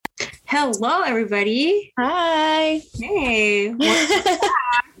Hello, everybody. Hi. Hey,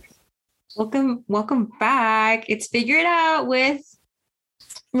 welcome back. It's Figure It Out with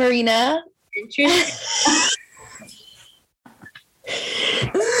Marina. And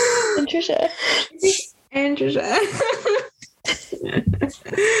Trisha.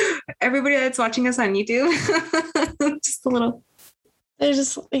 Everybody that's watching us on YouTube, just a little. There's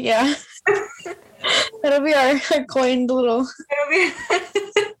just, yeah. That'll be our coined little.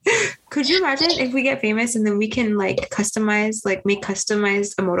 Could you imagine if we get famous and then we can make customized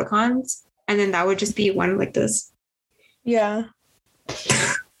emoticons, and then that would just be one like this? Yeah.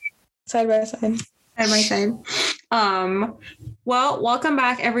 Side by side. Side by side. Well, welcome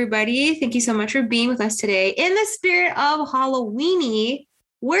back, everybody. Thank you so much for being with us today. In the spirit of Halloweeny,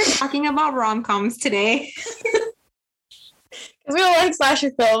 we're talking about rom-coms today. We don't like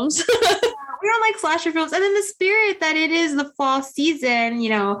slasher films. We don't like slasher films. And in the spirit that it is the fall season,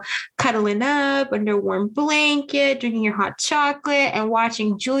 cuddling up under a warm blanket, drinking your hot chocolate, and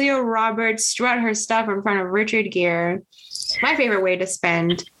watching Julia Roberts strut her stuff in front of Richard Gere. My favorite way to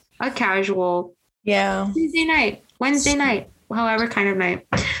spend a casual Tuesday night, Wednesday night, however kind of night.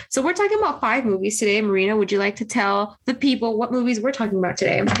 So we're talking about 5 movies today. Marina, would you like to tell the people what movies we're talking about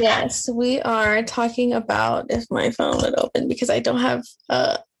today? Yes, we are talking about, if my phone would open, because I don't have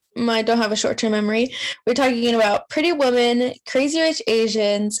a short-term memory. We're talking about Pretty Woman, Crazy Rich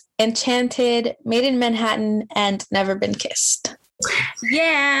Asians, Enchanted, Made in Manhattan, and Never Been Kissed.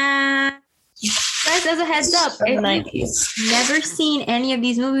 Yeah. Guys, as a heads up, if you've never seen any of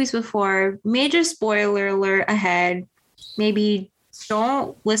these movies before, major spoiler alert ahead. Maybe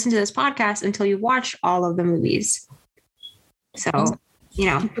don't listen to this podcast until you watch all of the movies. So, But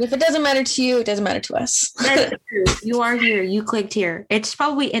if it doesn't matter to you, it doesn't matter to us. That's true. You are here. You clicked here. It's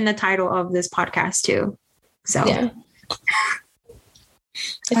probably in the title of this podcast too. So, yeah.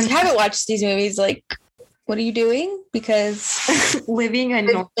 If you haven't watched these movies, what are you doing? Because living a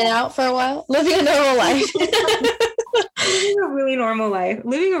been out for a while. Living a normal life. Living a really normal life.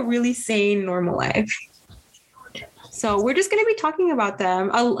 Living a really sane, normal life. So we're just going to be talking about them.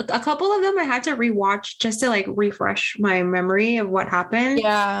 A couple of them I had to rewatch just to refresh my memory of what happened.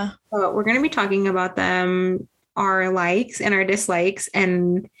 Yeah. But we're going to be talking about them, our likes and our dislikes,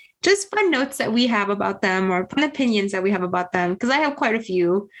 and just fun notes that we have about them or fun opinions that we have about them. Because I have quite a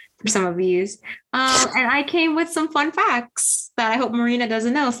few for some of these. And I came with some fun facts that I hope Marina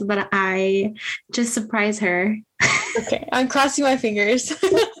doesn't know so that I just surprise her. Okay. I'm crossing my fingers.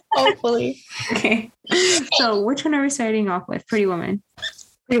 Hopefully. Okay. So which one are we starting off with? Pretty Woman.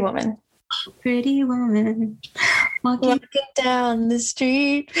 Pretty Woman. Pretty Woman. Walking down the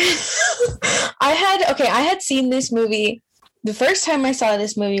street. I had seen this movie. The first time I saw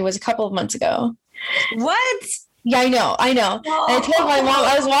this movie was a couple of months ago. What? Yeah, I know. Oh. And I told my mom,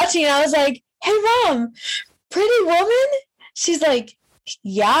 I was watching and I was like, hey mom, Pretty Woman? She's like,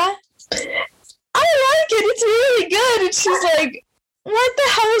 yeah. I like it. It's really good. And she's like, what the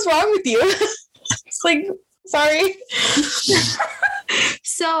hell is wrong with you? It's like, sorry.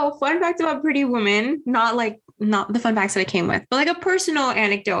 So, fun fact about Pretty Woman, not the fun facts that I came with, but a personal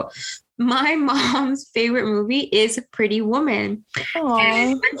anecdote. My mom's favorite movie is Pretty Woman. Aww.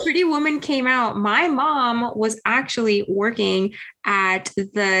 And when Pretty Woman came out, my mom was actually working at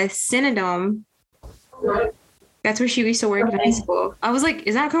the Cinedome. That's where she used to work in high school. I was like,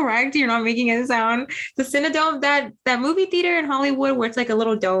 is that correct? You're not making it sound. The Cinedome, that movie theater in Hollywood where it's like a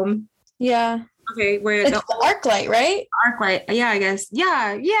little dome. Yeah. Okay, where it's the ArcLight, right? ArcLight. Yeah, I guess.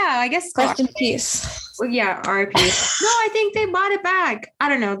 Yeah, I guess it's Rest in peace. Well, yeah, RIP. No, I think they bought it back. I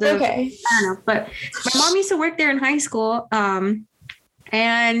don't know. Okay. I don't know. But my mom used to work there in high school.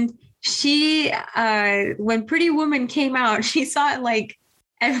 And she, when Pretty Woman came out, she saw it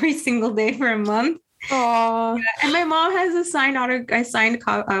every single day for a month. Aww. Yeah, and my mom has a signed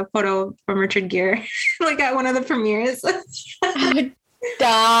photo from Richard Gere, at one of the premieres. I would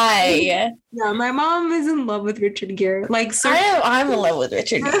die. Yeah, my mom is in love with Richard Gere. I'm in love with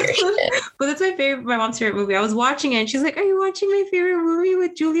Richard Gere. But that's my mom's favorite movie. I was watching it and she's like, are you watching my favorite movie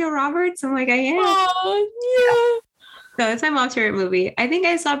with Julia Roberts? I'm like, I am. Oh, yeah. So it's my mom's favorite movie. I think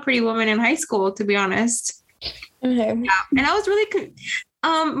I saw Pretty Woman in high school, to be honest. Okay. Yeah. And I was really,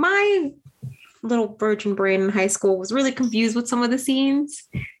 my little virgin brain in high school was really confused with some of the scenes.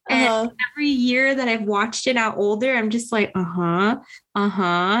 And every year that I've watched it out older, I'm just like, And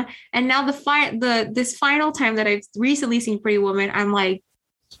now this final time that I've recently seen Pretty Woman, I'm like,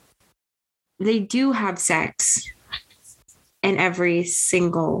 they do have sex in every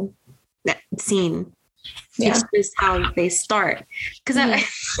single scene. Yeah. It's just how they start. Because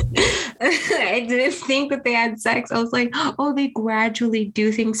I didn't think that they had sex. I was like, oh, they gradually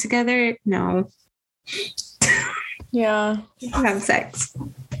do things together. No. Yeah. They have sex.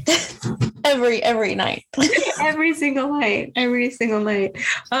 Every night. Every single night.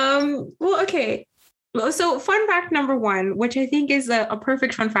 Well, okay. Well, so fun fact number one, which I think is a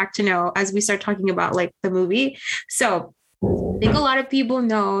perfect fun fact to know as we start talking about like the movie. So I think a lot of people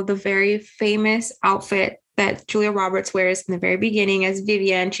know the very famous outfit that Julia Roberts wears in the very beginning as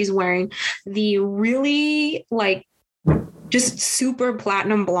Vivian. She's wearing the really like just super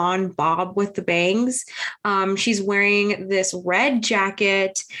platinum blonde bob with the bangs. She's wearing this red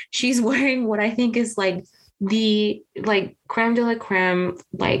jacket. She's wearing what I think is like the like creme de la creme,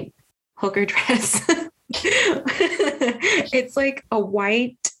 like hooker dress. It's like a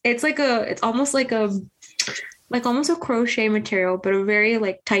white, it's almost like almost a crochet material, but a very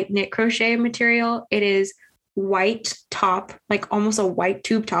like tight knit crochet material. It is white top, like almost a white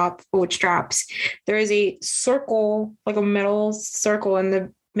tube top with straps. There is a circle, like a metal circle in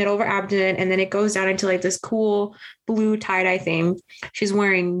the middle of her abdomen, and then it goes down into like this cool blue tie-dye thing. She's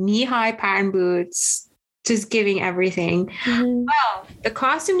wearing knee-high patent boots, just giving everything. Mm-hmm. Well, the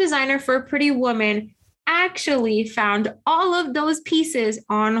costume designer for Pretty Woman actually found all of those pieces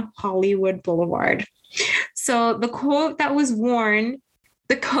on Hollywood Boulevard. So the coat that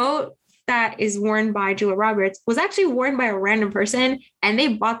is worn by Julia Roberts was actually worn by a random person, and they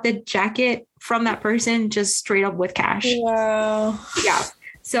bought the jacket from that person just straight up with cash. Wow. Yeah.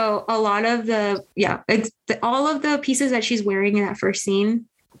 So a lot of all of the pieces that she's wearing in that first scene,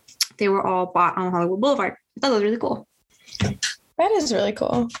 they were all bought on Hollywood Boulevard. I thought that was really cool. That is really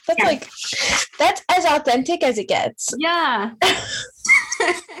cool. That's as authentic as it gets. Yeah.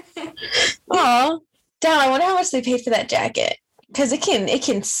 Oh, damn! I wonder how much they paid for that jacket, because it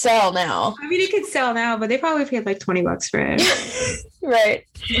can sell now. I mean, it could sell now, but they probably paid like $20 for it. Right.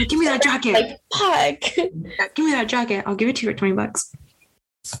 Like, give me that jacket. Like, fuck. Yeah, give me that jacket. I'll give it to you for $20.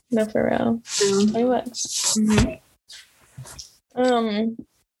 No, for real. $20. Mm-hmm.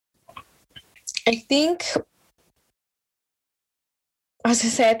 I think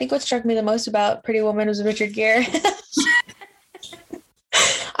what struck me the most about Pretty Woman was Richard Gere.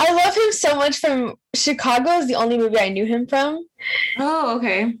 I love him so much from Chicago is the only movie I knew him from. Oh,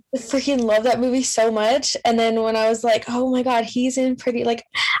 okay. I freaking love that movie so much. And then when I was like, oh my God, he's in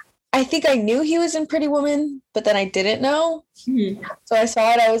I think I knew he was in Pretty Woman, but then I didn't know. Mm-hmm. So I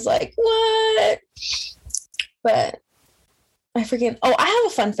saw it, I was like, what? But I have a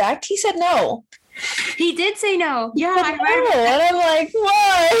fun fact. He said no. He did say no. Yeah, I read it. And I'm like,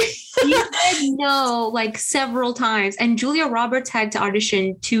 why? He said no like several times. And Julia Roberts had to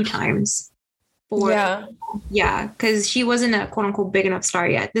audition 2 times. Yeah, because she wasn't a quote unquote big enough star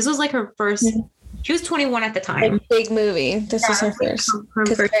yet. This was like her first. Mm-hmm. She was 21 at the time. Like, big movie. This was her first.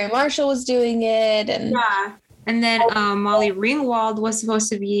 Because Gary Marshall was doing it, and and then Molly Ringwald was supposed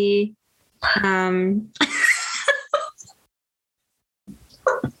to be.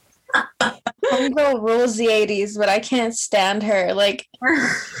 Homegirl rules the 80s, but I can't stand her. Like,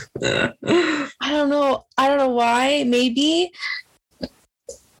 I don't know why. Maybe,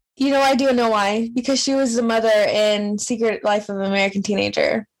 I do know why. Because she was the mother in Secret Life of an American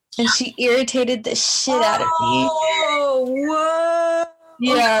Teenager, and she irritated the shit out of me. Oh, whoa!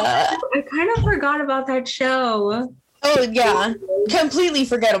 Yeah, I kind of forgot about that show. Oh yeah, completely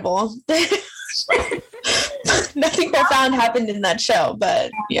forgettable. Nothing profound happened in that show,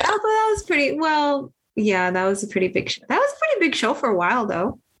 but yeah. That was pretty well. Yeah, that was a pretty big show. That was a pretty big show for a while,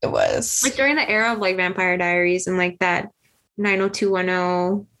 though. It was like during the era of like Vampire Diaries and like that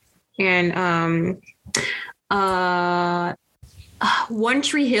 90210 and One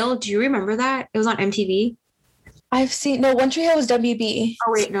Tree Hill. Do you remember that? It was on MTV. I've seen One Tree Hill was WB.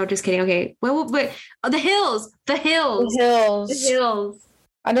 Oh wait, no, just kidding. Okay, well, but The Hills.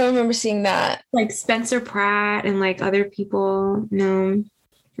 I don't remember seeing that. Like Spencer Pratt and like other people. No,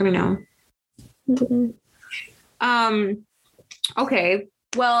 I don't know. Mm-hmm. Okay.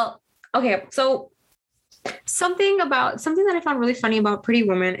 Well, okay. So something that I found really funny about Pretty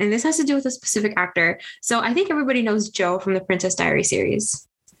Woman, and this has to do with a specific actor. So I think everybody knows Joe from the Princess Diaries series.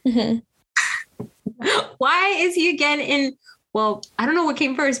 Mm-hmm. Why is he again in? Well, I don't know what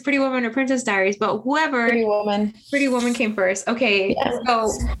came first, Pretty Woman or Princess Diaries, but whoever. Pretty Woman came first. Okay, yeah.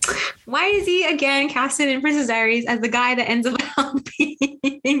 So why is he again casted in Princess Diaries as the guy that ends up helping?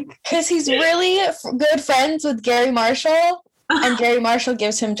 Because he's really good friends with Gary Marshall, and Gary Marshall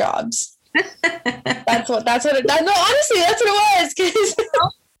gives him jobs. That's what it. No, honestly, that's what it was.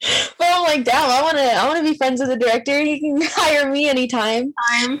 But I'm like, damn, I want to be friends with the director. He can hire me anytime.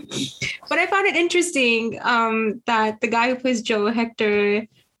 But I found it interesting that the guy who plays Joe, Hector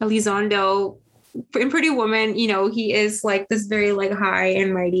Elizondo, in Pretty Woman, you know, he is like this very like high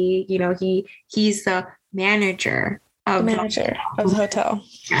and mighty, you know, he's the manager of the hotel.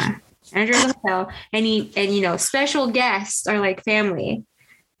 Yeah. Manager of the hotel. And you know, special guests are like family.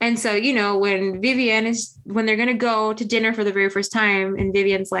 And so, you know, when they're going to go to dinner for the very first time, and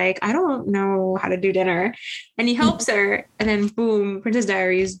Vivian's like, I don't know how to do dinner. And he helps her. And then boom, Princess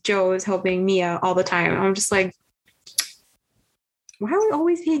Diaries, Joe is helping Mia all the time. I'm just like, why are we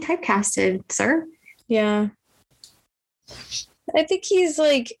always being typecasted, sir? Yeah. I think he's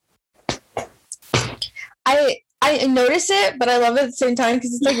like, I notice it, but I love it at the same time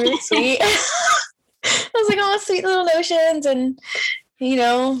because it's like really sweet. I was like, oh, sweet little notions, and you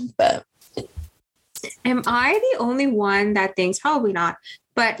know, but am I the only one that thinks? Probably not,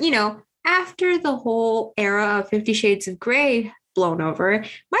 but you know, after the whole era of 50 Shades of Grey blown over, am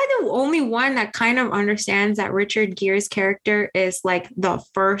I the only one that kind of understands that Richard Gere's character is like the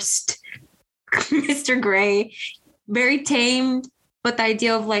first Mr. Grey, very tamed, but the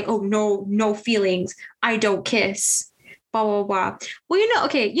idea of like, oh, no feelings, I don't kiss, blah, blah, blah. Well, you know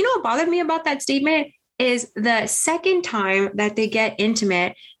what bothered me about that statement is the second time that they get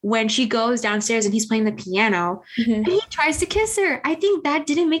intimate when she goes downstairs and he's playing the piano and he tries to kiss her. I think that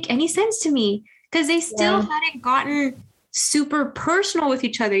didn't make any sense to me because they still hadn't gotten super personal with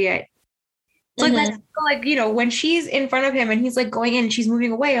each other yet. Like that's like, you know, when she's in front of him and he's like going in and she's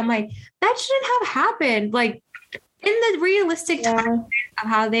moving away, I'm like, that shouldn't have happened. Like in the realistic time of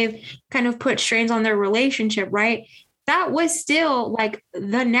how they've kind of put strains on their relationship, right? That was still like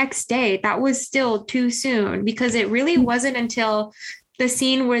the next day. That was still too soon because it really wasn't until the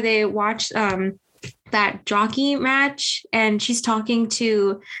scene where they watched that jockey match and she's talking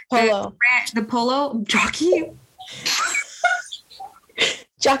to the polo jockey.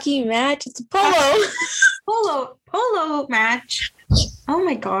 Jockey match. It's a polo match. Oh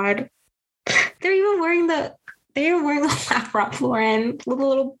my God. They're even wearing the lap rock, Lauren, with a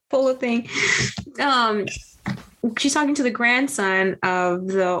little polo thing. She's talking to the grandson of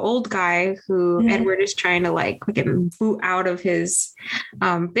the old guy who Edward is trying to like boot out of his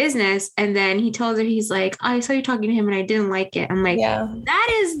business. And then he tells her, he's like, I saw you talking to him and I didn't like it. I'm like,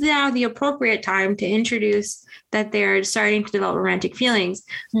 that is now the appropriate time to introduce that they're starting to develop romantic feelings.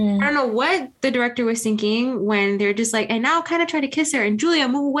 I don't know what the director was thinking when they're just like, and now kind of try to kiss her and Julia,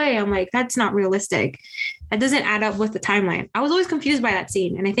 move away. I'm like, that's not realistic. That doesn't add up with the timeline. I was always confused by that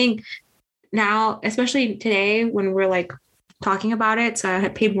scene. And I think now, especially today when we're like talking about it, so I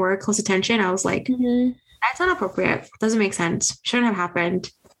had paid more close attention. I was like, that's not appropriate. Doesn't make sense. Shouldn't have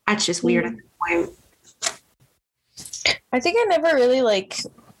happened. That's just weird at this point. I think I never really like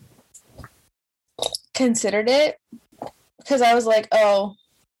considered it because I was like, oh,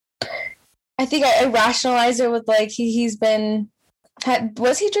 I think I rationalized it with like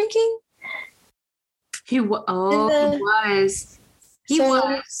was he drinking? He was. He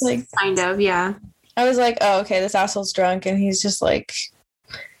was like kind of, yeah. I was like, oh, okay, this asshole's drunk, and he's just like.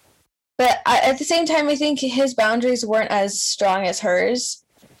 But at the same time, I think his boundaries weren't as strong as hers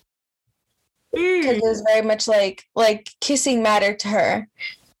because it was very much like kissing mattered to her,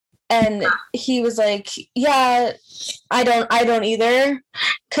 and he was like, yeah, I don't either.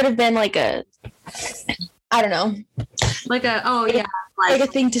 Could have been like I don't know, like a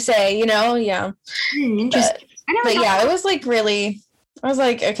thing to say, you know, yeah. Interesting. But yeah, it was like really. I was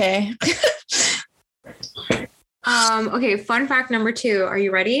like, okay. Okay, fun fact number 2. Are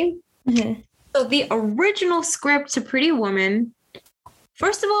you ready? So the original script to Pretty Woman,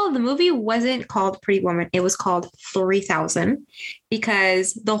 first of all, the movie wasn't called Pretty Woman. It was called 3000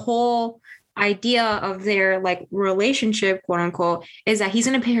 because the whole idea of their like relationship, quote unquote, is that he's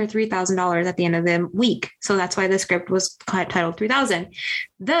going to pay her $3,000 at the end of the week. So that's why the script was titled 3000.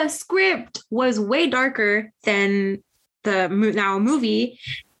 The script was way darker than the movie.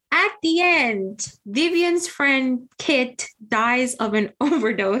 At the end, Vivian's friend Kit dies of an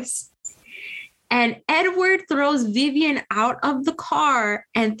overdose. And Edward throws Vivian out of the car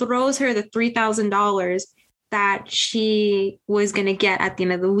and throws her the $3,000 that she was going to get at the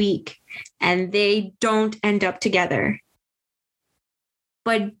end of the week. And they don't end up together.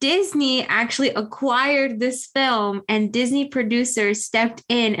 But Disney actually acquired this film and Disney producers stepped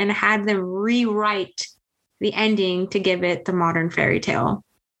in and had them rewrite the ending to give it the modern fairy tale.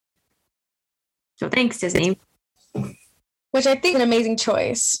 So thanks, Disney. Which I think is an amazing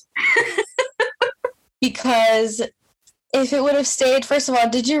choice. Because if it would have stayed, first of all,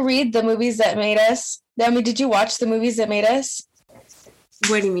 did you read The Movies That Made Us? I mean, did you watch The Movies That Made Us?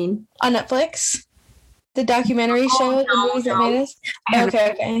 What do you mean? On Netflix? The documentary show, the movies that made us?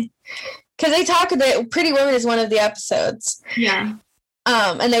 Okay. Because they talk that Pretty Woman is one of the episodes. Yeah.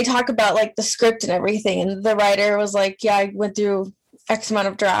 And they talk about like the script and everything. And the writer was like, yeah, I went through X amount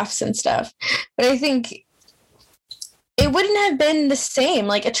of drafts and stuff. But I think it wouldn't have been the same.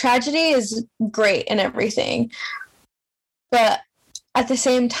 Like, a tragedy is great and everything. But at the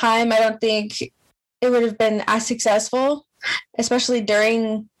same time, I don't think it would have been as successful, especially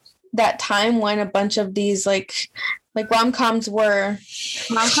during that time when a bunch of these like rom-coms were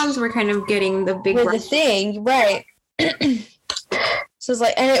kind of getting the big the thing, right? So it's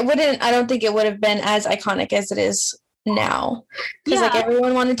like, and I don't think it would have been as iconic as it is now, because like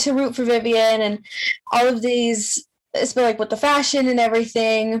everyone wanted to root for Vivian and all of these. It's been like with the fashion and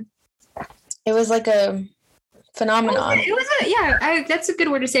everything. It was like a phenomenon. That's a good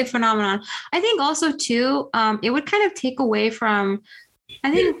word to say, phenomenon. I think also too, it would kind of take away from,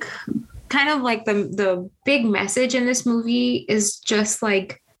 I think, kind of like the big message in this movie is just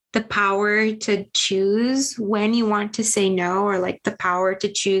like the power to choose when you want to say no, or like the power to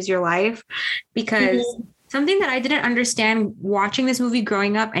choose your life. Because something that I didn't understand watching this movie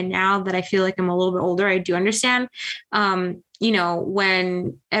growing up, and now that I feel like I'm a little bit older, I do understand. You know,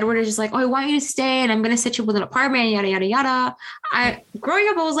 when Edward is just like, oh, I want you to stay and I'm going to set you up with an apartment, yada, yada, yada. Growing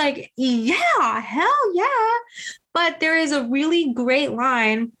up, I was like, yeah, hell yeah. But there is a really great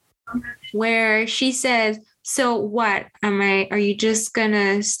line where she says, so what, are you just going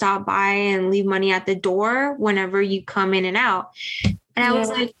to stop by and leave money at the door whenever you come in and out? And I was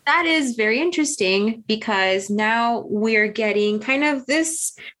like, that is very interesting, because now we're getting kind of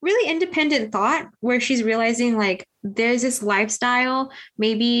this really independent thought where she's realizing like there's this lifestyle.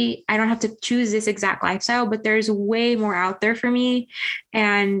 Maybe I don't have to choose this exact lifestyle, but there's way more out there for me.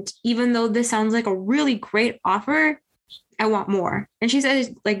 And even though this sounds like a really great offer, I want more. And she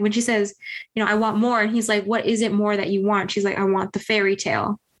says, like, when she says, you know, I want more. And he's like, what is it more that you want? She's like, I want the fairy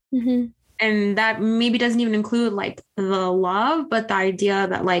tale. Mm-hmm. And that maybe doesn't even include like the love, but the idea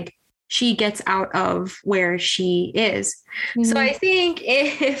that like she gets out of where she is. Mm-hmm. So I think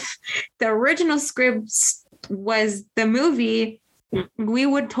if the original script was the movie, we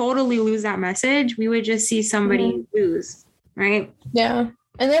would totally lose that message. We would just see somebody lose, right? Yeah.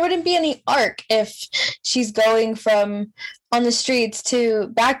 And there wouldn't be any arc if she's going from on the streets to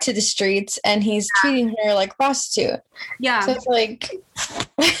back to the streets and he's treating her like a prostitute. Yeah. So it's like...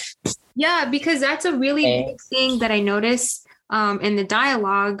 Yeah, because that's a really big thing that I noticed in the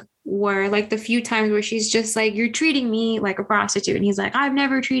dialogue, where like the few times where she's just like, you're treating me like a prostitute. And he's like, I've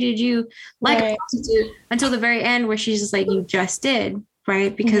never treated you like a prostitute, until the very end where she's just like, you just did.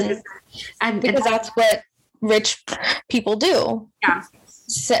 Right. Because, because that's what rich people do. Yeah.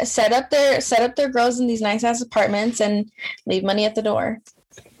 Set up their girls in these nice ass apartments and leave money at the door.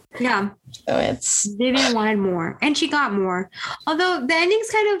 Yeah. So Vivian wanted more, and she got more. Although the ending's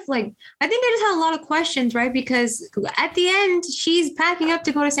kind of like, I think I just had a lot of questions, right? Because at the end, she's packing up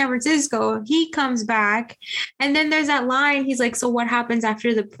to go to San Francisco. He comes back, and then there's that line. He's like, so what happens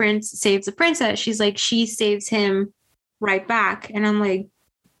after the prince saves the princess? She's like, she saves him right back. And I'm like,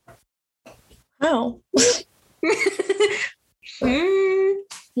 oh.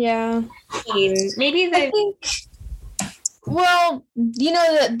 Yeah. Maybe well, you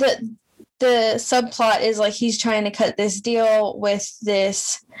know, the subplot is like he's trying to cut this deal with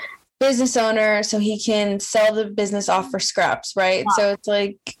this business owner so he can sell the business off for scraps, right? Yeah. So it's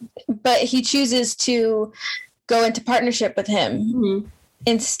like, but he chooses to go into partnership with him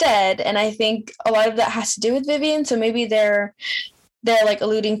instead. And I think a lot of that has to do with Vivian. So maybe they're like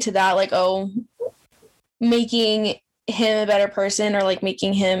alluding to that, like, oh, making him a better person, or like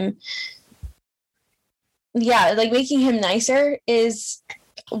making him nicer is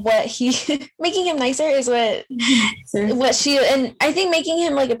what making him nicer is what she, and I think making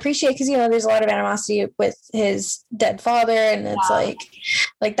him like appreciate, because, you know, there's a lot of animosity with his dead father, and it's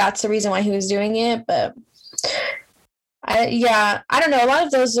like that's the reason why he was doing it. But I don't know, a lot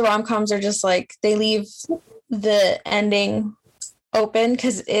of those rom-coms are just like they leave the ending open,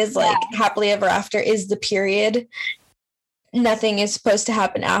 because it is like happily ever after is the period. Nothing is supposed to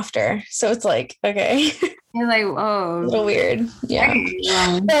happen after. So it's like, okay. You're like, oh. A little weird. Yeah.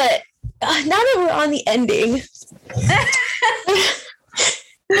 But now that we're on the ending,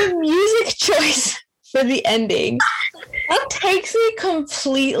 the music choice for the ending, it takes me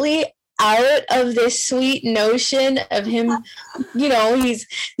completely out of this sweet notion of him, you know, he's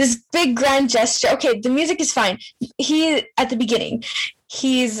this big grand gesture. Okay, the music is fine. At the beginning,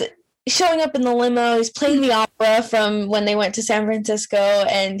 he's showing up in the limo, he's playing the opera from when they went to San Francisco,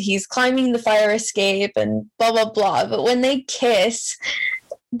 and he's climbing the fire escape and blah, blah, blah. But when they kiss,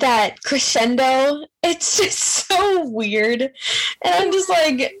 that crescendo, it's just so weird. And I'm just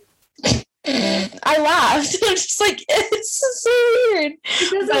like, I laughed. I'm just like, it's so weird.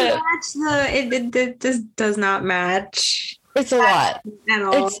 It doesn't match it just does not match. It's a lot. At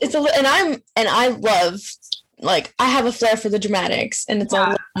all. It's a, and I love, like, I have a flair for the dramatics, and it's a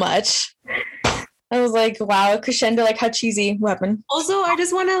little much. I was like, wow, crescendo, like, how cheesy. Weapon. Also, I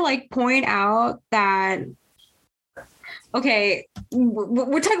just want to, like, point out that, okay,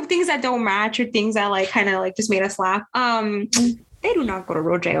 we're talking things that don't match or things that, like, kind of, like, just made us laugh. They do not go to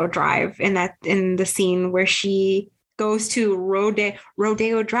Rodeo Drive in the scene where she goes to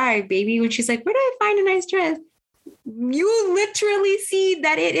Rodeo Drive, baby, when she's like, where do I find a nice dress? You literally see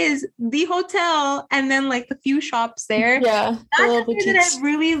that it is the hotel and then, like, the few shops there. Yeah. That's that I've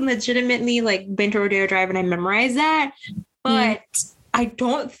really legitimately, like, been to Rodeo Drive and I memorized that. But I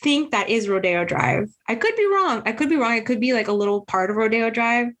don't think that is Rodeo Drive. I could be wrong. It could be, like, a little part of Rodeo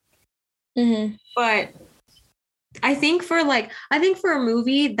Drive. Mm-hmm. But I think for a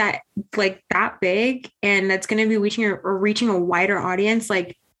movie that, like, that big and that's going to be reaching a wider audience,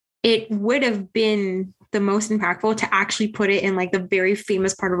 like, it would have been the most impactful to actually put it in, like, the very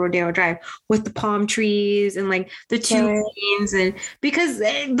famous part of Rodeo Drive with the palm trees and, like, the two lanes. And because,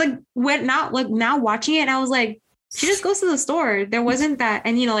 like, now watching it, I was like, she just goes to the store. There wasn't that.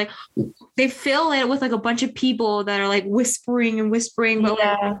 And, you know, like, they fill it with, like, a bunch of people that are, like, whispering, but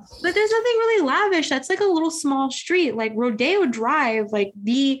there's nothing really lavish. That's, like, a little small street, like Rodeo Drive, like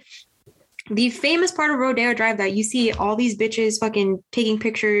the famous part of Rodeo Drive that you see all these bitches fucking taking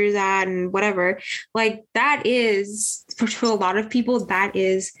pictures at and whatever, like, that is, for a lot of people, that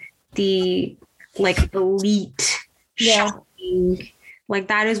is the, like, elite shopping. Like,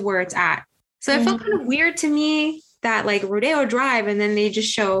 that is where it's at. So it felt kind of weird to me that, like, Rodeo Drive, and then they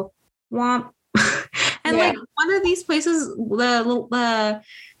just show Womp. And like, one of these places, the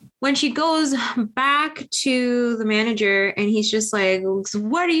when she goes back to the manager and he's just like,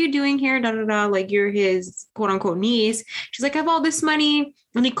 what are you doing here? Da, da, da. Like, you're his quote unquote niece. She's like, I have all this money.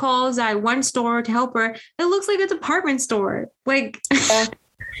 And he calls at one store to help her. It looks like a department store. Like,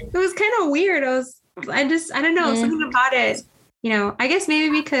 it was kind of weird. I don't know, something about it. You know, I guess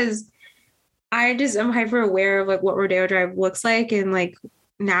maybe because I'm hyper aware of, like, what Rodeo Drive looks like. And, like,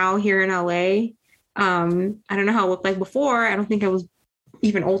 now here in LA, I don't know how it looked like before. I don't think I was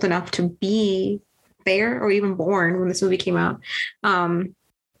even old enough to be there or even born when this movie came out. When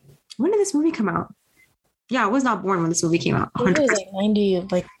did this movie come out? Yeah, I was not born when this movie came out. 100%. It was like 90,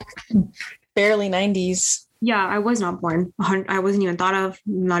 like barely 90s. Yeah, I was not born. I wasn't even thought of.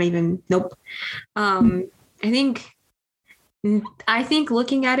 Not even. Nope. I think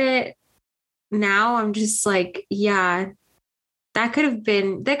looking at it now, I'm just like, yeah, that could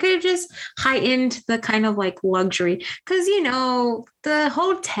have just heightened the kind of, like, luxury. Because, you know, the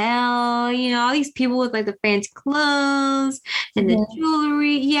hotel, you know, all these people with, like, the fancy clothes and the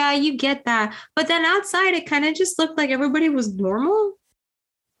jewelry. Yeah, you get that. But then outside, it kind of just looked like everybody was normal.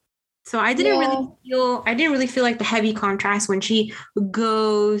 So I didn't really feel like the heavy contrast when she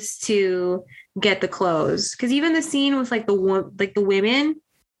goes to get the clothes. Because even the scene with, like, the women,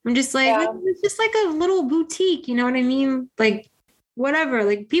 I'm just like, it's just like a little boutique. You know what I mean? Like, whatever,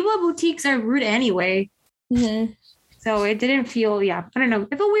 like, people at boutiques are rude anyway. So it didn't feel, I don't know,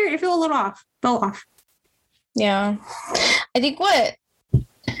 it felt weird. It felt a little off. Yeah. I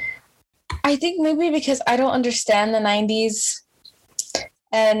think maybe because I don't understand the 90s,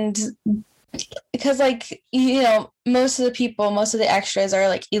 and because, like, you know, most of the extras are,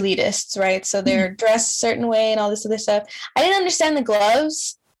 like, elitists, right? So they're dressed a certain way and all this other stuff. I didn't understand the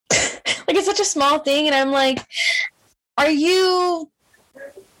gloves. Like, it's such a small thing, and I'm like, are you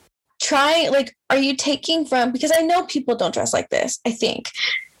taking from, because I know people don't dress like this. I think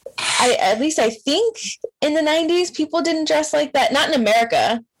in the 90s, people didn't dress like that. Not in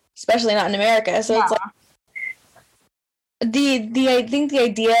America, especially not in America. So it's like, I think the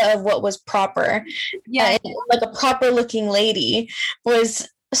idea of what was proper, like a proper looking lady, was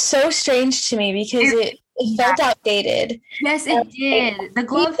so strange to me because it felt outdated. Yes, it did. The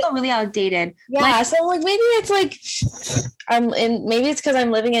gloves felt really outdated. Yeah, like, so like maybe it's like maybe it's because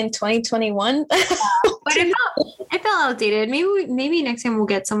I'm living in 2021. But it felt outdated. Maybe next time we'll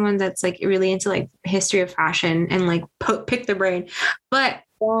get someone that's like really into like history of fashion and like pick their brain. But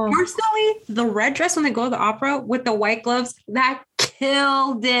personally, the red dress when they go to the opera with the white gloves, that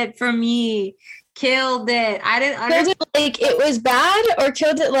killed it for me. Killed it. I didn't killed it like it was bad, or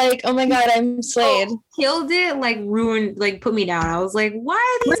killed it like, oh my god, I'm slayed. Killed it like ruined, like put me down. I was like, why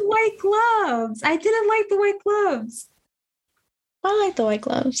are these white gloves? I didn't like the white gloves. I like the white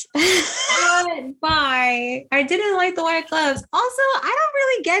gloves. But bye. I didn't like the white gloves. Also, I don't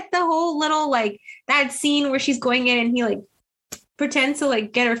really get the whole little like that scene where she's going in and he like pretends to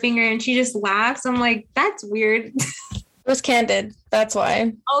like get her finger and she just laughs. I'm like, that's weird. It was candid. That's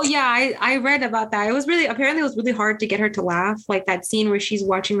why. Oh yeah, I read about that. It was really hard to get her to laugh. Like that scene where she's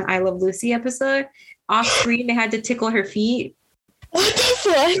watching the I Love Lucy episode off screen. They had to tickle her feet. What the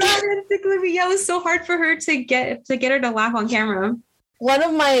fuck? Yeah, it was so hard for her to get her to laugh on camera.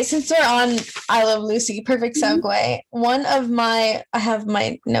 Since we're on I Love Lucy, perfect segue. I have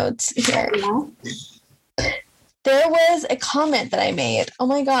my notes here. There was a comment that I made. Oh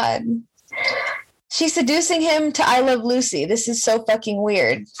my God. She's seducing him to I Love Lucy. This is so fucking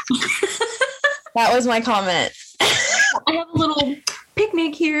weird. That was my comment. I have a little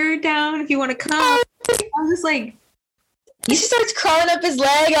picnic here down if you want to come. I was just like, she starts crawling up his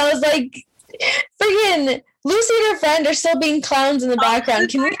leg. I was like, freaking Lucy and her friend are still being clowns in the background.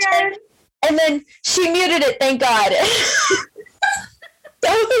 Can we turn? And then she muted it, thank God.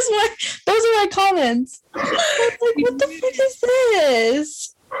 Those are my comments. I was like, what the fuck is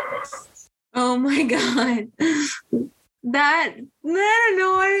this? oh my God. That, I don't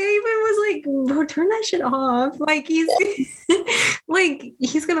know. I even was like, bro, turn that shit off. Like he's like,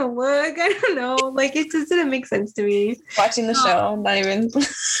 he's gonna look. I don't know. Like it just didn't make sense to me. Watching the show, not even.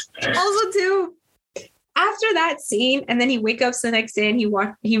 Also, too, after that scene, and then he wakes up the next day and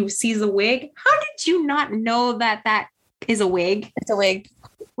he sees a wig. How did you not know that is a wig? It's a wig.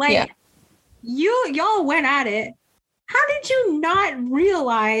 Like yeah. y'all went at it. How did you not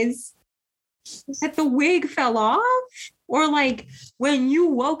realize that the wig fell off? Or like when you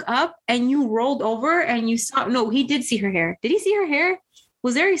woke up and you rolled over and you saw, no, he did see her hair. Did he see her hair?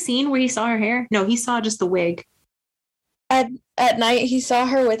 Was there a scene where he saw her hair? No, he saw just the wig. At night, he saw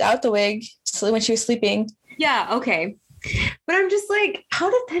her without the wig when she was sleeping. Yeah, okay. But I'm just like, how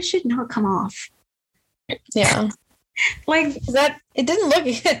did that shit not come off? Yeah. Like that, it didn't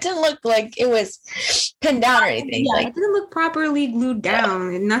look like it was pinned down or anything. Yeah, like it didn't look properly glued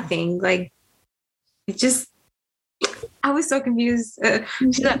down and nothing. Like it just, I was so confused.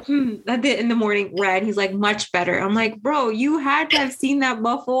 She's like, that did in the morning red. He's like, much better. I'm like, bro, you had to have seen that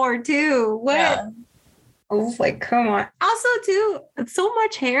before too. What? Yeah. I was like, come on. Also, too, so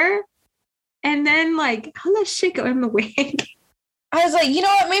much hair. And then like, how does shit go in the wig? I was like, you know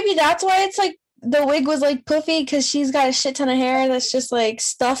what? Maybe that's why it's like the wig was like puffy, because she's got a shit ton of hair that's just like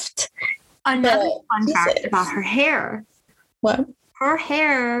stuffed. Another fun fact about her hair. What? Her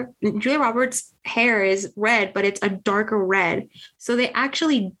hair, Julia Roberts' hair is red, but it's a darker red. So they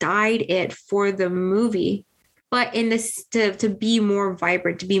actually dyed it for the movie, but in this to be more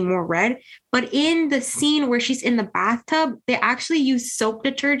vibrant, to be more red. But in the scene where she's in the bathtub, they actually use soap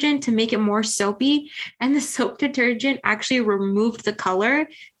detergent to make it more soapy. And the soap detergent actually removed the color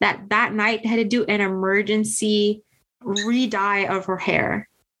that night. They had to do an emergency re-dye of her hair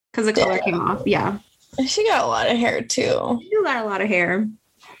because the color came off. Yeah. She got a lot of hair too. She got a lot of hair.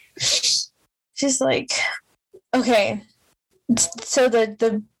 Just like, okay. So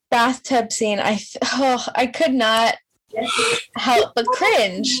the bathtub scene, I could not help but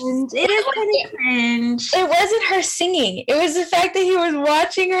cringe. It is kind of cringe. It wasn't her singing. It was the fact that he was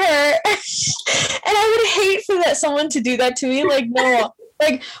watching her. And I would hate for someone to do that to me. Like, no.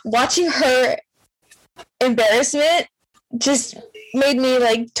 Like, watching her embarrassment just made me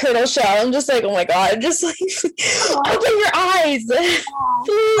like turtle shell. I'm just like, oh my God, just like open your eyes.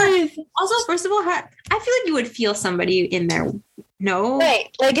 Please. Also, first of all, I feel like you would feel somebody in there. No. Right.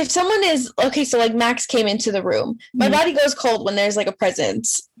 Like if someone is okay, so like Max came into the room. My body goes cold when there's like a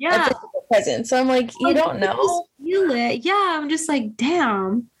presence. Yeah. A presence. So I'm like, you don't know. Feel it. Yeah. I'm just like,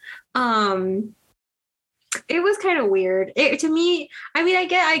 damn. It was kind of weird. To me, I mean,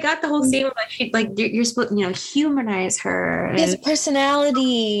 I got the whole scene of like you're supposed to, humanize her. His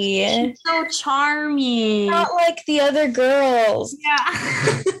personality. She's so charming. Not like the other girls.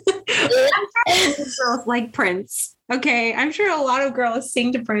 Yeah. I'm sure girls like Prince. Okay, I'm sure a lot of girls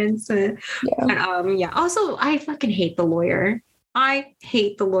sing to Prince. Yeah. Also, I fucking hate the lawyer. I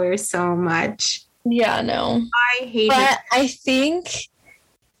hate the lawyer so much. Yeah, no. I hate it. But I think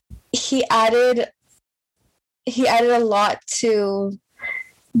he added a lot to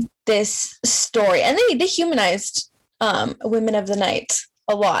this story, and they humanized women of the night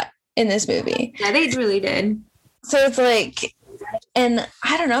a lot in this movie. Yeah, they really did. So it's like, and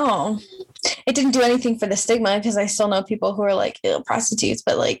I don't know, it didn't do anything for the stigma, because I still know people who are like prostitutes,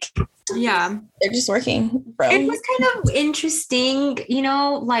 but like, yeah, they're just working, bro. It was kind of interesting,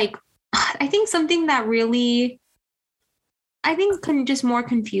 like I think something that really just more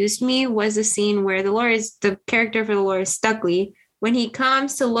confused me was the scene where the character for the lawyer, Stuckley, when he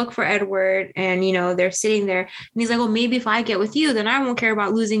comes to look for Edward and, they're sitting there and he's like, oh, maybe if I get with you, then I won't care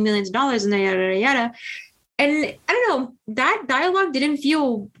about losing millions of dollars and yada, yada, yada. And I don't know, that dialogue didn't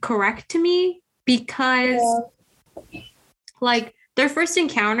feel correct to me because like their first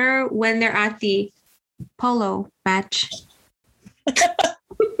encounter when they're at the polo match.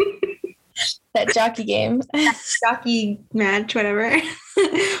 That jockey game. Jockey match, whatever.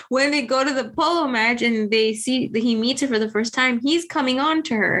 When they go to the polo match and they see that he meets her for the first time, he's coming on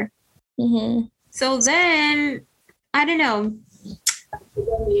to her. Mm-hmm. So then, I don't know.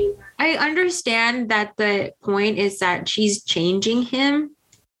 I understand that the point is that she's changing him.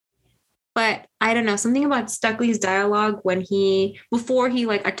 But I don't know, something about Stuckley's dialogue before he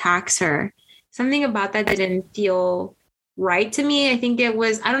like attacks her, something about that didn't feel right to me. I think I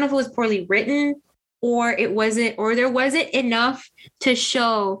don't know if it was poorly written or there wasn't enough to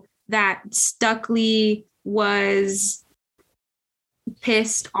show that Stuckley was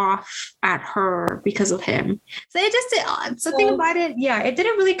pissed off at her because of him. So it just, something about it. Yeah, it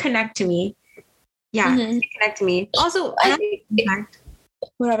didn't really connect to me. Yeah, it didn't connect to me. Also,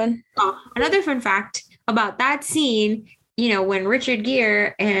 what happened? Another fun fact about that scene, when Richard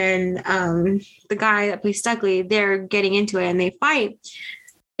Gere and the guy that plays Stuckley, they're getting into it and they fight.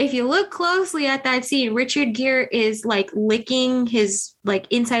 If you look closely at that scene, Richard Gere is like licking his like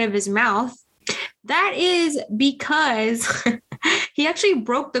inside of his mouth. That is because he actually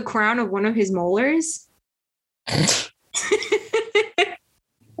broke the crown of one of his molars.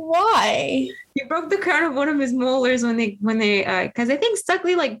 Why? He broke the crown of one of his molars when they because I think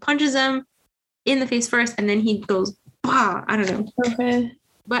Stuckley like punches him in the face first and then he goes, bah, I don't know. Okay.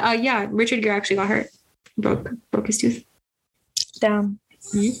 But yeah, Richard Gere actually got hurt. Broke his tooth. Damn.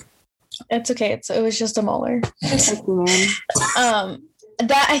 Mm-hmm. It's okay. It was just a molar.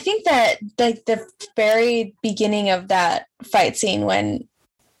 That I think that like the very beginning of that fight scene when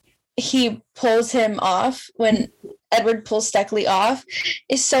he pulls him off, when Edward pulls Stuckley off,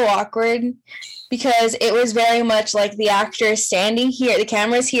 is so awkward because it was very much like the actor standing here, the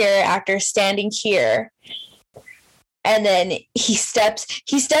camera's here, actor standing here. And then he steps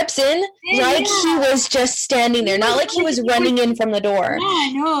in like he was just standing there, not like he was running in from the door. Yeah,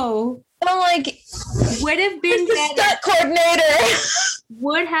 I know. I'm like, would have been the stunt coordinator.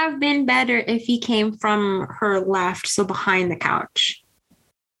 Would have been better if he came from her left, so behind the couch.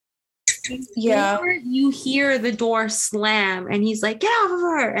 Yeah. Or you hear the door slam and he's like, get off of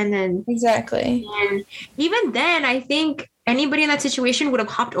her. And then exactly. And even then, I think anybody in that situation would have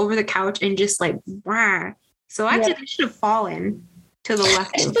hopped over the couch and just like, wah. So actually, they should have fallen to the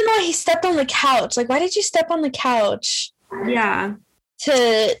left. I just don't know. He stepped on the couch. Like, why did you step on the couch? Yeah.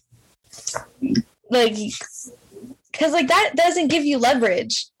 To, like, because, like, that doesn't give you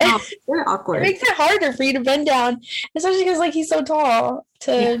leverage. Oh, very awkward. It makes it harder for you to bend down, especially because, like, he's so tall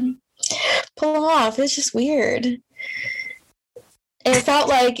to pull him off. It's just weird. It felt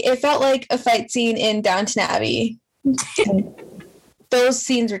like a fight scene in Downton Abbey. Those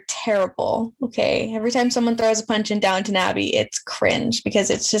scenes are terrible. Okay. Every time someone throws a punch in Downton Abbey, it's cringe because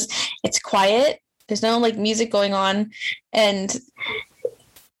it's quiet. There's no like music going on. And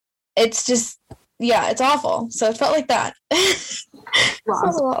it's just, it's awful. So it felt like that. Wow.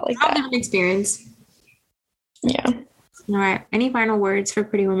 A lot like that. Different experience. Yeah. All right. Any final words for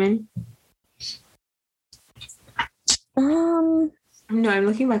Pretty Woman? No, I'm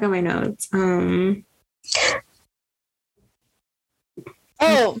looking back at my notes.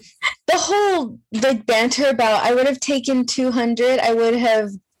 Oh, the whole like banter about I would have taken 200, I would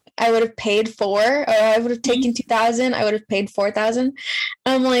have paid 4, or I would have taken 2,000, I would have paid 4,000.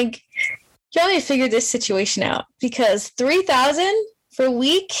 I'm like, y'all need to figure this situation out because 3,000 for a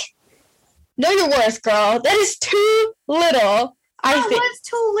week? Know your worth, girl. That is too little. That was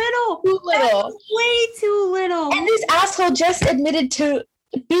too little. Too little. That was way too little. And this asshole just admitted to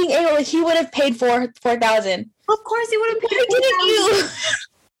being able. He would have paid 4,000. Of course, he would have paid. Why didn't you?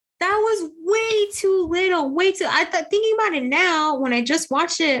 That was way too little. Way too. Thinking about it now, when I just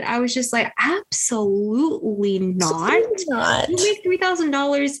watched it, I was just like, absolutely not. You make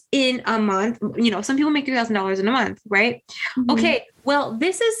 $3,000 in a month. Some people make $3,000 in a month, right? Mm-hmm. Okay. Well,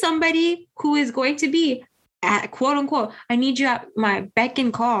 this is somebody who is going to be at quote unquote, I need you at my beck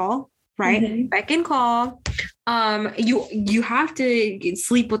and call, right? Mm-hmm. Beck and call. You have to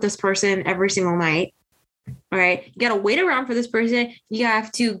sleep with this person every single night. All right. You got to wait around for this person. You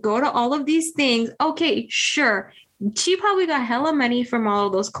have to go to all of these things. Okay, sure. She probably got hella money from all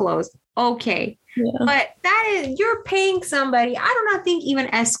of those clothes. Okay. Yeah. But you're paying somebody. I do not think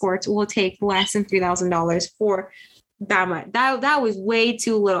even escorts will take less than $3,000 for that much. That was way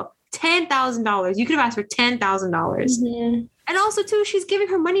too little. $10,000. You could have asked for $10,000. Mm-hmm. And also, too, she's giving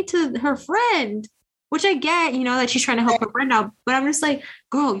her money to her friend, which I get, that she's trying to help her friend out. But I'm just like,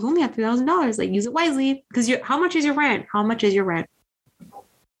 girl, you only have $3,000. Like, use it wisely. Because how much is your rent? How much is your rent?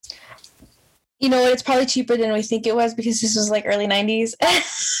 You know what? It's probably cheaper than we think it was because this was like early 90s.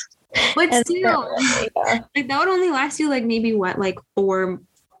 But still, like that would only last you like maybe what, like 4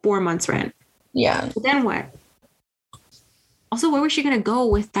 months rent. Yeah. But then what? Also, where was she gonna go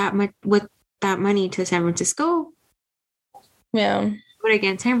with that money to San Francisco? Yeah. But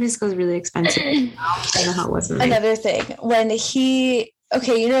again, San Francisco is really expensive. I don't know how it was. Another thing, when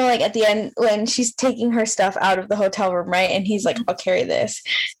like at the end when she's taking her stuff out of the hotel room, right? And he's like, I'll carry this.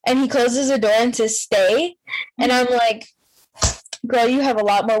 And he closes the door and says, stay. And I'm like, girl, you have a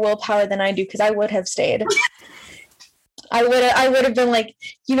lot more willpower than I do because I would have stayed. I would have been like,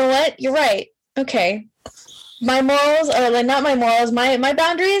 you know what? You're right. Okay. My morals are like not my morals, my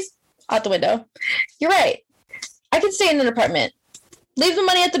boundaries out the window. You're right. I can stay in an apartment. Leave the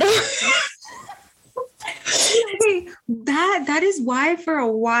money at the door. Okay, that is why for a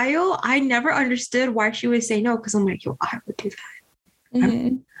while I never understood why she would say no, because I'm like, yo, I would do that.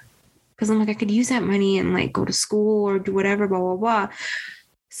 Mm-hmm. Because I'm like, I could use that money and like go to school or do whatever, blah, blah, blah.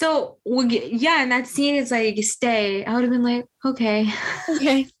 So, yeah, and that scene is like, stay. I would have been like, okay.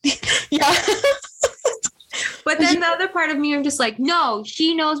 Okay. Yeah. But then the other part of me, I'm just like, no,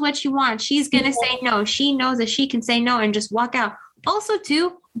 she knows what she wants. She's going to say no. She knows that she can say no and just walk out. Also,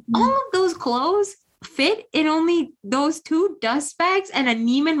 too, all of those clothes fit in only those 2 dust bags and a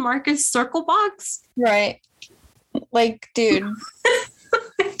Neiman Marcus circle box. Right. Like, dude.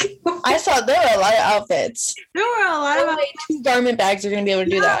 I saw there were a lot of outfits. There were a lot of 2 garment bags are going to be able to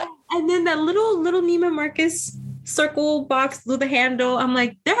do that. And then that little Neiman Marcus circle box with the handle. I'm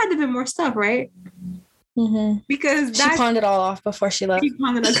like, there had to be more stuff, right? Mm-hmm. Because she pawned it all off before she left.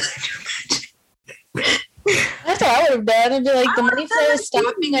 That's what I would have done. I'd be like, the money flow is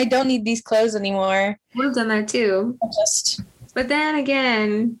stopping. I don't need these clothes anymore. Would have done that too. But then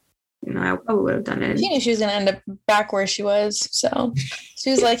again, I probably would have done it. She knew she was going to end up back where she was. So she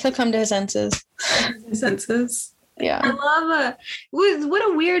was like, he'll come to his senses. Yeah. I love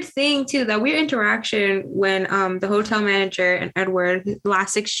what a weird thing too, that weird interaction when the hotel manager and Edward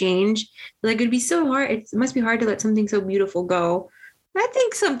last exchange, like it'd be so hard. It must be hard to let something so beautiful go. I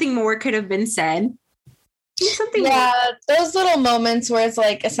think something more could have been said. Those little moments where it's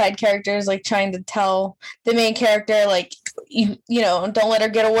like a side character is like trying to tell the main character, like, you know, don't let her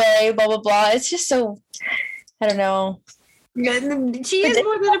get away, blah, blah, blah. It's just so, I don't know. She is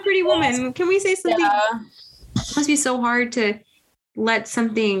more than a pretty woman. Can we say something? Yeah. It must be so hard to let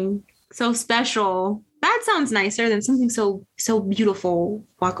something so special. That sounds nicer than something so beautiful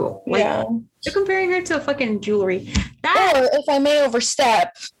walk away. Like, you're comparing her to fucking jewelry. Or if I may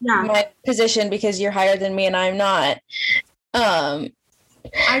overstep my position because you're higher than me and I'm not. I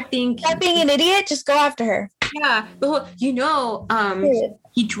think not being an idiot, just go after her. Yeah.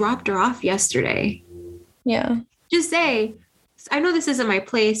 He dropped her off yesterday. Yeah. Just say, I know this isn't my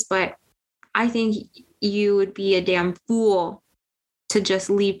place, but I think you would be a damn fool to just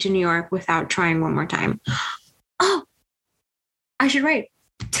leave to New York without trying one more time. Oh, I should write.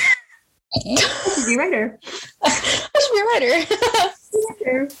 I should be a writer.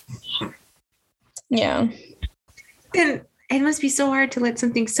 Yeah. And it must be so hard to let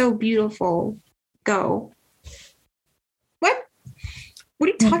something so beautiful go. What are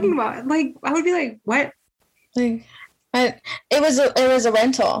you talking about? Like, I would be like, what? Like, it was a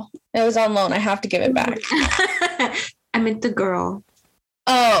rental. It was on loan. I have to give it back. I meant the girl.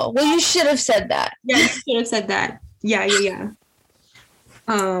 Oh, well, you should have said that. Yeah, you should have said that. Yeah.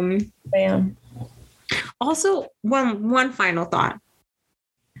 Bam. Also, one final thought.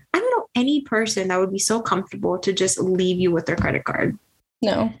 I don't know any person that would be so comfortable to just leave you with their credit card.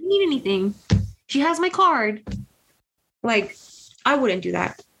 No. You need anything. She has my card. Like, I wouldn't do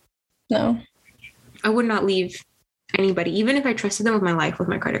that. No. I would not leave anybody, even if I trusted them with my life, with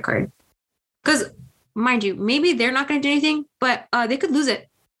my credit card. Because, mind you, maybe they're not going to do anything, but they could lose it.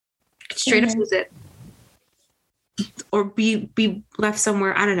 Straight up lose it. Or be left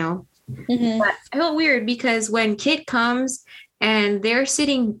somewhere, I don't know. Mm-hmm. But I felt weird because when Kit comes and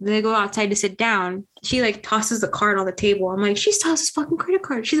they go outside to sit down, she like tosses the card on the table. I'm like, she still has his fucking credit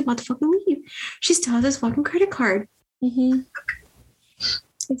card. She's about to fucking leave. She still has his fucking credit card. Mm-hmm.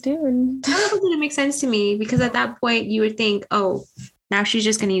 Dude. That didn't make sense to me because at that point you would think, oh, now she's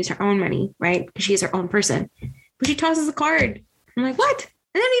just going to use her own money, right? Because she's her own person. But she tosses the card. I'm like, what?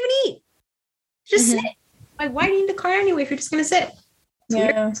 And then even eat. Just sit. Like, why do you need the card anyway if you're just going to sit?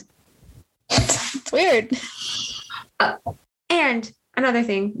 It's weird. And another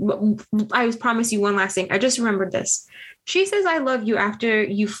thing, I was promised you one last thing. I just remembered this. she says I love you after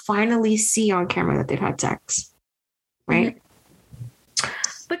you finally see on camera that they've had sex. Right?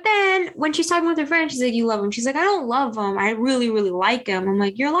 But then when she's talking with her friend, she's like, you love him. She's like, I don't love him. I really, really like him. I'm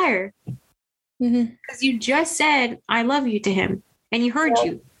like, you're a liar. Because you just said, I love you to him. And he heard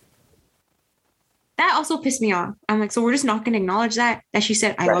you. That also pissed me off. I'm like, so we're just not going to acknowledge that she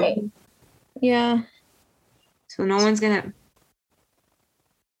said, I love you. Yeah. So no one's going to.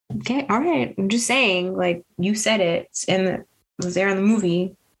 Okay, all right. I'm just saying, like, you said it. And it was there in the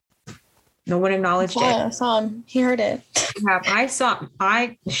movie. No one acknowledged it. I saw him. He heard it.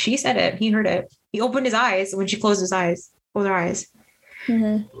 Yeah, she said it. He heard it. He opened his eyes when she closed her eyes.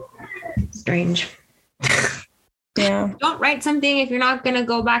 Strange. Yeah. Don't write something if you're not going to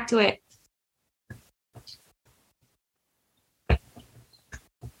go back to it.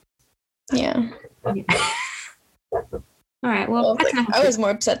 Yeah. All right. Well, I was more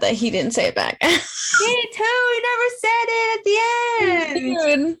upset that he didn't say it back. Me too. He never said it at the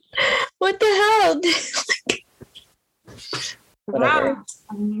end. Dude, what the hell? Robbed.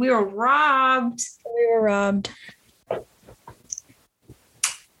 We were robbed.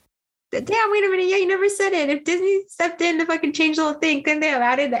 Damn, wait a minute. Yeah, you never said it. If Disney stepped in to fucking change the whole thing, couldn't they have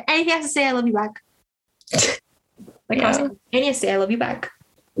added that? And he has to say, I love you back. Like, yeah. And he has to say, I love you back.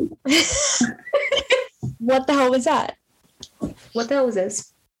 What the hell was that? What the hell was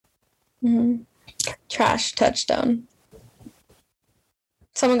this? Trash touchdown.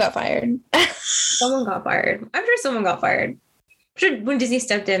 Someone got fired. Someone got fired. I'm sure someone got fired. I'm sure when Disney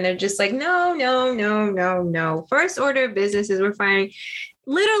stepped in, they're just like, no. First order of business is we're firing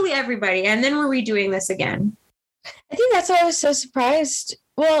literally everybody, and then we're redoing this again. I think that's why I was so surprised.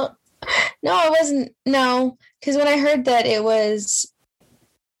 Well, no, I wasn't. No, because when I heard that it was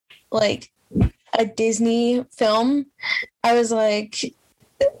like a Disney film, I was like,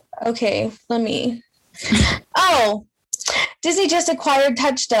 okay, let me. Oh, Disney just acquired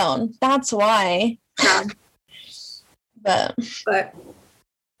Touchstone. That's why. Yeah. But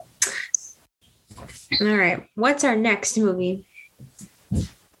all right, what's our next movie?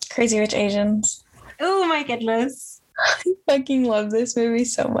 Crazy Rich Asians. Oh my goodness. I fucking love this movie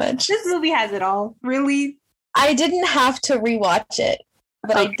so much. This movie has it all. Really? I didn't have to rewatch it,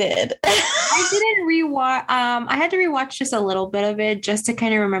 but I did. I didn't rewatch. I had to rewatch just a little bit of it just to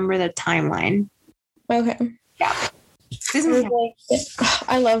kind of remember the timeline. Okay. Yeah.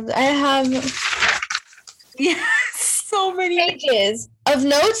 I love. I have. Yeah, so many pages of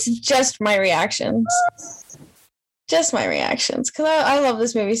notes. Just my reactions. Because I love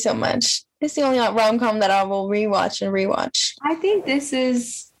this movie so much. It's the only rom-com that I will rewatch and rewatch. I think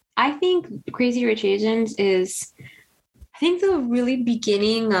Crazy Rich Asians is, I think, the really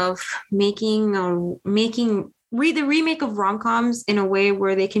beginning of making the remake of rom-coms in a way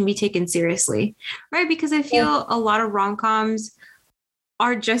where they can be taken seriously, right? Because I feel a lot of rom-coms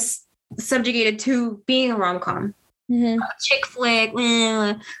are just subjugated to being a rom-com. Chick flick,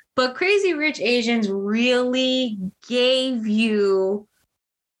 but Crazy Rich Asians really gave you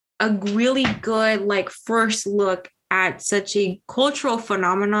a really good first look at such a cultural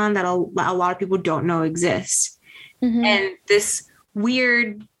phenomenon that a lot of people don't know exists. And this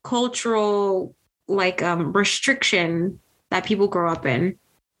weird cultural restriction that people grow up in.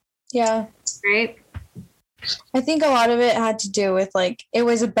 Yeah. Right? I think a lot of it had to do with it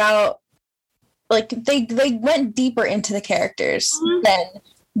was about they went deeper into the characters than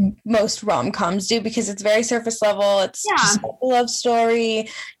most rom-coms do, because it's very surface level. It's just a love story.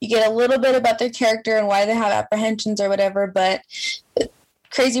 You get a little bit about their character and why they have apprehensions or whatever, but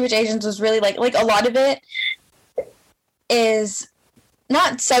Crazy Rich Asians was really like a lot of it is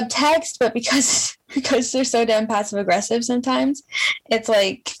not subtext, but because they're so damn passive aggressive sometimes, it's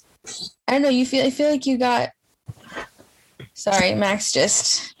I don't know, I feel like you got, sorry, Max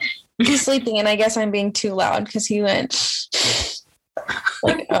he's sleeping, and I guess I'm being too loud because he went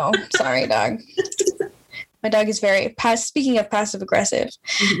oh, sorry, dog. My dog is very speaking of passive aggressive.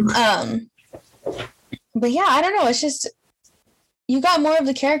 But yeah, I don't know. It's just, you got more of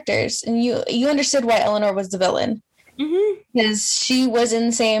the characters, and you understood why Eleanor was the villain. Because she was in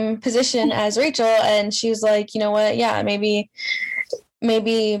the same position as Rachel, and she was like, you know what? Yeah, maybe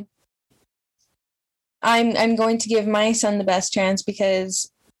I'm going to give my son the best chance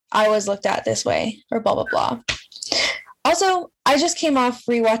because I was looked at this way, or blah, blah, blah. Also, I just came off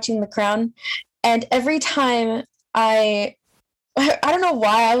rewatching The Crown, and every time I don't know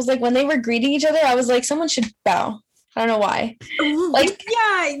why, I was like, when they were greeting each other, I was like, someone should bow. I don't know why.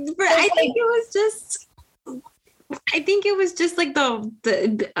 Yeah, but I think it was just I think it was just like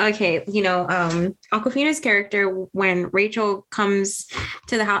okay, Aquafina's character, when Rachel comes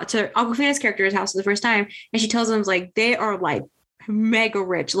to the house, to Aquafina's character's house for the first time, and she tells them like they are like mega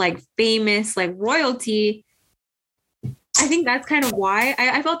rich, like famous, like royalty. I think that's kind of why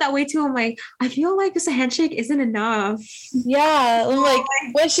I felt that way too. I'm like, I feel like just a handshake isn't enough. Yeah, I'm like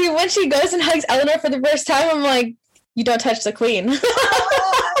when she goes and hugs Eleanor for the first time, I'm like, you don't touch the queen.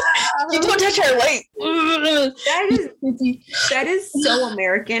 You don't touch her. Wait. That is so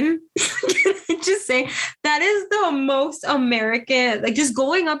American. Just say that is the most American. Like just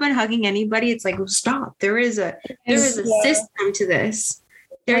going up and hugging anybody. It's like, stop. There is a system to this.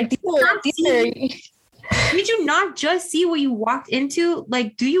 Did you not just see what you walked into?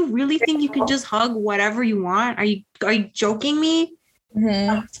 Like, do you really think you can just hug whatever you want? Are you joking me?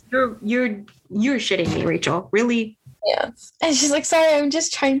 Mm-hmm. You're shitting me, Rachel. Really? Yeah. And she's like, sorry, I'm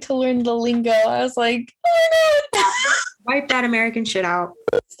just trying to learn the lingo. I was like, oh my God. Wipe that American shit out.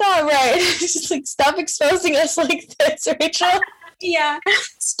 It's not right. It's just like, stop exposing us like this, Rachel. Yeah.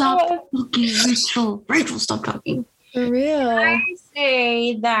 Stop talking, Rachel. Rachel, stop talking. For real. I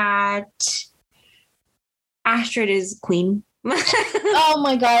say that Astrid is queen. Oh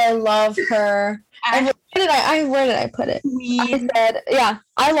my God, I love her. Where did I put it? I said, yeah,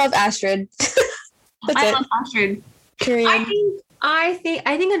 I love Astrid. I love Astrid. I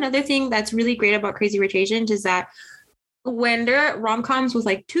think another thing that's really great about Crazy Rich Asians is that when they're rom-coms with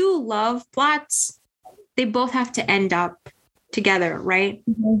like two love plots, they both have to end up together, right?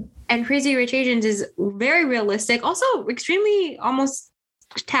 Mm-hmm. And Crazy Rich Asians is very realistic, also extremely almost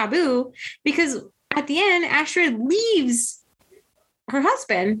taboo, because at the end, Astrid leaves her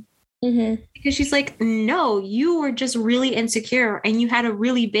husband. Mm-hmm. Because she's like, no, you were just really insecure and you had a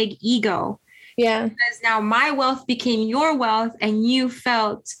really big ego. Yeah. Because now my wealth became your wealth and you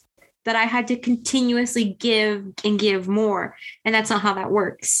felt that I had to continuously give and give more. And that's not how that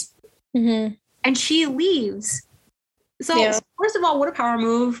works. Mm-hmm. And she leaves. So first of all, what a power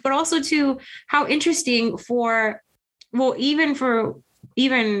move, but also to how interesting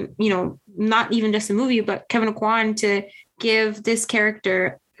not even just a movie, but Kevin Kwan to give this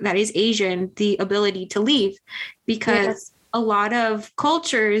character that is Asian the ability to leave, because a lot of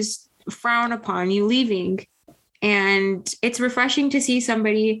cultures frown upon you leaving. And it's refreshing to see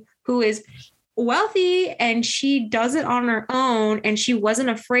somebody who is wealthy and she does it on her own and she wasn't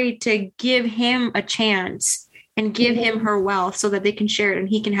afraid to give him a chance and give him her wealth so that they can share it and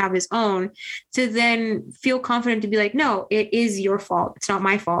he can have his own, to then feel confident to be like, no, it is your fault. It's not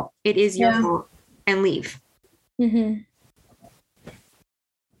my fault. It is your fault, and leave. Mm-hmm.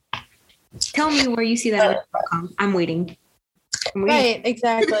 Tell me where you see that. I'm waiting. Right,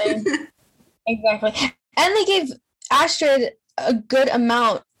 exactly. Exactly. And they gave Astrid a good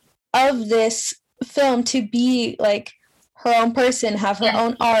amount of this film to be like her own person, have her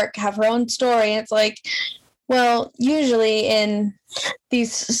own arc, have her own story. And it's like, well, usually in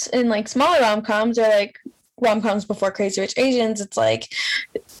like smaller rom-coms or like rom-coms before Crazy Rich Asians, it's like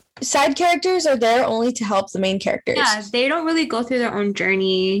side characters are there only to help the main characters. Yeah, they don't really go through their own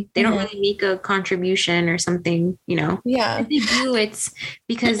journey. They don't really make a contribution or something, Yeah. If they do, it's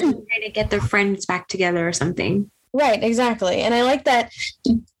because they're trying to get their friends back together or something. Right, exactly. And I like that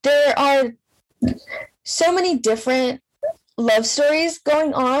there are so many different love stories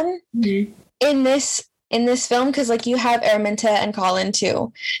going on in this film, because like you have Araminta and Colin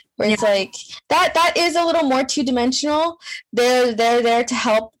too, where it's like that is a little more two-dimensional. They're there to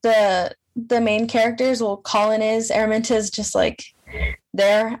help the main characters. Well, Colin is, Araminta is just like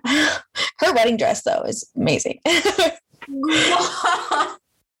there. Her wedding dress though is amazing.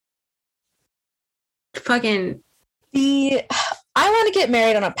 Fucking I want to get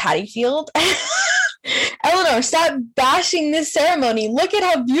married on a paddy field. Eleanor, stop bashing this ceremony. Look at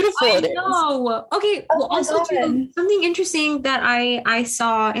how beautiful it is. No. Okay. Well, also too, something interesting that I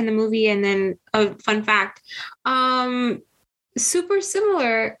saw in the movie, and then a fun fact. Super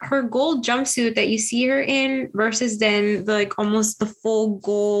similar, her gold jumpsuit that you see her in versus then the like almost the full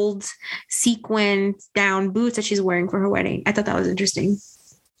gold sequin down boots that she's wearing for her wedding. I thought that was interesting.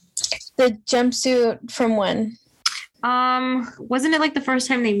 The jumpsuit from when? Wasn't it like the first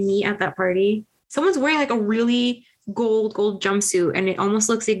time they meet at that party? Someone's wearing like a really gold jumpsuit, and it almost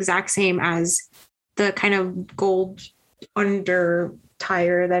looks the exact same as the kind of gold under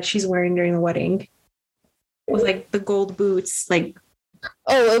tire that she's wearing during the wedding, with like the gold boots. Like,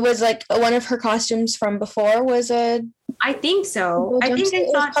 oh, it was like one of her costumes from before. Was a? I think so. I think it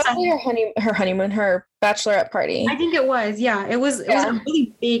was probably her honeymoon, her bachelorette party. I think it was. Yeah, it was. It was a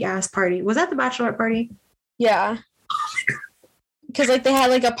really big ass party. Was that the bachelorette party? Yeah. because like they had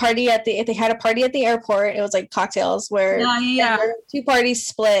like a party they had a party at the airport. It was like cocktails where Yeah. two parties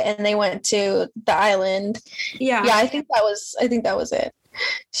split and they went to the island. Yeah. I think that was it.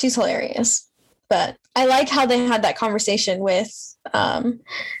 She's hilarious. But I like how they had that conversation with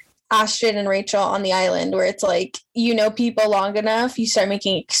Astrid and Rachel on the island, where it's like, people long enough, you start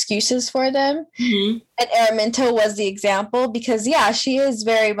making excuses for them. Mm-hmm. And Araminta was the example because, she is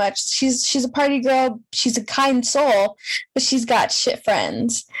very much, she's a party girl. She's a kind soul, but she's got shit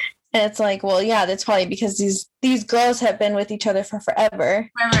friends. And it's like, well, yeah, that's probably because these girls have been with each other for forever.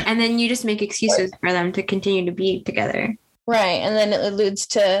 And then you just make excuses for them to continue to be together. Right. And then it alludes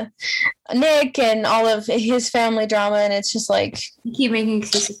to Nick and all of his family drama. And it's just like, you keep making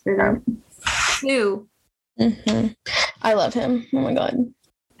excuses for them. Who? Mm-hmm. I love him. Oh my God.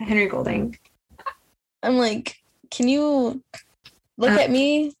 Henry Golding. I'm like, can you look at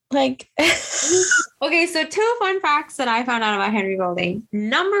me? Like, okay. So 2 fun facts that I found out about Henry Golding.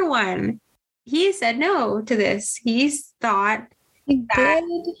 Number 1, he said no to this. He thought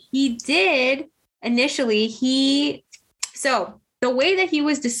he did initially. So the way that he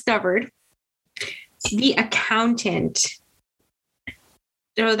was discovered, the accountant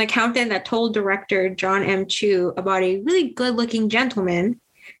that told director John M. Chu about a really good-looking gentleman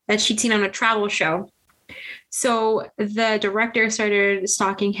that she'd seen on a travel show. So the director started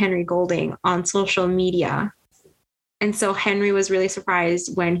stalking Henry Golding on social media. And so Henry was really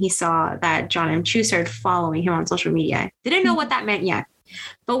surprised when he saw that John M. Chu started following him on social media. Didn't know what that meant yet.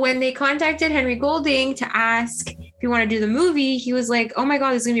 But when they contacted Henry Golding to ask if he wanted to do the movie, he was like, oh my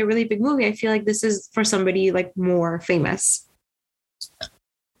God, this is going to be a really big movie. I feel like this is for somebody like more famous.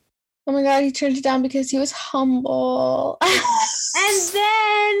 Oh my God, he turned it down because he was humble. and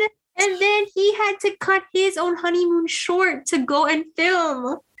then he had to cut his own honeymoon short to go and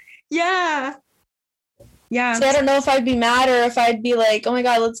film. Yeah. Yeah. So I don't know if I'd be mad or if I'd be like, oh my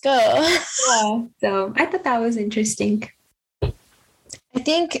God, let's go. Yeah. So I thought that was interesting. I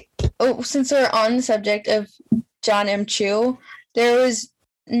think, since we're on the subject of John M. Chu, there was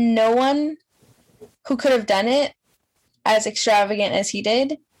no one who could have done it as extravagant as he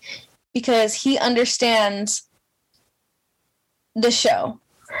did, because he understands the show.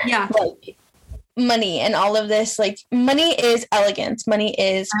 Yeah. Like, money and all of this. Like, money is elegance. Money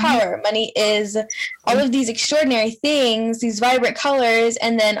is power. Money is all of these extraordinary things, these vibrant colors,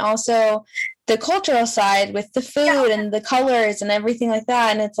 and then also the cultural side with the food and the colors and everything like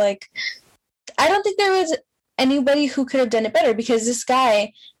that. And it's like, I don't think there was anybody who could have done it better, because this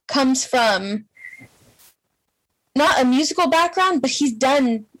guy comes from not a musical background, but he's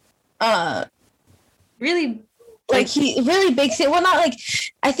done really like he really big thing. Well, not like,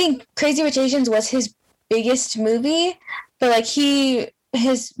 I think Crazy Rich Asians was his biggest movie, but like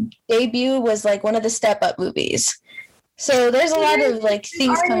his debut was like one of the Step Up movies. So there's a lot of like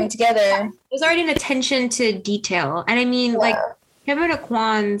things coming together. There's already an attention to detail. And I mean, like, Kevin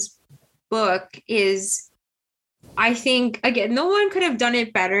Aquan's book is, I think, again, no one could have done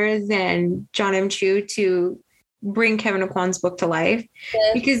it better than John M. Chu to bring Kevin Aquan's book to life.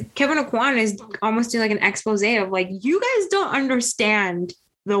 Yeah. Because Kevin Aquan is almost doing like an expose of like, you guys don't understand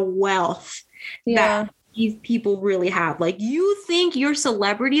the wealth that these people really have. Like, you think your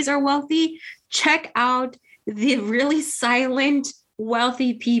celebrities are wealthy? Check out the really silent,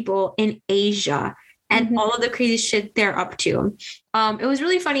 wealthy people in Asia and all of the crazy shit they're up to. It was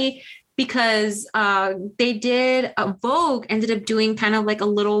really funny because they did, Vogue ended up doing kind of like a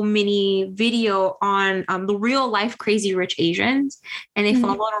little mini video on the real life Crazy Rich Asians. And they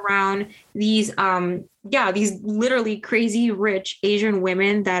followed around these, these literally crazy rich Asian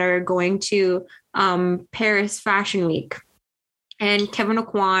women that are going to Paris Fashion Week. And Kevin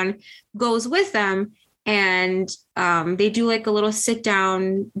Aquan goes with them. And they do like a little sit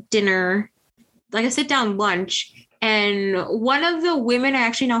down dinner, like a sit down lunch. And one of the women I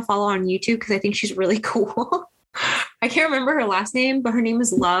actually now follow on YouTube because I think she's really cool. I can't remember her last name, but her name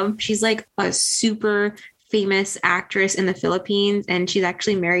is Love. She's like a super famous actress in the Philippines, and she's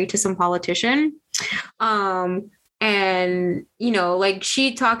actually married to some politician. And, you know, like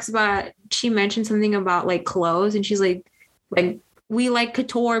she mentioned something about like clothes, and she's like, we like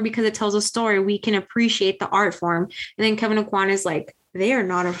couture because it tells a story. We can appreciate the art form. And then Kevin Aquan is like, they are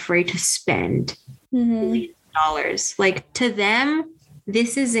not afraid to spend $1,000,000. Like, to them,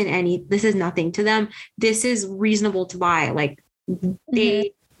 this is nothing. To them, this is reasonable to buy. Like,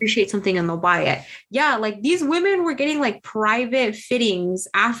 they appreciate something and they'll buy it. Yeah, like these women were getting like private fittings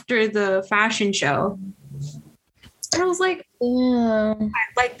after the fashion show. And I was like,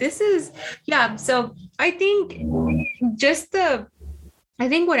 like, this is, So I think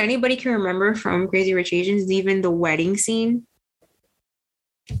what anybody can remember from Crazy Rich Asians is even the wedding scene.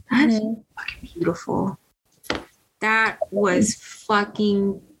 That's Mhm. fucking beautiful. That was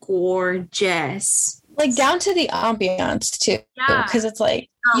fucking gorgeous. Like down to the ambiance too, Yeah. because it's like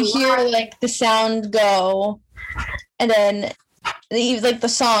you hear like the sound go, and then like the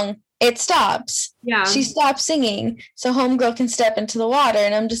song, it stops. Yeah. She stops singing, so homegirl can step into the water,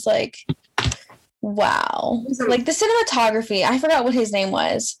 and I'm just like, wow. Like the cinematography, I forgot what his name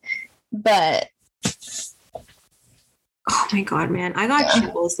was, but oh my god, man! I got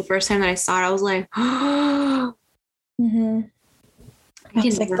chills the first time that I saw it. I was like, mm-hmm.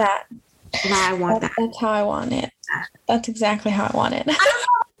 It's like that. I want that. That's how I want it. That's exactly how I want it. I don't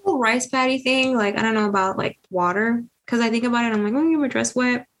know the whole rice patty thing. Like, I don't know about like water, because I think about it. I'm like, oh, my dress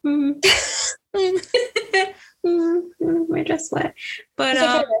wet. My dress wet. But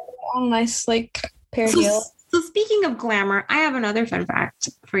a nice like pair of heels. So speaking of glamour, I have another fun fact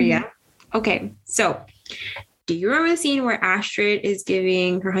for you. Okay, so do you remember the scene where Astrid is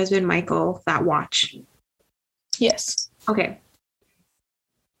giving her husband Michael that watch? Yes. Okay.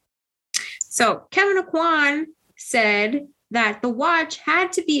 So Kevin Aucoin said that the watch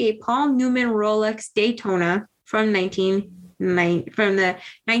had to be a Paul Newman Rolex Daytona from the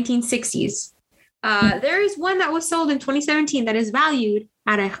 1960s. There is one that was sold in 2017 that is valued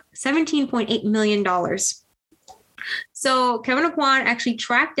at $17.8 million. So Kevin Aucoin actually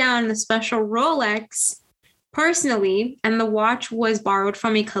tracked down the special Rolex personally, and the watch was borrowed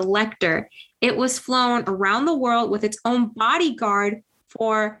from a collector. It was flown around the world with its own bodyguard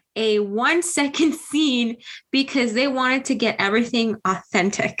for a 1-second scene because they wanted to get everything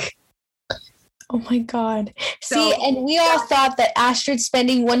authentic. Oh my God. See, and we all thought that Astrid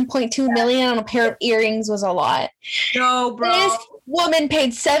spending $1.2 million on a pair of earrings was a lot. No, bro. This woman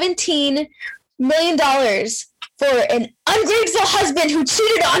paid $17 million for an ungrateful husband who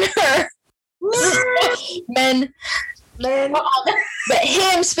cheated on her. Men. But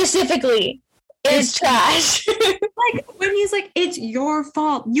him specifically is trash. Like when he's like, it's your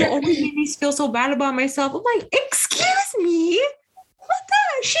fault. You always made me feel so bad about myself. I'm like, excuse me? What the?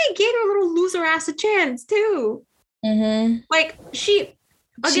 She gave her little loser ass a chance too. Mm-hmm. Like she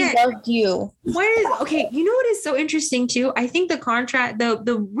loved you. Okay, you know what is so interesting too? I think the contrast,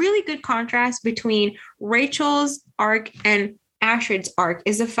 the really good contrast between Rachel's arc and Astrid's arc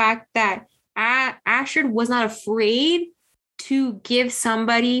is the fact that Astrid was not afraid to give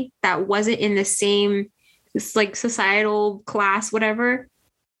somebody that wasn't in the same like societal class, whatever,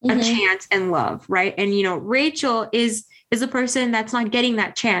 a chance and love, right? And you know, Rachel is a person that's not getting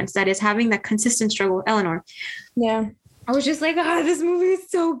that chance, that is having that consistent struggle with Eleanor. Yeah. I was just like, this movie is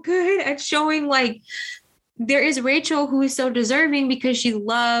so good at showing like there is Rachel who is so deserving because she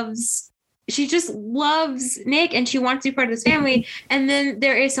just loves Nick and she wants to be part of this family. And then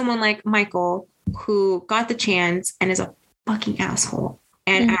there is someone like Michael who got the chance and is a fucking asshole.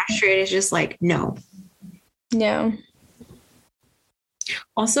 And Astrid is just like, no. Yeah.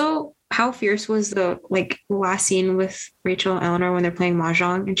 Also, how fierce was the last scene with Rachel and Eleanor when they're playing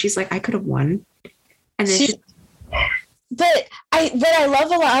mahjong, and she's like, I could have won. And then what I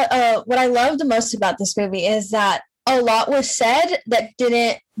love the most about this movie is that a lot was said that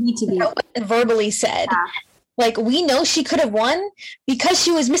didn't need to be verbally said. Yeah. Like, we know she could have won because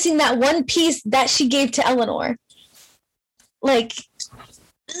she was missing that one piece that she gave to Eleanor. Like,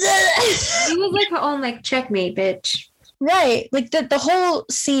 it was like her own like checkmate, bitch. Right. Like the whole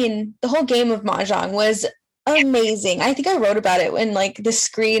scene, the whole game of mahjong was amazing. I think I wrote about it in like my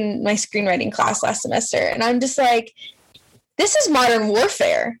screenwriting class last semester. And I'm just like, this is modern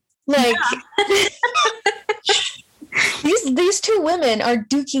warfare. Like these two women are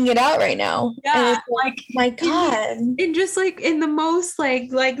duking it out right now. Yeah. Like my God. And just like in the most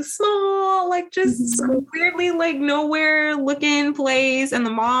like small, like just weirdly like nowhere looking place. And the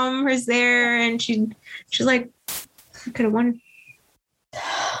mom is there and she's like, I could have won.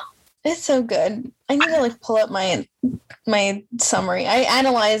 It's so good. I need to like pull up my summary. I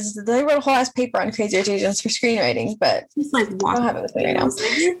wrote a whole ass paper on Crazy Rich Asians for screenwriting, but it's like, I don't have it with me right now.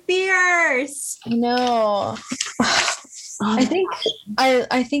 Like, you're fierce. I know. I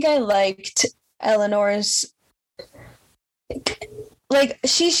think I liked Eleanor's. Like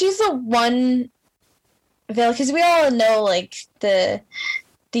she's the one, because we all know like the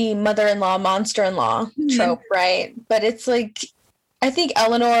mother-in-law, monster-in-law trope, right? But it's like, I think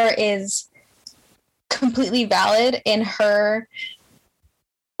Eleanor is completely valid in her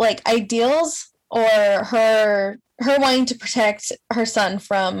like ideals or her wanting to protect her son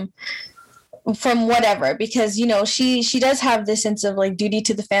from whatever, because, you know, she does have this sense of like duty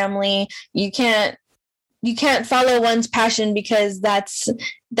to the family. You can't follow one's passion because that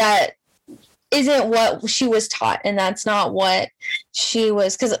isn't what she was taught, and that's not what she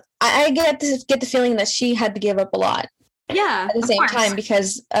was, because I get the feeling that she had to give up a lot at the same time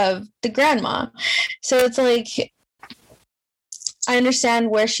because of the grandma. So it's like, I understand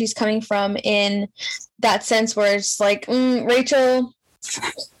where she's coming from in that sense, where it's like, Rachel,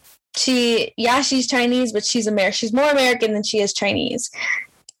 she's Chinese, but she's more American than she is Chinese,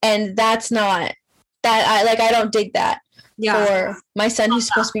 and that's not that. I don't dig that for my son, who's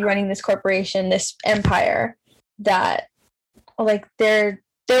supposed to be running this corporation, this empire, that like there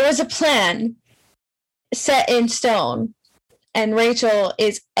was a plan set in stone, and Rachel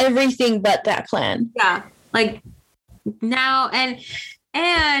is everything but that plan. Yeah, like now, and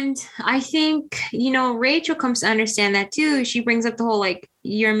I think, Rachel comes to understand that too. She brings up the whole, like,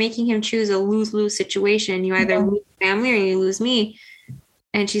 you're making him choose a lose-lose situation. You either lose family or you lose me.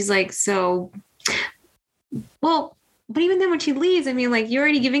 And she's like, so, well, but even then when she leaves, I mean, like, you're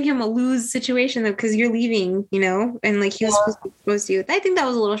already giving him a lose situation because you're leaving, and like he was supposed to. I think that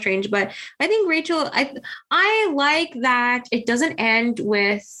was a little strange, but I think Rachel, I like that it doesn't end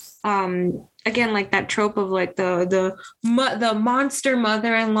with, again, like that trope of like the monster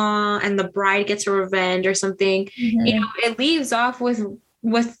mother-in-law and the bride gets her revenge or something. It leaves off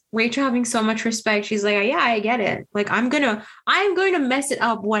with Rachel having so much respect. She's like, yeah, I get it. Like, I'm going to mess it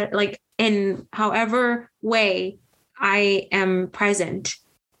up, in however way I am present.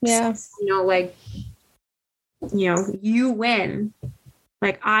 Yeah. So, you win.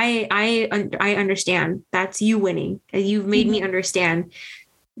 Like, I understand that's you winning. You've made me understand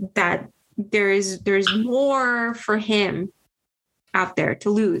that there's more for him out there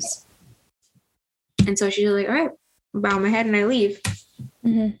to lose. And so she's like, all right, bow my head and I leave.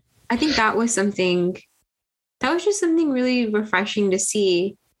 I think that was just something really refreshing to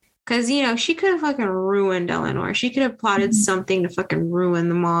see. Because, she could have fucking ruined Eleanor. She could have plotted something to fucking ruin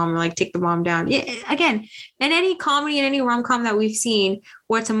the mom or like take the mom down. Yeah, again, in any comedy, in any rom-com that we've seen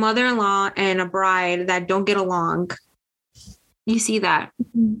where it's a mother-in-law and a bride that don't get along, you see that.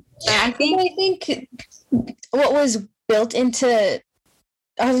 I think what was built into,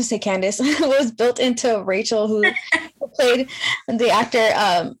 I was going to say Candace, what was built into Rachel, who played the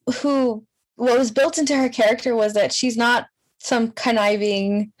actor, what was built into her character was that she's not some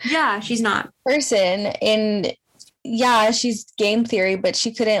conniving she's not person, and she's game theory, but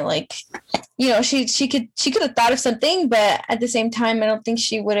she couldn't she could have thought of something, but at the same time I don't think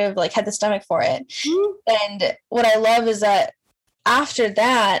she would have had the stomach for it. And what I love is that after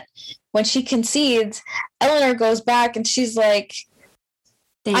that, when she concedes, Eleanor goes back and she's like,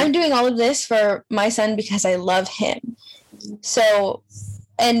 I'm doing all of this for my son because I love him. So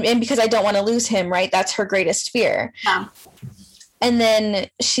and because I don't want to lose him, right? That's her greatest fear. Yeah. And then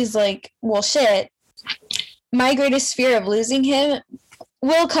she's like, well, shit, my greatest fear of losing him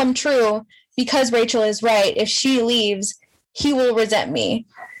will come true because Rachel is right. If she leaves, he will resent me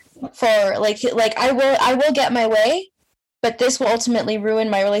for I will get my way, but this will ultimately ruin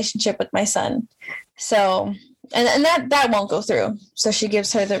my relationship with my son. So, and that won't go through. So she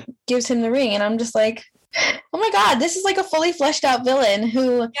gives him the ring, and I'm just like, oh my God, this is like a fully fleshed out villain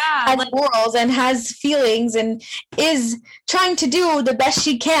who has morals and has feelings and is trying to do the best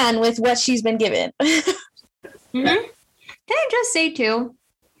she can with what she's been given. Can I just say too,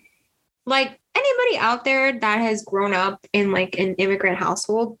 like, anybody out there that has grown up in like an immigrant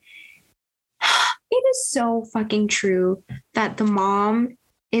household, it is so fucking true that the mom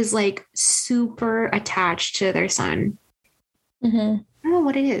is like super attached to their son. I don't know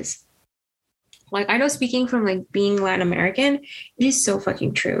what it is. Like, I know, speaking from like being Latin American, it is so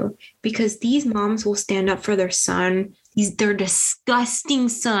fucking true, because these moms will stand up for their son. Their disgusting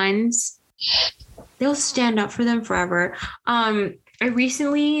sons. They'll stand up for them forever. I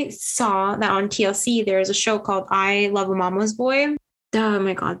recently saw that on TLC, there's a show called I Love a Mama's Boy. Oh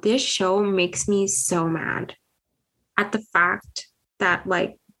my God, this show makes me so mad at the fact that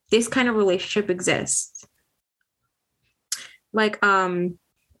like this kind of relationship exists. Like,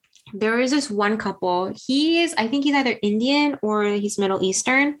 there is this one couple. I think he's either Indian or he's Middle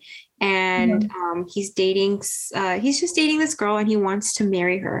Eastern. And he's just dating this girl, and he wants to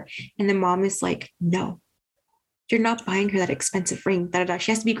marry her. And the mom is like, no, you're not buying her that expensive ring. Da, da, da.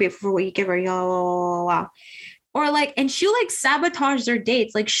 She has to be grateful for what you give her. Wow. Or like, and she'll like sabotage their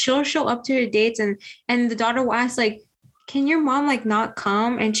dates. Like, she'll show up to her dates, and the daughter will ask like, can your mom like not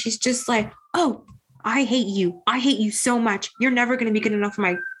come? And she's just like, oh, I hate you. I hate you so much. You're never going to be good enough for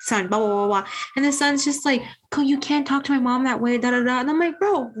my son, blah, blah, blah, blah. And the son's just like, oh, you can't talk to my mom that way, da, da, da. And I'm like,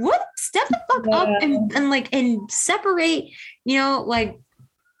 bro, what? Step the fuck up and separate, like,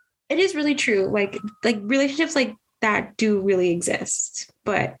 it is really true. Like relationships, like, that do really exist.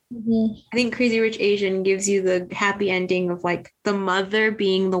 But Mm-hmm. I think Crazy Rich Asian gives you the happy ending of like the mother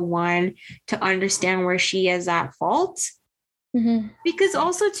being the one to understand where she is at fault. Mm-hmm. Because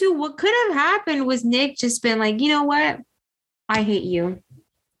also too, what could have happened was Nick just been like, you know what? I hate you.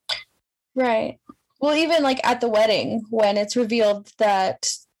 Right. Well, even like at the wedding, when it's revealed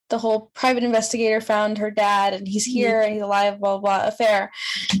that the whole private investigator found her dad and he's here and he's alive, blah, blah, affair.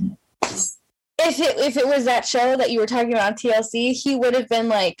 If it was that show that you were talking about on TLC, he would have been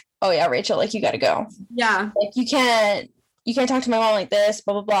like, oh yeah, Rachel, like you got to go. Yeah. Like you can't talk to my mom like this,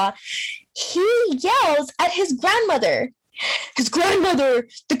 blah, blah, blah. He yells at his grandmother. His grandmother,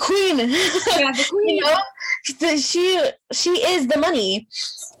 the queen. Yeah, the queen. You know? She is the money.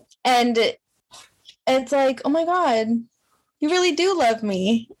 And it's like, oh my God, you really do love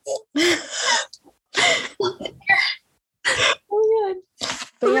me. Oh my God.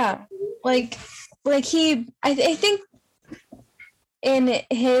 But yeah, like I think in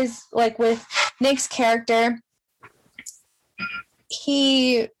his, like with Nick's character,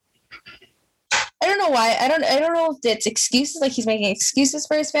 I don't know why. I don't know if it's excuses, like he's making excuses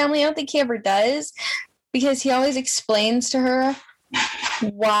for his family. I don't think he ever does, because he always explains to her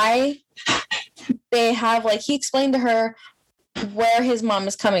why they have, like, he explained to her where his mom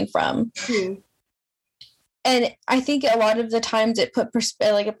is coming from. And I think a lot of the times it put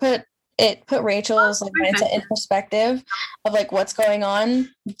Rachel's like mindset in perspective of like what's going on.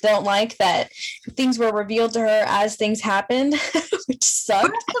 Don't like that things were revealed to her as things happened, which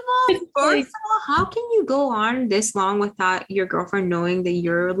sucked. First of all, how can you go on this long without your girlfriend knowing that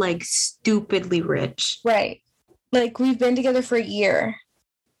you're like stupidly rich? Right. Like we've been together for a year.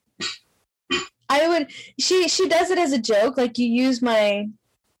 She does it as a joke. Like you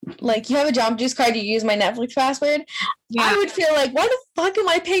have a Jamba Juice card, you use my Netflix password. Yeah. I would feel like, why the fuck am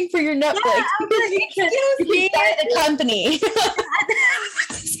I paying for your Netflix? Yeah, because you started the company.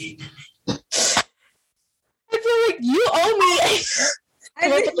 I feel like you owe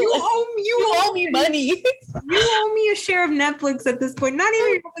me. You owe me money. You owe me a share of Netflix at this point. Not even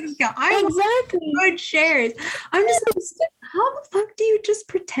your Netflix account. I exactly good shares. I'm just like, how the fuck do you just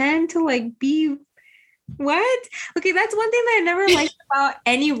pretend to like be? What? Okay, that's one thing that I never liked about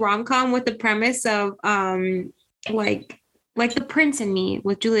any rom-com with the premise of like The Prince and Me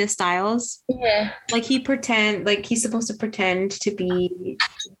with Julia Stiles. Yeah. Like he's supposed to pretend to be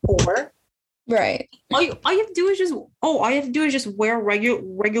poor. Right. All you have to do is just wear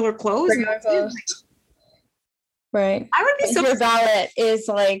regular clothes. Right. I would be so your valet is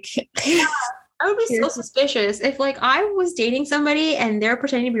like I would be so suspicious if like I was dating somebody and they're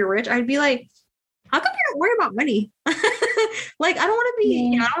pretending to be rich. I'd be like, how come you're not worried about money? Like, I don't want to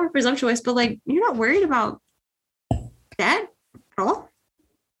be, I don't want to be presumptuous, but like, you're not worried about that at all.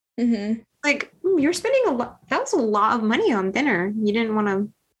 Mm-hmm. Like, you're spending a lot. That was a lot of money on dinner. You didn't want to.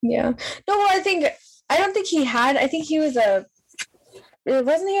 Yeah. No, well, I don't think he had. I think he was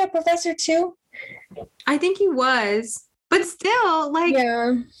wasn't he a professor too? I think he was, but still, like,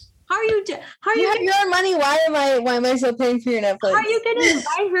 yeah. How are you have your own money? Why am I still paying for your Netflix? How are you gonna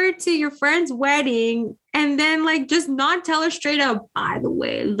invite her to your friend's wedding and then like just not tell her straight up? By the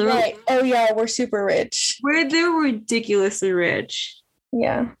way, right? Oh yeah, we're super rich. They're ridiculously rich.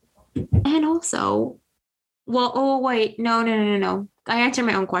 Yeah. And also, well, oh wait, no. I answered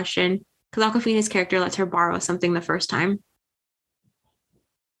my own question because Awkwafina's character lets her borrow something the first time.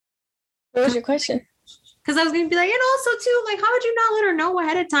 What was your question? Because I was going to be like, and also too, like, how would you not let her know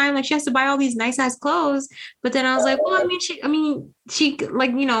ahead of time? Like, she has to buy all these nice ass clothes. But then I was like, well, she like,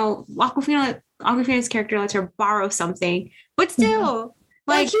 you know, Awkwafina's character lets her borrow something, but still,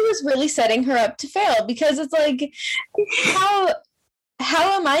 like, he was really setting her up to fail because it's like,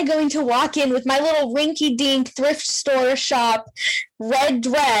 how am I going to walk in with my little rinky-dink thrift store shop red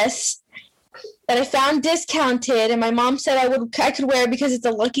dress that I found discounted and my mom said I could wear because it's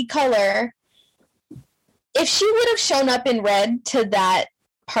a lucky color? If she would have shown up in red to that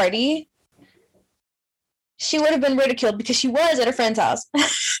party, she would have been ridiculed because she was at a friend's house.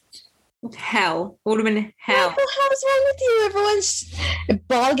 Hell. It would have been hell. What the hell's wrong with you? Everyone's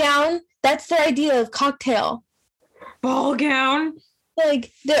ball gown. That's the idea of cocktail. Ball gown?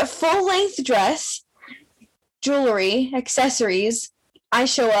 Like the full-length dress, jewelry, accessories. I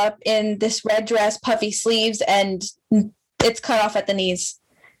show up in this red dress, puffy sleeves, and it's cut off at the knees.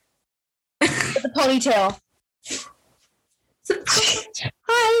 With a ponytail.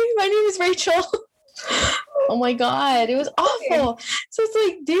 Hi, my name is Rachel. Oh my God, it was awful. So it's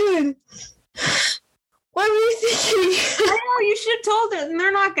like, dude, what were you thinking? I know, you should have told them.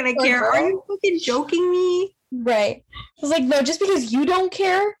 They're not going to care. Are you fucking joking me? Right. I was like, no, just because you don't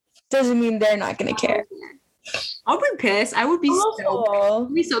care doesn't mean they're not going to care. I'll be pissed. I would be Awful.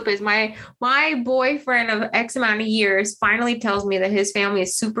 so pissed. My boyfriend of X amount of years finally tells me that his family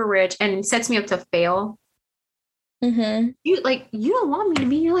is super rich and sets me up to fail. Mm-hmm. You don't want me to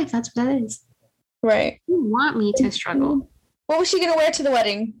be in your life. That's what that is. Right. You want me to struggle. What was she gonna wear to the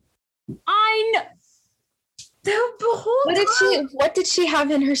wedding? I know. The whole What did she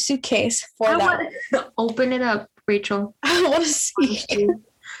have in her suitcase for that? Open it up, Rachel. I want to see.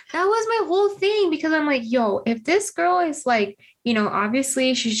 That was my whole thing, because I'm like, yo, if this girl is like,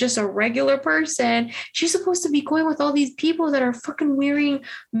 obviously she's just a regular person, she's supposed to be going with all these people that are fucking wearing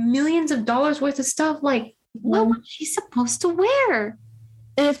millions of dollars worth of stuff. Like, what was she supposed to wear?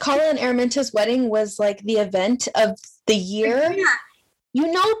 And if Colin Araminta's wedding was like the event of the year,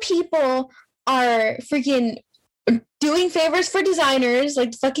 people are freaking doing favors for designers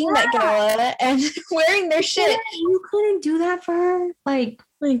like fucking Met Gala and wearing their shit. You couldn't do that for her? Like,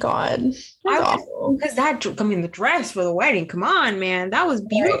 my God. That's awful. Because the dress for the wedding, come on, man. That was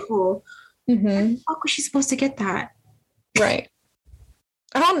beautiful. Right. Mm-hmm. How the fuck was she supposed to get that? Right.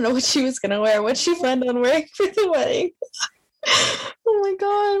 I don't know what she was going to wear. What she planned on wearing for the wedding. Oh my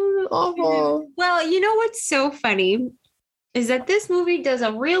God. Awful. Well, you know what's so funny is that this movie does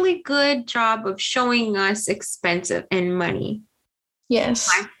a really good job of showing us expensive and money. Yes.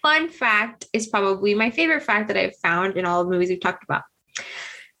 My fun fact is probably my favorite fact that I've found in all the movies we've talked about.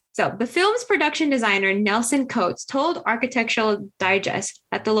 So the film's production designer, Nelson Coates, told Architectural Digest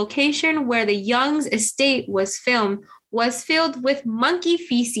that the location where the Young's estate was filmed was filled with monkey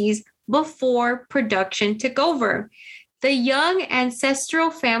feces before production took over. The Young ancestral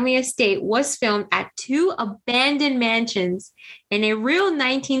family estate was filmed at 2 abandoned mansions in a real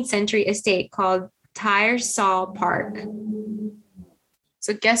 19th century estate called Tyersall Park.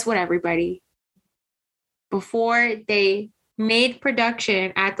 So guess what, everybody? Before they made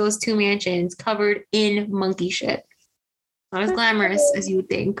production at those 2 mansions covered in monkey shit. Not as glamorous as you would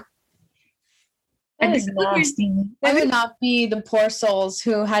think. That is nasty. That would not be the poor souls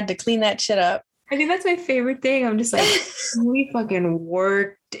who had to clean that shit up. I think that's my favorite thing. I'm just like, we fucking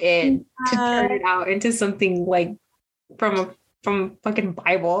worked it to turn it out into something like from fucking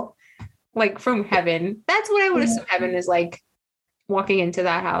Bible, like from heaven. That's what I would assume heaven is like, walking into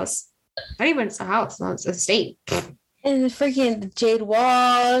that house. Not even it's a house, no, it's a estate. And the freaking jade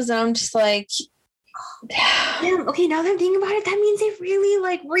walls, and I'm just like, damn. Okay, now that I'm thinking about it, that means they really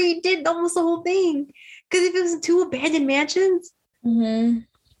like redid almost the whole thing. Because if it was 2 abandoned mansions,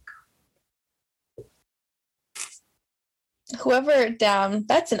 whoever down,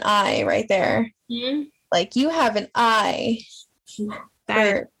 that's an eye right there. Mm-hmm. Like, you have an eye.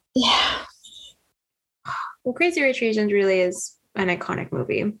 Yeah. Well, Crazy Rich Asians really is an iconic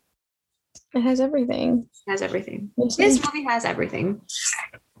movie. It has everything. It has everything. This movie has everything.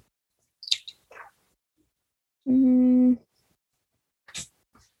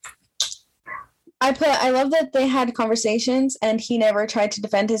 I love that they had conversations and he never tried to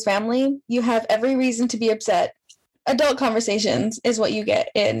defend his family. You have every reason to be upset. Adult conversations is what you get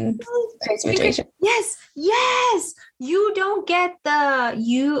in Crazy Rich Asians. Yes. You don't get oh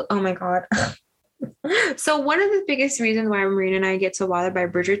my God. So one of the biggest reasons why Marina and I get so bothered by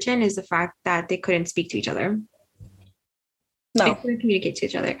Bridgerton is the fact that they couldn't speak to each other. No. They couldn't communicate to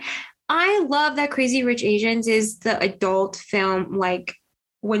each other. I love that Crazy Rich Asians is the adult film. Like,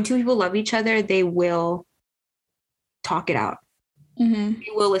 when 2 people love each other, they will talk it out. Mm-hmm.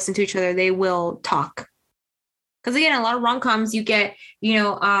 They will listen to each other. They will talk. Because again, a lot of rom-coms, you get,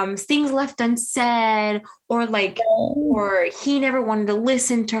 things left unsaid, or like, or he never wanted to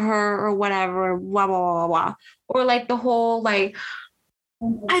listen to her, or whatever, blah, blah, blah, blah. Or like the whole, like,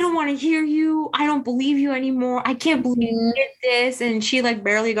 I don't want to hear you. I don't believe you anymore. I can't believe you did this. And she like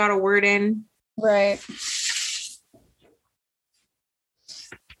barely got a word in. Right.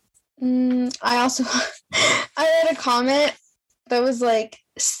 I read a comment that was like,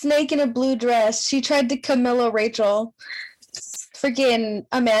 snake in a blue dress. She tried to Camilla Rachel. Freaking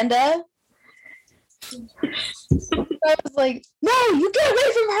Amanda. I was like, no, you get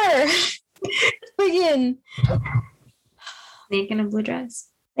away from her. Freaking snake in a blue dress.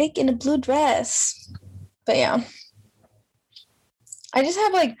 Snake in a blue dress. But yeah. I just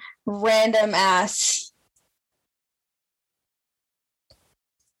have like random ass.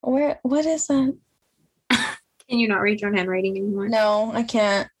 What is that? Can you not read your own handwriting anymore? No, I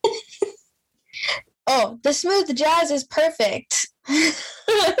can't. Oh, the smooth jazz is perfect.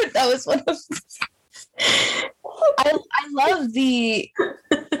 That was one of I love it's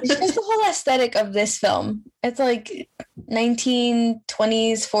just the whole aesthetic of this film. It's like 1920s,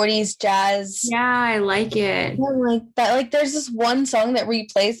 40s jazz. Yeah, I like it. Yeah, like that. Like there's this one song that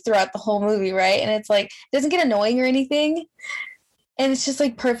replays throughout the whole movie, right? And it's like it doesn't get annoying or anything. And it's just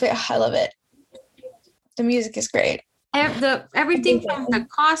like perfect. I love it. The music is great. Everything from the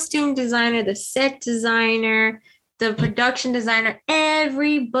costume designer, the set designer, the production designer,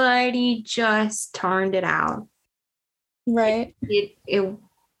 everybody just turned it out. Right. It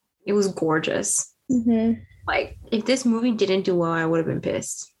was gorgeous. Mm-hmm. Like if this movie didn't do well, I would have been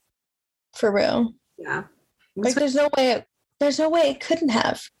pissed. For real. Yeah. Like there's no way it couldn't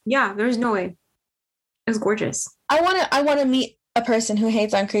have. Yeah, there's no way. It was gorgeous. I wanna meet a person who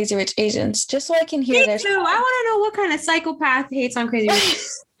hates on Crazy Rich Asians just so I can hear their I want to know what kind of psychopath hates on Crazy Rich.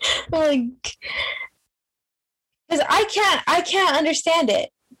 Like, because I can't understand it.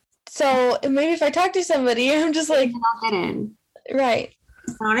 So maybe if I talk to somebody, I'm just like, I'll get in. Right.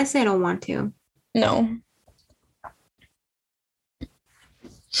 Honestly, I don't want to. No.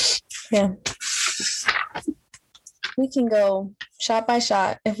 Yeah. We can go shot by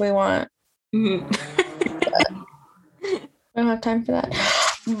shot if we want. Mm-hmm. I don't have time for that.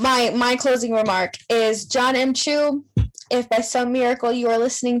 My closing remark is John M. Chu, if by some miracle you are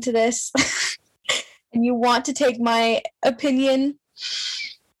listening to this and you want to take my opinion,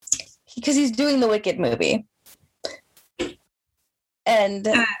 because he's doing the Wicked movie. And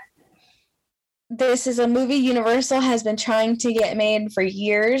this is a movie Universal has been trying to get made for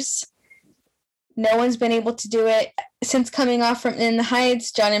years. No one's been able to do it. Since coming off from In the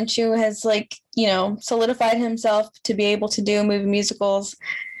Heights, John M. Chu has, solidified himself to be able to do movie musicals.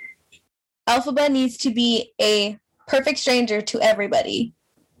 Elphaba needs to be a perfect stranger to everybody.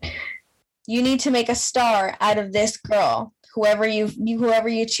 You need to make a star out of this girl, whoever you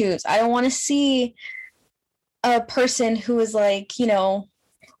choose. I don't want to see a person who is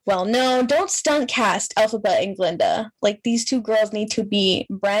well, no, don't stunt cast Elphaba and Glinda. Like, these two girls need to be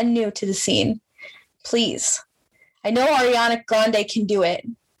brand new to the scene. Please. I know Ariana Grande can do it.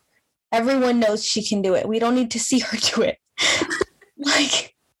 Everyone knows she can do it. We don't need to see her do it.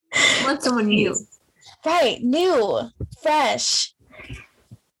 Want someone new. Right, new, fresh.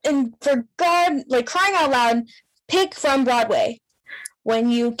 And for God, crying out loud, pick from Broadway when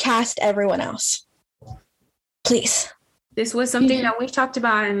you cast everyone else. Please. This was something that we've talked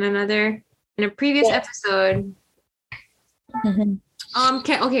about in a previous episode. Mm-hmm.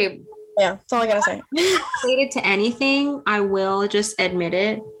 Okay. Yeah, that's all I gotta say. Related to anything, I will just admit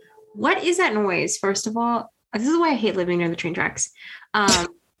it. What is that noise? First of all, this is why I hate living near the train tracks. It's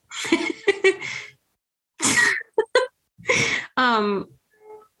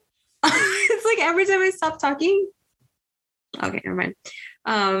like every time I stop talking. Okay, never mind.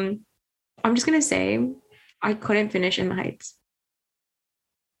 I'm just gonna say I couldn't finish In the Heights.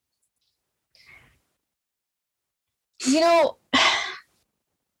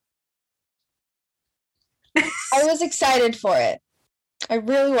 I was excited for it. I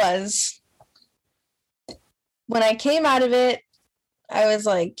really was. When I came out of it, I was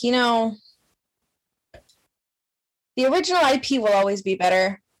like, the original IP will always be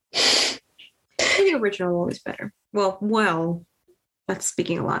better. The original will always better. Well, that's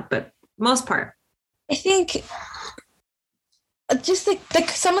speaking a lot, but most part. I think just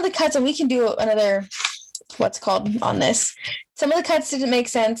some of the cuts, and we can do another on this. Some of the cuts didn't make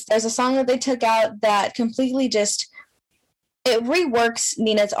sense. There's a song that they took out that completely it reworks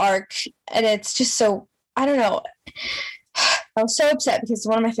Nina's arc, and it's just so, I don't know. I was so upset because it's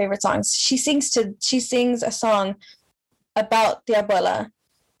one of my favorite songs. She sings a song about the abuela.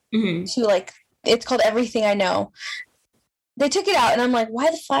 Mm-hmm. It's called Everything I Know. They took it out, and I'm like, why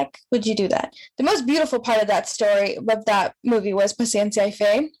the fuck would you do that? The most beautiful part of that story, of that movie, was Paciencia y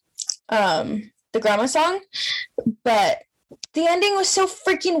Fe, the grandma song. But the ending was so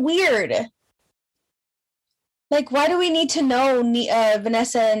freaking weird. Why do we need to know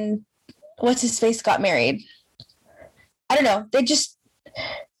Vanessa and what's-his-face got married? I don't know. There's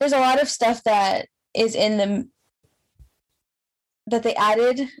a lot of stuff that is that they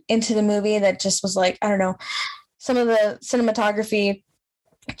added into the movie that just was I don't know. Some of the cinematography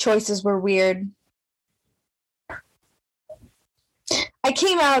choices were weird. I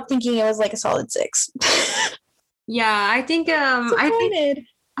came out thinking it was a solid 6. Yeah, I think I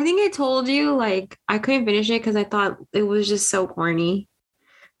think I told you I couldn't finish it because I thought it was just so corny.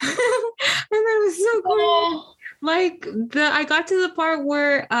 I thought it was so corny. I got to the part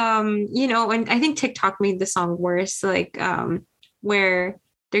where and I think TikTok made the song worse, where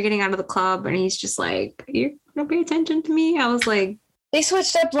they're getting out of the club and he's just you're gonna pay attention to me. I was like, they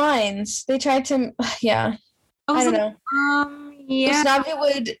switched up lines. They tried to, yeah. I don't know. Yeah. Usnavi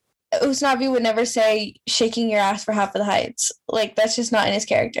would Usnavi would never say shaking your ass for half of the heights. Like, that's just not in his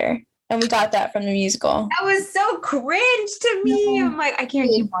character. And we got that from the musical. That was so cringe to me. I'm like, I can't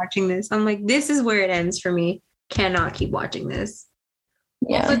keep watching this. I'm like, this is where it ends for me. Cannot keep watching this.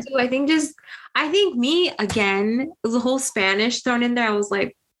 Yeah. Also, too, I think me, again, the whole Spanish thrown in there, I was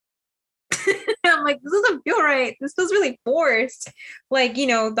like, I'm like, this doesn't feel right. This feels really forced. Like,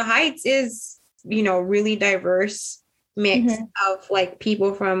 the Heights is, really diverse mix of like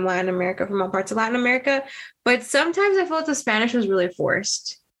people from Latin America, from all parts of Latin America. But sometimes I felt the Spanish was really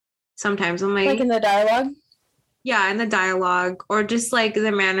forced. Sometimes I'm like in the dialogue? Yeah, in the dialogue, or just like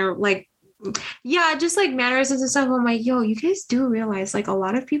the manner, like, yeah, just like mannerisms and stuff. I'm like, yo, you guys do realize like a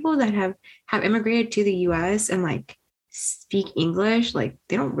lot of people that have immigrated to the US and like speak English, like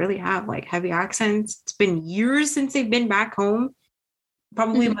they don't really have like heavy accents. It's been years since they've been back home,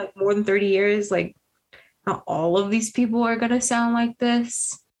 probably like more than 30 years. Like, not all of these people are gonna sound like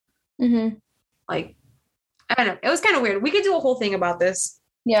this. Like, I don't know. It was kind of weird. We could do a whole thing about this.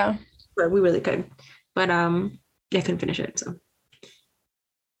 Yeah. But we really could. But I couldn't finish it, so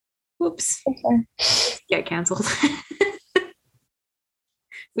whoops. Okay. Get canceled.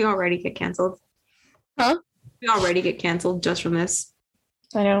 We already get canceled. Huh? We already get canceled just from this.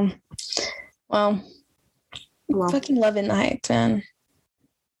 I know. Well, fucking love In the Heights, man.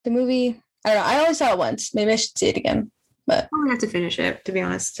 The movie, I don't know. I only saw it once. Maybe I should see it again. But I'm gonna have to finish it, to be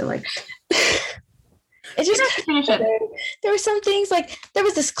honest. To like, it just finish it. There were some things like there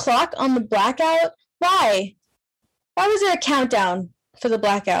was this clock on the blackout. Why? Why was there a countdown for the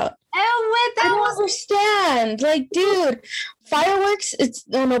blackout? I don't understand. Like, dude, Fireworks.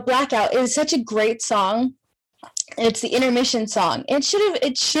 No, Blackout. It was such a great song. It's the intermission song. It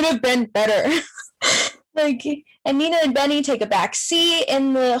should have been better. Like, and Nina and Benny take a back seat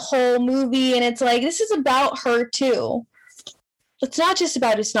in the whole movie, and it's like, this is about her too. It's not just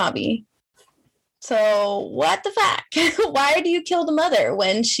about Usnavi. So what the fuck? Why do you kill the mother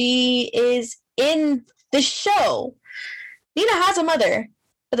when she is in the show? Nina has a mother,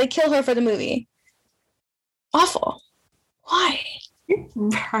 but they kill her for the movie. Awful. Why?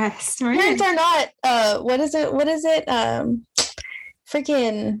 Impressed, right? Parents are not, what is it?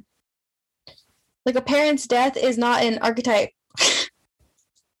 Freaking, like a parent's death is not an archetype.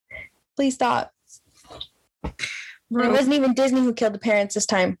 Please stop. Bro. It wasn't even Disney who killed the parents this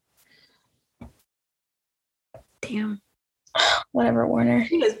time. Damn. Whatever, Warner.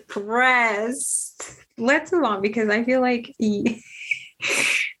 He was pressed. Let's move on because I feel like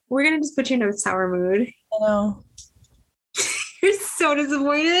we're going to just put you in a sour mood. I know. You're so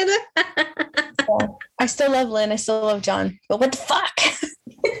disappointed. Yeah. I still love Lynn. I still love John. But what the fuck?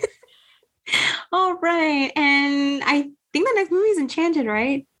 All right. And I think the next movie is Enchanted,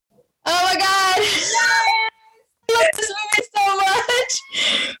 right? Oh my God. Yes! I love this movie so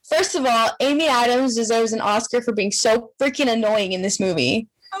much. First of all, Amy Adams deserves an Oscar for being so freaking annoying in this movie.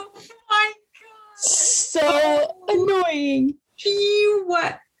 Oh my God. So annoying. She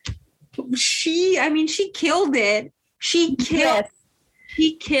killed it. She killed.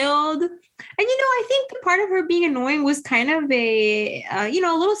 And, I think part of her being annoying was kind of a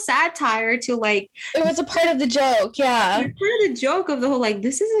little satire to like. It was a part of the joke, yeah. Part of the joke of the whole, like,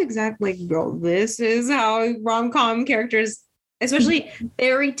 this is exactly, like, bro, this is how rom-com characters, especially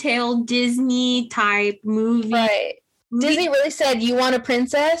fairy tale Disney type movie. Right. Disney really said, you want a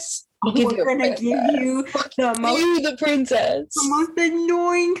princess? We're going to give you the princess. The most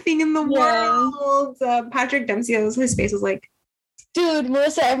annoying thing in the world. Patrick Dempsey, his face was like, dude,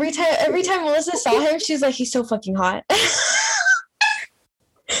 Melissa, every time Melissa saw him, she's like, he's so fucking hot.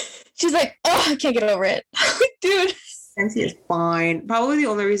 She's like, oh, I can't get over it. Dude. Dempsey is fine. Probably the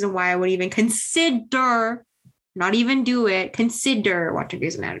only reason why I would even consider, not even do it, consider watching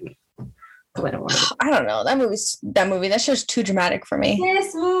Grey's Anatomy. I don't know. That show's too dramatic for me.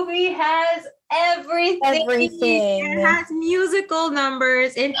 This movie has everything. It has musical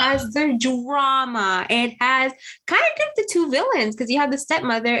numbers. It has the drama. It has kind of the two villains because you have the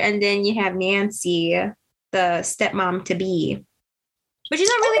stepmother and then you have Nancy, the stepmom to be. But she's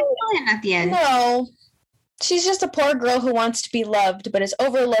not really a villain at the end. No. She's just a poor girl who wants to be loved but is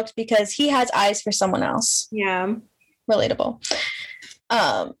overlooked because he has eyes for someone else. Yeah. Relatable.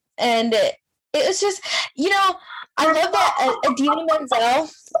 And it was just, I love that Idina Menzel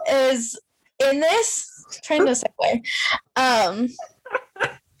is in this. I'm trying to segue.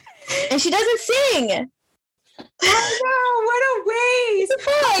 And she doesn't sing. I know, what a waste. What the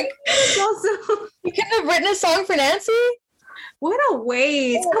fuck? Also, you couldn't have written a song for Nancy? What a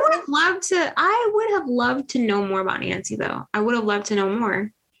waste. I would have loved to know more about Nancy, though. I would have loved to know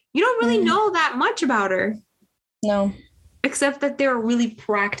more. You don't really know that much about her. No. except that they're a really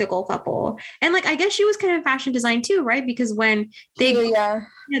practical couple. And like, I guess she was kind of fashion design too, right? Because when they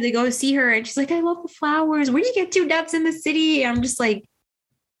they go to see her and she's like, I love the flowers. Where do you get 2 ducks in the city? I'm just like,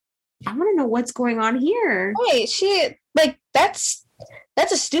 I want to know what's going on here. Wait, she like that's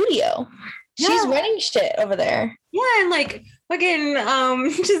a studio. Yeah. She's running shit over there. Yeah, and like fucking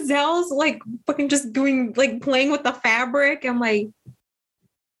Giselle's like fucking just doing like playing with the fabric. I'm like,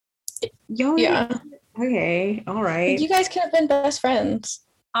 yo, yeah. Okay, all right. You guys could have been best friends.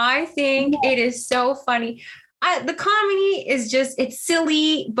 I think it is so funny. The comedy is just, it's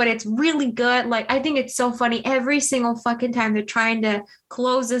silly, but it's really good. Like, I think it's so funny. Every single fucking time they're trying to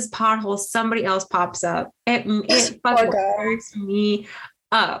close this pothole, somebody else pops up. It fucking cracks me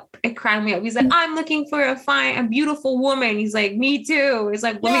up. It cracked me up. He's like, I'm looking for a beautiful woman. He's like, me too. It's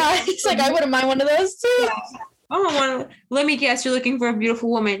like, he's like, I wouldn't mind one of those too. Yeah. Let me guess, you're looking for a beautiful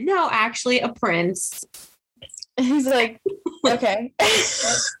woman. No, actually, a prince. He's like, okay.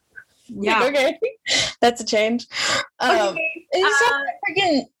 Yeah. Okay. That's a change. It's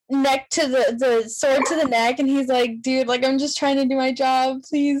freaking neck to the sword to the neck, and he's like, dude, like, I'm just trying to do my job.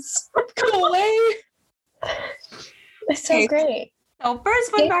 Please go away. It's so great. So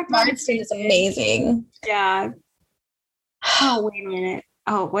first fun fact about it is amazing. Yeah. Oh, wait a minute.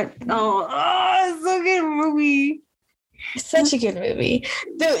 Oh, what? Oh, it's so good movie. It's such a good movie.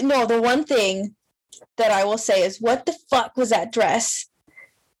 The one thing that I will say is, what the fuck was that dress?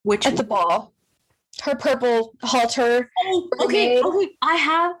 Which at the ball? Her purple halter. Oh, okay.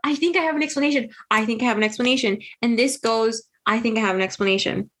 I think I have an explanation. And this goes, I think I have an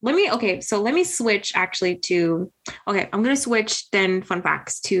explanation. Let me switch actually to, I'm going to switch then fun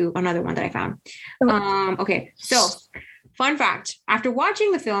facts to another one that I found. Okay. So fun fact, after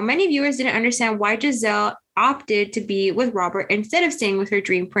watching the film, many viewers didn't understand why Giselle opted to be with Robert instead of staying with her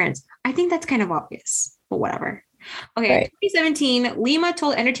dream prince. I think that's kind of obvious, but whatever. Okay, right. In 2017, Lima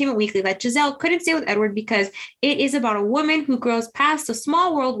told Entertainment Weekly that Giselle couldn't stay with Edward because it is about a woman who grows past the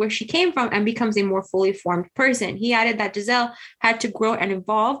small world where she came from and becomes a more fully formed person. He added that Giselle had to grow and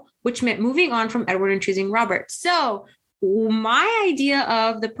evolve, which meant moving on from Edward and choosing Robert. So my idea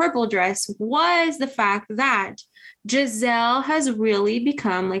of the purple dress was the fact that Giselle has really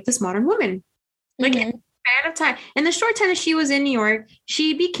become like this modern woman. Like, in a span of time, in the short time that she was in New York,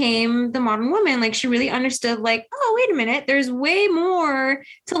 she became the modern woman. Like, she really understood, like, oh, wait a minute, there's way more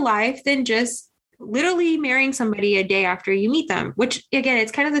to life than just literally marrying somebody a day after you meet them, which again,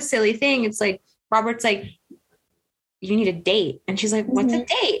 it's kind of the silly thing. It's like, Robert's like, you need a date. And she's like, what's a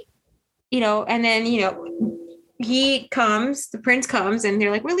date? And then, the prince comes and they're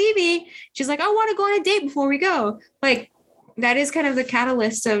like, we're leaving. She's like, I want to go on a date before we go. Like, that is kind of the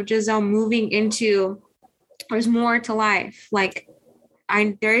catalyst of Giselle moving into, there's more to life. Like,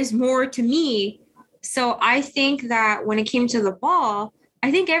 there is more to me. So I think that when it came to the ball,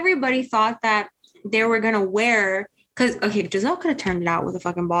 I think everybody thought that they were going to wear, because, Giselle could have turned it out with a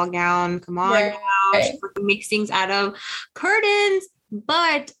fucking ball gown. Come on. Right. Now. She fucking makes things out of curtains.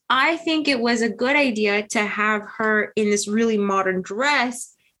 But I think it was a good idea to have her in this really modern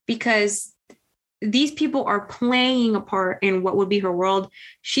dress because these people are playing a part in what would be her world.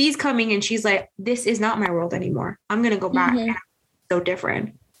 She's coming and she's like, this is not my world anymore. I'm going to go back. And so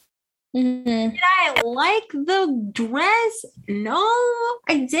different. Did I like the dress? No,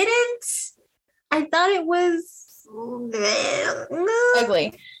 I didn't. I thought it was ugly.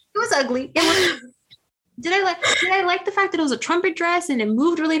 It was ugly. Did I like the fact that it was a trumpet dress and it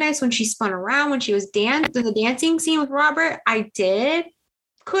moved really nice when she spun around when she was in the dancing scene with Robert? I did.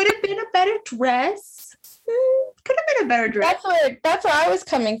 Could have been a better dress. Could have been a better dress. That's where I was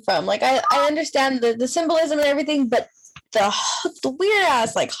coming from. Like, I understand the symbolism and everything, but the weird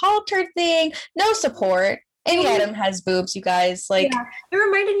ass like halter thing, no support. Amy Adams has boobs, you guys. Like, yeah. It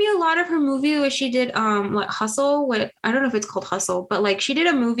reminded me a lot of her movie where she did like Hustle. I don't know if it's called Hustle, but like she did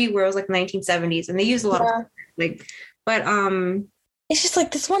a movie where it was like 1970s and they used a lot of like, but it's just like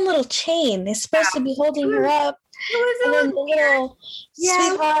this one little chain is supposed to be holding her up. And then the little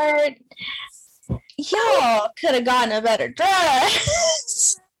sweetheart. Y'all could have gotten a better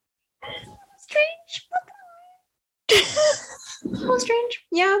dress. Strange. So strange.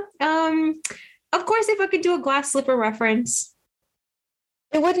 Yeah. Of course, if I could do a glass slipper reference,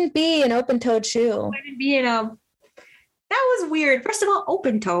 it wouldn't be an open-toed shoe. It wouldn't be that was weird. First of all,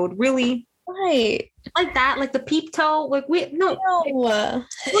 open-toed, really? Right. Like that, like the peep toe. Like it was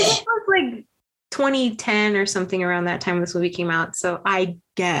like 2010 or something around that time when this movie came out. So I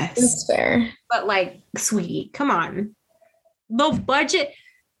guess it's fair. But like, sweetie, come on. The budget.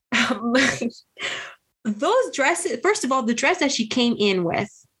 Those dresses. First of all, the dress that she came in with.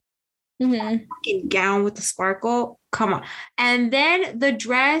 Fucking gown with the sparkle. come on. And then the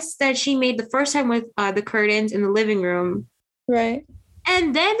dress that she made the first time with the curtains in the living room. Right.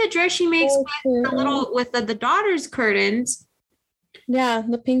 And then the dress she makes with the daughter's curtains. Yeah,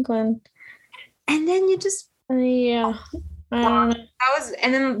 the pink one. And then you just yeah. And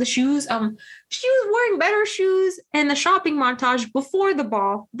then the shoes. She was wearing better shoes in the shopping montage before the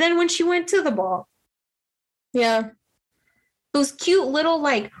ball than when she went to the ball. Yeah. Those cute little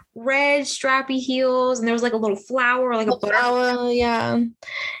like red strappy heels, and there was like a little flower, like a flower. Yeah.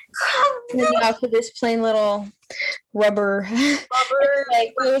 Yeah, for this plain little rubber.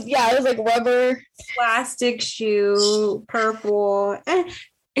 Like it was like rubber plastic shoe, purple.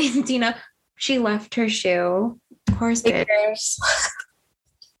 And Dina, she left her shoe. Of course, it.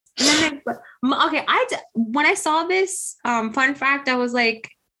 Okay, when I saw this fun fact, I was like,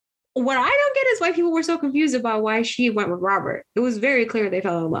 what I don't get is why people were so confused about why she went with Robert. It was very clear they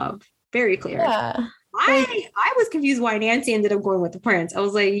fell in love. Very clear. Yeah. I was confused why Nancy ended up going with the prince. I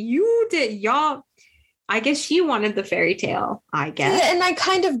was like, y'all. I guess she wanted the fairy tale, I guess. Yeah, and I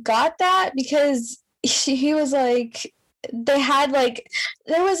kind of got that because he was like, they had like,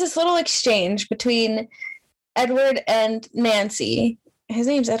 there was this little exchange between Edward and Nancy. His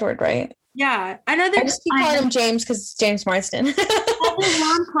name's Edward, right? Yeah. I just keep calling him James because it's James Marsden. Another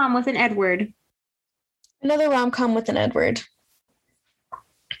rom-com with an Edward. Another rom-com with an Edward.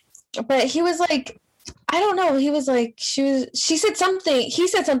 But he was like, I don't know. He was like, he said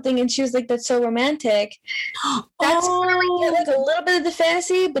something, and she was like, that's so romantic. That's where we get like a little bit of the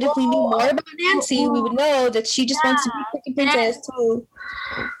fantasy, but if we knew more about Nancy, we would know that she just wants to be freaking princess too.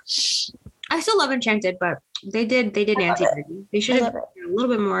 I still love Enchanted, but they did Nancy. They should have a little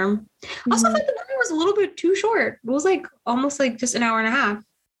bit more. Mm-hmm. Also, I thought the movie was a little bit too short. It was like almost like just an hour and a half.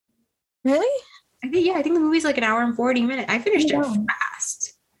 Really? I think the movie's like an hour and 40 minutes. I finished it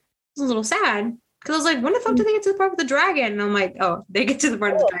fast. It was a little sad because I was like, when the fuck did they get to the part with the dragon? And I'm like, oh, they get to the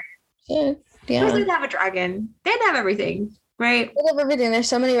part of the dragon. Yeah. They did have a dragon. They had to have everything, right? They have everything. There's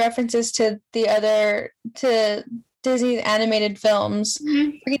so many references to Disney's animated films.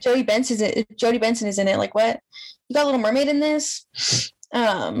 Mm-hmm. Jodie Benson is in it. Like, what? You got Little Mermaid in this?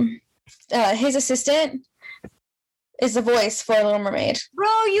 His assistant is the voice for Little Mermaid.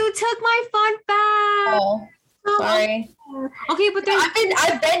 Bro, you took my fun fact. Oh, sorry. Okay, but there's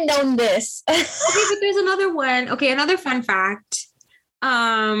I've been known this. Okay, but there's another one. Okay, another fun fact.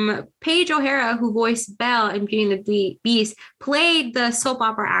 Paige O'Hara, who voiced Belle in Beauty and the Beast, played the soap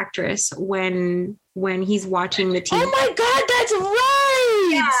opera actress when he's watching the TV. Oh my God, that's right.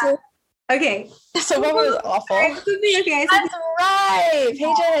 Yeah. Okay. So what was awful? Okay, that's right.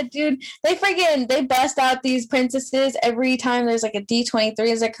 Paige, dude, they bust out these princesses every time there's like a D23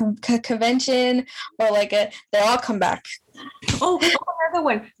 is a convention or like they all come back. Oh, another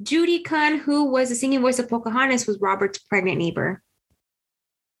one. Judy Kunn, who was the singing voice of Pocahontas, was Robert's pregnant neighbor.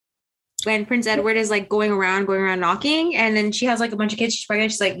 When Prince Edward is like going around knocking, and then she has like a bunch of kids, she's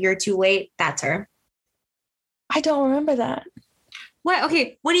pregnant, she's like, you're too late. That's her. I don't remember that. What?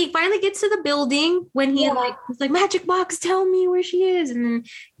 Okay, when he finally gets to the building, when he's like, magic box, tell me where she is. And then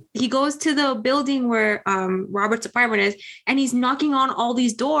he goes to the building where Robert's apartment is, and he's knocking on all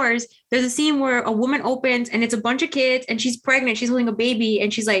these doors. There's a scene where a woman opens, and it's a bunch of kids, and she's pregnant. She's holding a baby,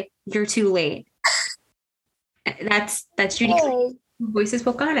 and she's like, you're too late. That's Judy Kunn, who voices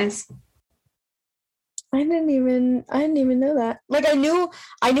Pocahontas. I didn't even know that. Like I knew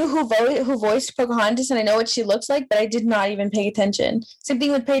who voiced Pocahontas, and I know what she looks like, but I did not even pay attention. Same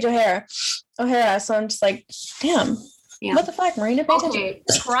thing with Paige O'Hara. So I'm just like, damn. Yeah. What the fuck, Marina? Pay attention.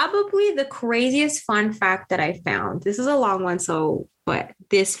 Probably the craziest fun fact that I found. This is a long one, but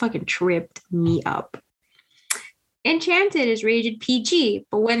this fucking tripped me up. Enchanted is rated PG,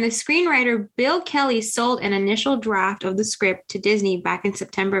 but when the screenwriter Bill Kelly sold an initial draft of the script to Disney back in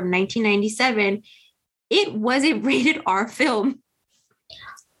September of 1997, it was a rated R film.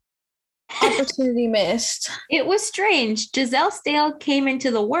 Opportunity missed. It was strange. Giselle Stale came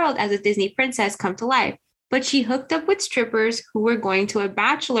into the world as a Disney princess come to life, but she hooked up with strippers who were going to a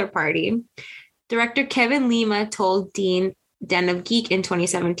bachelor party. Director Kevin Lima told Den of Geek in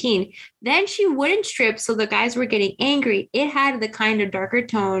 2017. Then she wouldn't strip, so the guys were getting angry. It had the kind of darker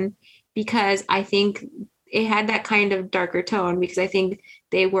tone because I think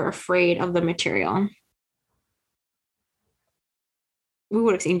they were afraid of the material. We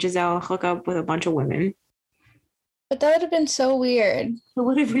would have seen Giselle hook up with a bunch of women. But that would have been so weird. It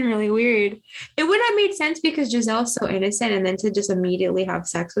would have been really weird. It would have made sense because Giselle's so innocent, and then to just immediately have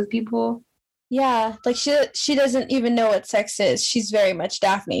sex with people. Yeah, like she doesn't even know what sex is. She's very much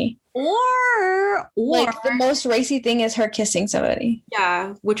Daphne. Or like the most racy thing is her kissing somebody.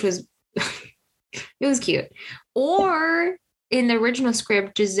 Yeah, which was it was cute. Or in the original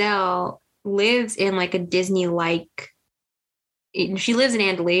script, Giselle lives in like a Disney-like. She lives in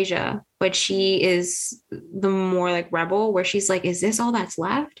Andalasia, but she is the more like rebel, where she's like, "Is this all that's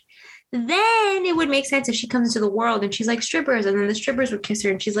left?" Then it would make sense if she comes into the world and she's like strippers, and then the strippers would kiss her,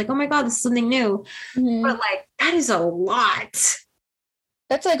 and she's like, "Oh my god, this is something new." Mhm. But like that is a lot.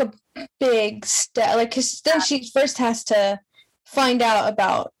 That's like a big step. Like, because then she first has to find out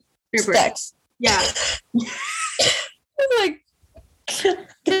about Strippers. sex. Yeah. Like,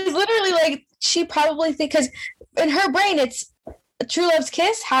 because literally, like, she probably because in her brain it's true love's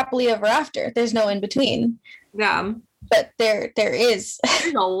kiss, happily ever after. There's no in between. Yeah. But there is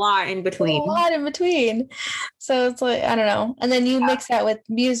There's a lot in a between. lot in between. So it's like, I don't know. And then you mix that with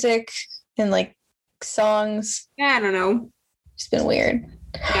music and like songs. Yeah, I don't know. It's been weird.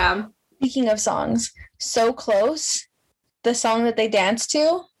 Yeah. Speaking of songs, So Close, the song that they dance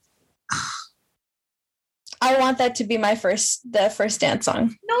to. I want that to be the first dance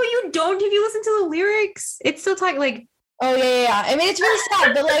song. No, you don't. If you listen to the lyrics, it's still talking like. Oh yeah. I mean, it's really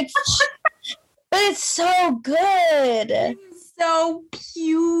sad, but like, but it's so good, It's so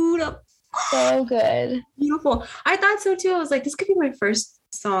beautiful. so good. Beautiful. I thought so too. I was like, this could be my first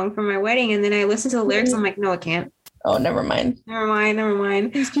song for my wedding, and then I listened to the lyrics. I'm like, no, it can't. Oh, never mind. Never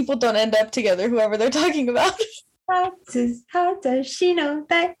mind. These people don't end up together, whoever they're talking about. How does she know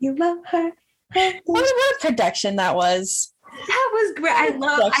that you love her? What a production that was. That was great. I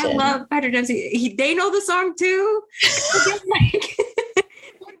love Patrick Dempsey. They know the song too.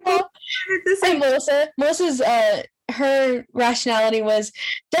 And Melissa's her rationality was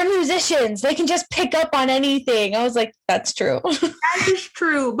they're musicians. They can just pick up on anything. I was like, that's true. That is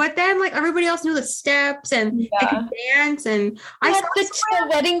true. But then like everybody else knew the steps and they could dance, and I saw the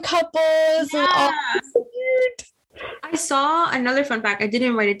wedding couples and all. I saw another fun fact. I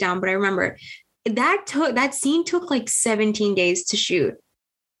didn't write it down, but I remember that scene took like 17 days to shoot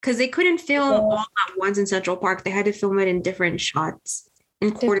because they couldn't film all at once in Central Park. They had to film it in different shots in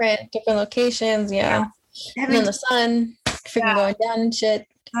different locations. Yeah. And then the sun freaking going down and shit.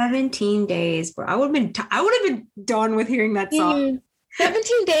 17 days, bro. I would have been done with hearing that song.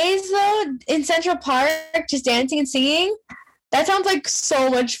 17 days though in Central Park, just dancing and singing. That sounds like so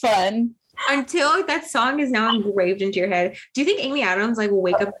much fun. Until that song is now engraved into your head. Do you think Amy Adams like will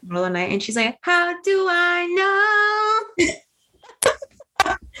wake up in the middle of the night and she's like, "How do I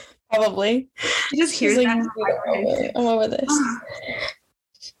know?" Probably. She just hears like, that. I'm over this.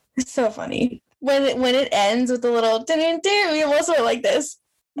 It's so funny. When it ends with the little we almost went like this.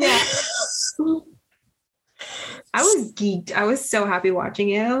 Yeah. I was geeked. I was so happy watching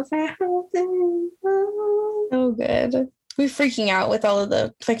it. I was like, so good. We're freaking out with all of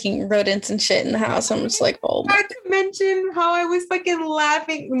the fucking rodents and shit in the house. I'm just like, oh. Not to mention how I was fucking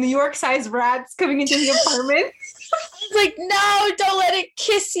laughing. New York-sized rats coming into the apartment. I was like, no, don't let it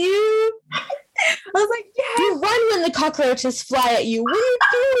kiss you. I was like, yeah. You run when the cockroaches fly at you. What are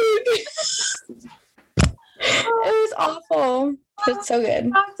you doing? It was awful. It's so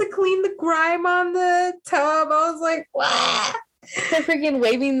good. I had to clean the grime on the tub. I was like, wow. They're freaking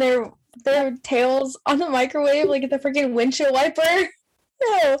waving their tails on the microwave like the freaking windshield wiper.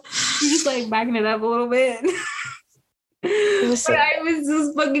 No. You're just like backing it up a little bit. It was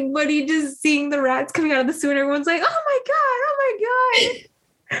just fucking funny just seeing the rats coming out of the sewer and everyone's like, oh my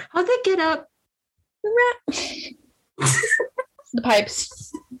god. How'd they get up? The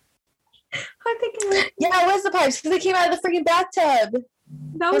pipes. How'd they get up? Yeah, it was the pipes because they came out of the freaking bathtub.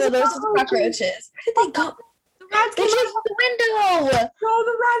 That was those are the cockroaches. Where did they go? The rats They came came out the window. No,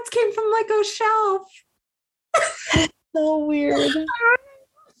 the rats came from like a shelf. So weird.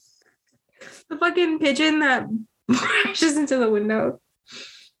 The fucking pigeon that crashes into the window.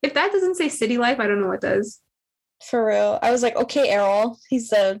 If that doesn't say city life, I don't know what does. For real. I was like, okay, Errol.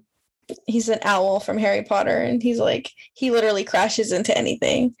 He's an owl from Harry Potter, and he's like, he literally crashes into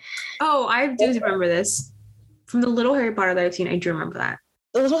anything. Oh, I do remember this. From the little Harry Potter that I've seen, I do remember that.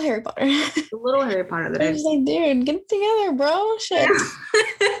 The little Harry Potter. The little Harry Potter that I I've was seen. like, dude, get it together, bro. Shit.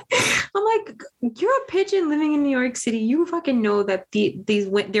 I'm like, you're a pigeon living in New York City. You fucking know that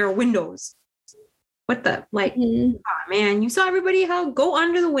there are windows. What the like? Mm-hmm. Oh, man, you saw everybody go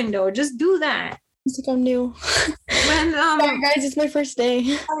under the window. Just do that. It's like I'm new. When Sorry guys, it's my first day.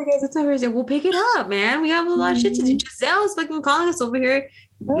 Sorry guys, it's my first day. We'll pick it up, man. We have a lot of shit to do. Giselle's fucking calling us over here.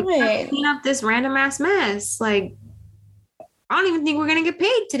 Right. Clean up this random ass mess. Like, I don't even think we're gonna get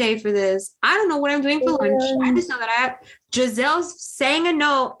paid today for this. I don't know what I'm doing for lunch. I just know that Giselle's saying a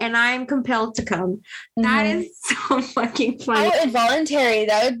note and I'm compelled to come. Mm-hmm. That is so fucking funny. Oh, involuntary.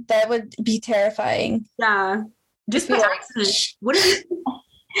 That would be terrifying. Yeah. Just by accident. What if you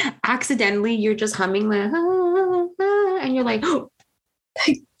accidentally you're just humming like you're like,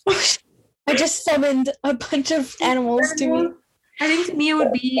 I just summoned a bunch of animals to me. I think to me it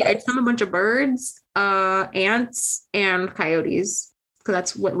would be I'd summon a bunch of birds, ants, and coyotes because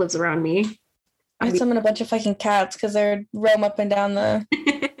that's what lives around me. I summon a bunch of fucking cats because they're roam up and down the,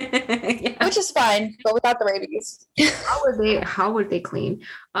 Yeah. which is fine, but without the rabies. How would they clean?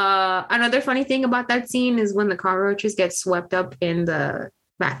 Another funny thing about that scene is when the cockroaches get swept up in the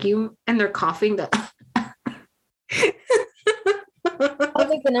vacuum and they're coughing. I was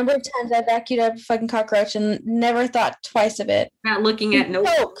like the number of times I vacuumed up a fucking cockroach and never thought twice of it. Not looking at no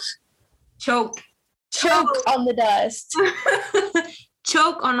choke on the dust.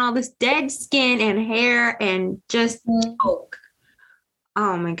 Choke on all this dead skin and hair and just choke.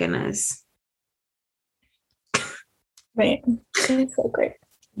 Oh my goodness. Right. It's so great.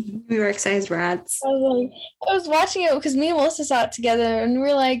 New York sized rats. I was watching it because me and Melissa saw it together and we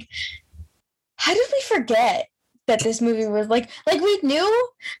were like, how did we forget that this movie was like we knew,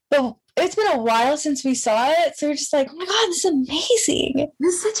 but it's been a while since we saw it. So we're just like, oh my God, this is amazing.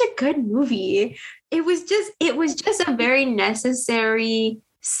 This is such a good movie. It was just a very necessary,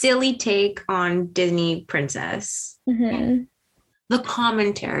 silly take on Disney princess. Mm-hmm. The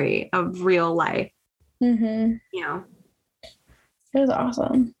commentary of real life. Mm-hmm. You know. It was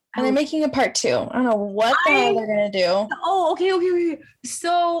awesome. And they're making a part 2. I don't know what the hell they're gonna do. Oh, okay.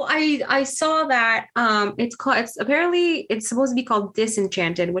 So I saw that it's apparently supposed to be called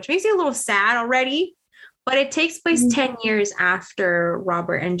Disenchanted, which makes me a little sad already. But it takes place 10 years after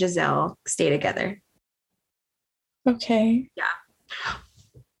Robert and Giselle stay together. Okay. Yeah.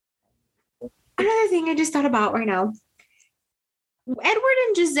 Another thing I just thought about right now. Edward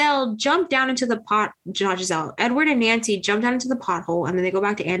and Giselle jump down into the pot. Not Giselle. Edward and Nancy jump down into the pothole, and then they go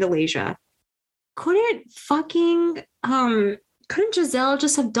back to Andalasia. Couldn't Giselle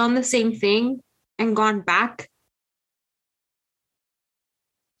just have done the same thing and gone back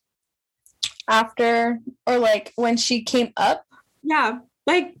after, or like when she came up? Yeah,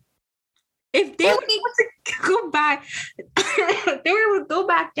 like if they were able to go back, they were able to go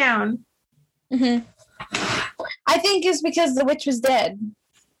back down. Mm-hmm. I think it's because the witch was dead.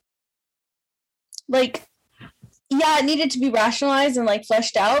 Like, yeah, it needed to be rationalized and like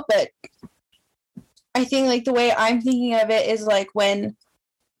fleshed out, but I think like the way I'm thinking of it is like when,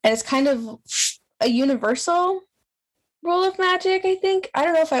 and it's kind of a universal rule of magic, I think. I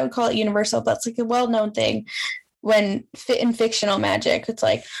don't know if I would call it universal, but it's like a well-known thing when in fictional magic. It's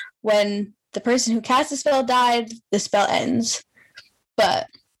like when the person who cast the spell died, the spell ends. But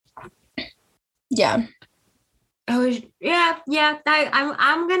yeah. Oh yeah.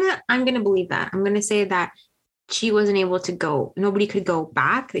 I'm gonna believe that. I'm gonna say that she wasn't able to go. Nobody could go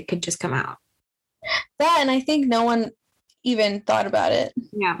back. They could just come out. That, and I think no one even thought about it.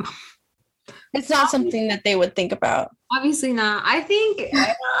 Yeah. It's not something that they would think about. Obviously not. I think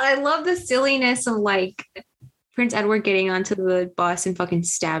I love the silliness of like Prince Edward getting onto the bus and fucking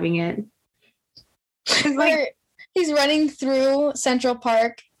stabbing it. Like, he's running through Central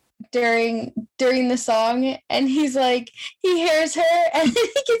Park during the song, and he's like, he hears her, and then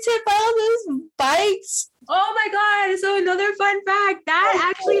he gets hit by all those bikes. Oh my God! So another fun fact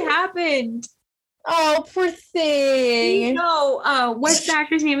that actually happened. Oh, poor thing. No, what's the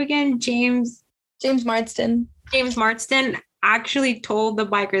actor's name again? James Marsden. James Marsden actually told the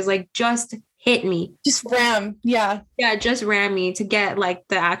bikers, like, just hit me. Just ram. Yeah. Yeah, just ram me to get like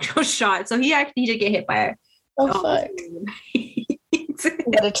the actual shot. So he actually did get hit by it. Oh, fuck.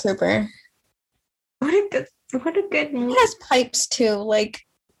 What a trooper. What a good movie. He has pipes too. Like,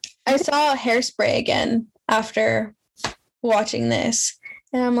 I saw Hairspray again after watching this,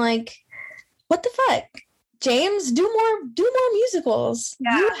 and I'm like, what the fuck? James, do more musicals.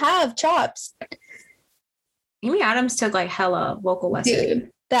 Yeah. You have chops. Amy Adams took like hella vocal lessons.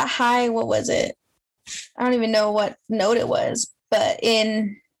 Dude, that high, what was it? I don't even know what note it was, but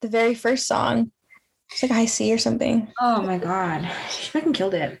in the very first song, it's like high C or something. Oh my God. She fucking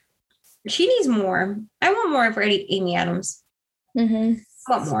killed it. She needs more. I want more for Amy Adams. Mm-hmm.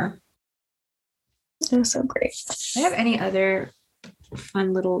 I want more. It was so great. Do I have any other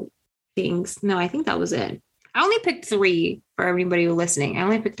fun little things? No, I think that was it. I only picked 3 for everybody listening. I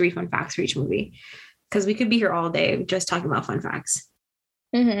only picked 3 fun facts for each movie because we could be here all day just talking about fun facts.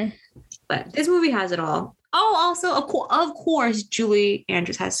 Mm-hmm. But this movie has it all. Oh, also, of course, Julie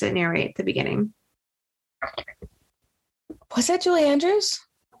Andrews has to narrate at the beginning. Was that Julie Andrews?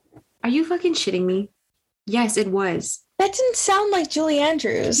 Are you fucking shitting me? Yes, it was. That didn't sound like Julie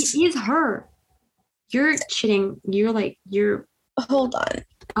Andrews. It is her. You're shitting. You're. Hold on.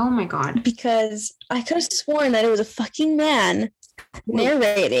 Oh my God. Because I could have sworn that it was a fucking man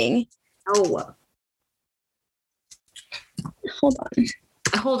narrating. Oh. Hold on.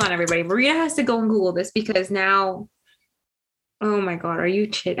 Hold on, everybody. Marina has to go and Google this because now, oh my God, are you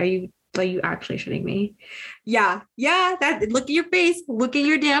actually shitting me? Yeah. That look at your face. Look at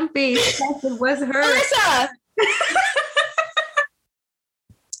your damn face. It was her. Alyssa!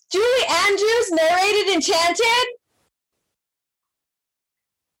 Julie Andrews narrated Enchanted?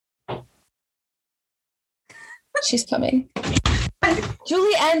 She's coming.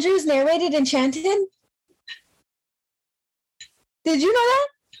 Julie Andrews narrated Enchanted? Did you know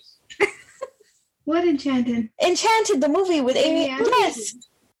that? What Enchanted? Enchanted, the movie with Amy. Yeah. Yes.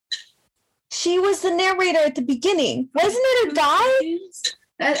 She was the narrator at the beginning. Wasn't it a guy?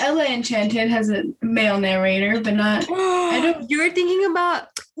 Ella Enchanted has a male narrator, but not. You're thinking about.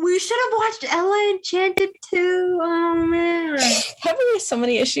 We should have watched Ella Enchanted too. Oh man. Haven't we so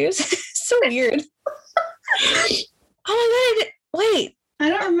many issues? So weird. Oh my God. Wait. I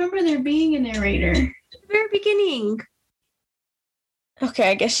don't remember there being a narrator. The very beginning.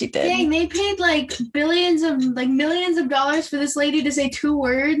 Okay, I guess she did. Dang, they paid like millions of dollars for this lady to say 2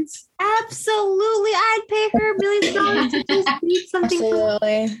 words. Absolutely, I'd pay her millions of dollars to just read something.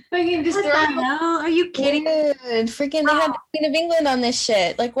 Absolutely. Fucking just What the throw. hell? Are you kidding? Dude, freaking they had the Queen of England on this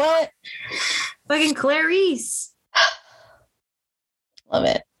shit. Like what? Fucking Clarice. Love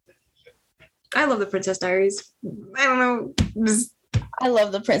it. I love the Princess Diaries. I don't know. I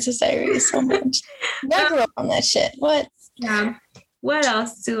love the Princess Diaries so much. I grew up on that shit. What? Yeah. What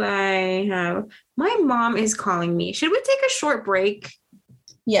else do I have? My mom is calling me. Should we take a short break?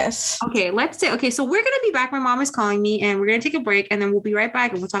 Yes. Okay, so we're gonna be back. My mom is calling me and we're gonna take a break and then we'll be right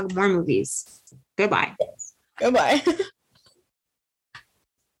back and we'll talk more movies. Goodbye. Goodbye.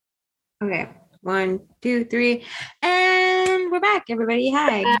 Okay. 1, 2, 3. And we're back, everybody.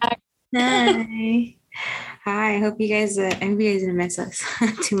 Hi. Hi. Hi. I hope you guys didn't miss us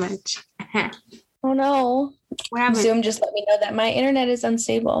too much. Oh no. What happened? Zoom just let me know that my internet is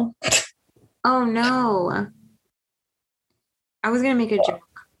unstable. Oh no. I was gonna make a joke,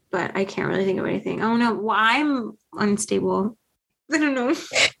 but I can't really think of anything. Oh no. Well, I'm unstable. I don't know.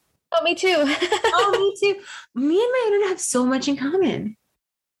 Oh, me too. Oh, me too. Me and my internet have so much in common.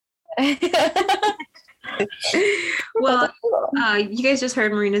 Well, you guys just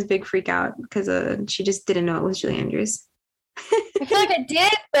heard Marina's big freak out because she just didn't know it was Julie Andrews. I feel like I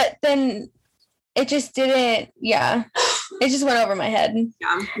did, but then it just didn't. Yeah, it just went over my head.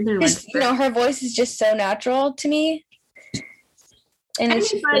 Yeah, Just, her voice is just so natural to me, and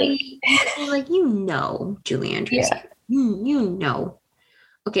it's just like Julie Andrews. Yeah. You know.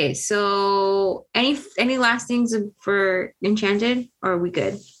 Okay, so any last things for Enchanted, or are we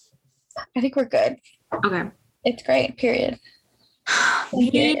good? I think we're good. Okay. It's great. Period.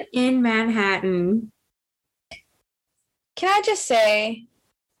 Meet in Manhattan. Can I just say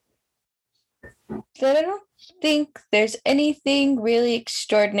that I don't think there's anything really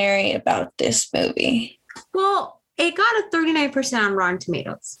extraordinary about this movie. Well, it got a 39% on Rotten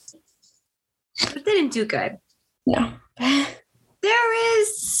Tomatoes. It didn't do good. No. There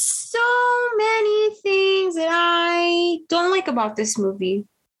is so many things that I don't like about this movie.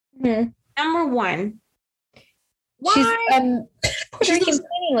 Hmm. Number one, why? She's Puerto Rican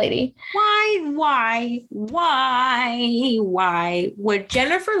cleaning lady. Why would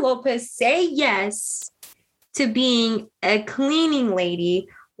Jennifer Lopez say yes to being a cleaning lady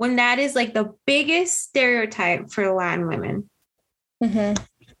when that is like the biggest stereotype for Latin women? Mm-hmm.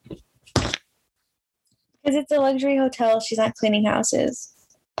 Because it's a luxury hotel. She's not cleaning houses.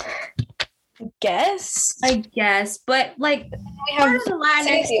 I guess, but like we part have of the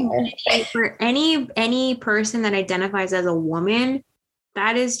Latinx community, for any person that identifies as a woman,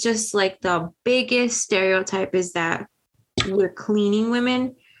 that is just like the biggest stereotype, is that we're cleaning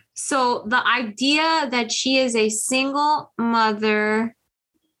women. So the idea that she is a single mother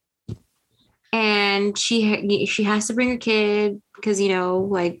and she has to bring her kid because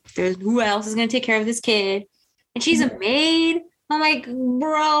like there's who else is going to take care of this kid, and she's a maid. I'm like,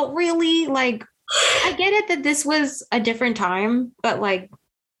 bro, really? Like, I get it that this was a different time, but like,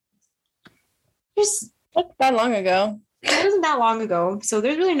 just not that long ago. It wasn't that long ago, so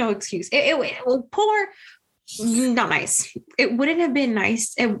there's really no excuse. Well, poor, not nice. It wouldn't have been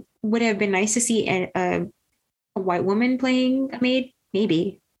nice. It would have been nice to see a white woman playing a maid,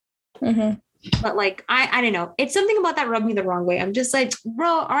 maybe. Mm-hmm. But like, I don't know. It's something about that rubbed me the wrong way. I'm just like,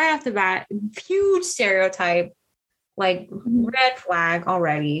 bro, right off the bat, huge stereotype. Like, red flag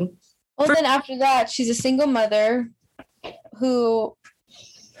already. Well, then after that, she's a single mother whose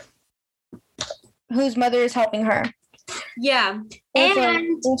mother is helping her. Yeah.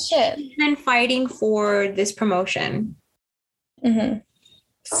 And she's been fighting for this promotion. Mm-hmm.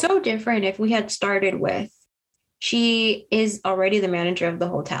 So different if we had started with she is already the manager of the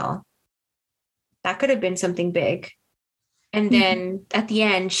hotel. That could have been something big. And then at the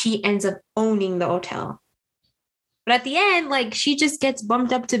end, she ends up owning the hotel. But at the end, like, she just gets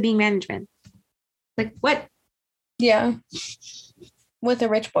bumped up to being management. Like, what? Yeah. With a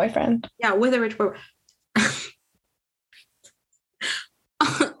rich boyfriend. Yeah, with a rich boy.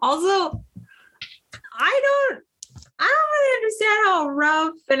 Also, I don't really understand how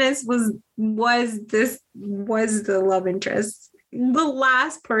Ralph Fiennes was the love interest. The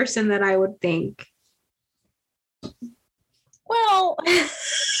last person that I would think. Well,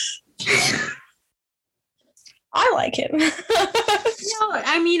 I like him. No,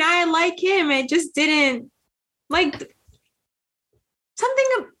 I mean, I like him. It just didn't like something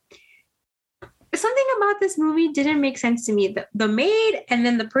about this movie didn't make sense to me. The maid and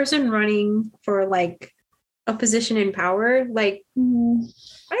then the person running for like a position in power, like I don't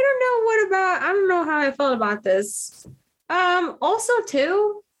know how I felt about this. Also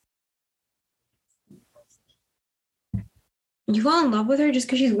too, you fall in love with her just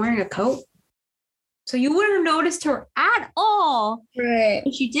because she's wearing a coat. So you wouldn't have noticed her at all. Right.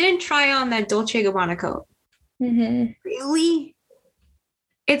 If she didn't try on that Dolce & Gabbana coat. Mm-hmm. Really?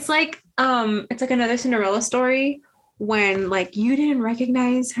 It's like another Cinderella story when like you didn't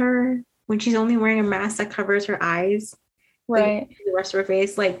recognize her when she's only wearing a mask that covers her eyes. Right. Like, the rest of her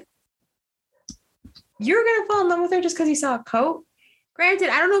face. Like, you're gonna fall in love with her just because you saw a coat. Granted,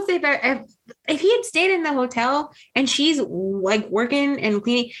 I don't know if he had stayed in the hotel and she's like working and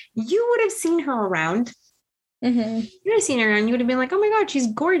cleaning, you would have seen her around. Mm-hmm. You would have seen her around. You would have been like, oh my God,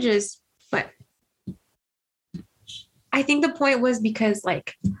 she's gorgeous. But I think the point was because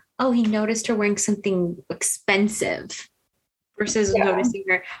like, oh, he noticed her wearing something expensive versus noticing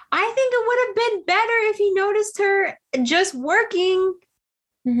her. I think it would have been better if he noticed her just working.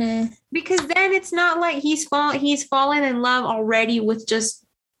 Mm-hmm. Because then it's not like he's fallen in love already with just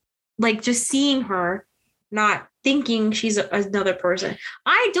seeing her, not thinking she's another person.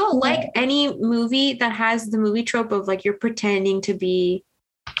 I don't like any movie that has the movie trope of like you're pretending to be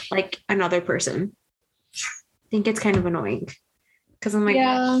like another person. I think it's kind of annoying because I'm like,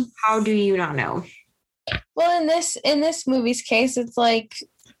 how do you not know? Well, in this movie's case, it's like,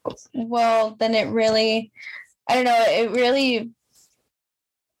 well, then it really, I don't know, it really,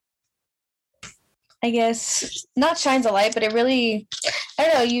 I guess, not shines a light, but it really, I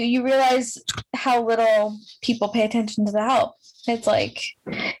don't know, you realize how little people pay attention to the help. It's like,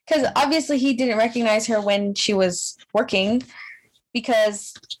 because obviously he didn't recognize her when she was working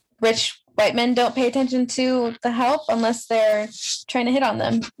because rich white men don't pay attention to the help unless they're trying to hit on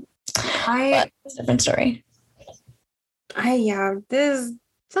them. But it's a different story. There's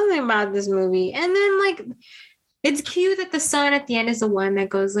something about this movie. And then like, it's cute that the son at the end is the one that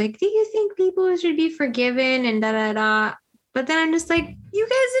goes like, do you think people should be forgiven and da da da? But then I'm just like, you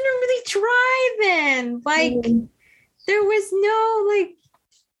guys didn't really try then. Like, there was no like,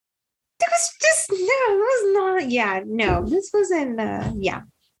 there was just no, it was not. No, this wasn't. Not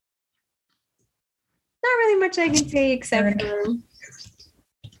really much I can say except for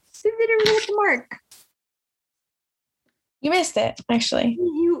they didn't really hit the mark. You missed it, actually.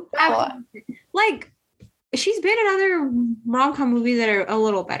 Like. She's been in other rom-com movies that are a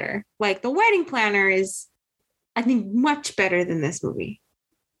little better. Like The Wedding Planner is, I think, much better than this movie.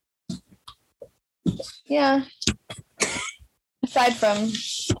 Yeah. Aside from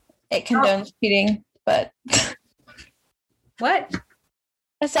it condones cheating, but what?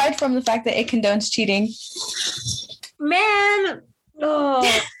 Aside from the fact that it condones cheating. Man.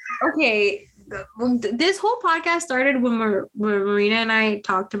 Oh. Okay. This whole podcast started when Marina and I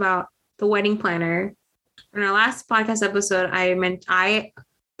talked about The Wedding Planner. In our last podcast episode, I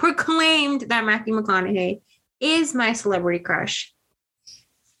proclaimed that Matthew McConaughey is my celebrity crush.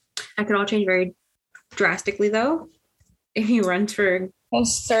 That could all change very drastically, though, if he runs for... Well,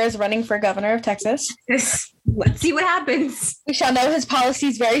 Sir is running for governor of Texas. Let's see what happens. We shall know his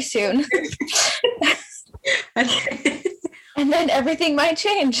policies very soon. And then everything might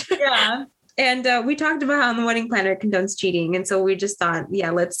change. Yeah. And we talked about how The Wedding Planner condones cheating, and so we just thought,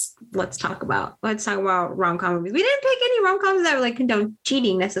 let's talk about rom-com movies. We didn't pick any rom-coms that were like condone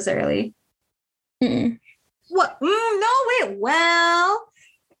cheating necessarily. Mm-mm. What? No, wait. Well,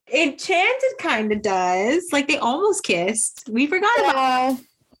 Enchanted kind of does. Like they almost kissed. We forgot about.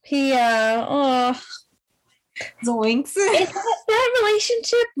 Yeah. Oh. Zoinks. That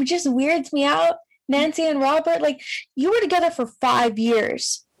relationship just weirds me out. Nancy and Robert, like you were together for 5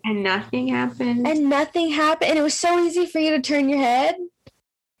 years. And nothing happened. And it was so easy for you to turn your head.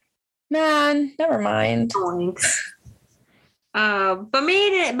 Man, never mind. Thanks. But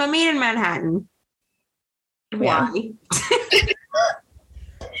made in Manhattan. Yeah. Why?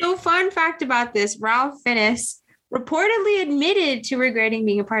 So, fun fact about this: Ralph Fiennes reportedly admitted to regretting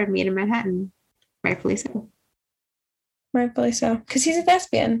being a part of Made in Manhattan. Rightfully so. Rightfully so. Because he's a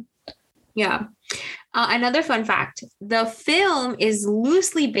thespian. Yeah. Another fun fact: the film is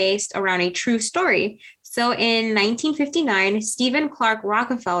loosely based around a true story. So in 1959, Stephen Clark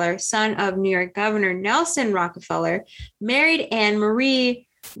Rockefeller, son of New York Governor Nelson Rockefeller, married Anne Marie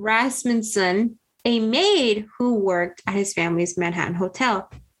Rasmussen, a maid who worked at his family's Manhattan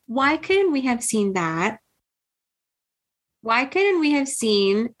hotel. Why couldn't we have seen that? Why couldn't we have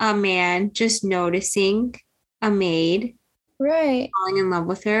seen a man just noticing a maid, Right. falling in love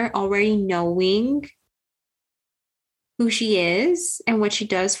with her, already knowing who she is and what she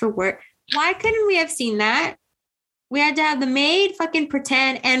does for work? Why couldn't we have seen that? We had to have the maid fucking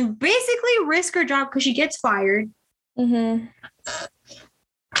pretend and basically risk her job because she gets fired. Mm-hmm.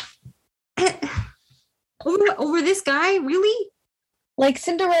 Over this guy? Really? Like,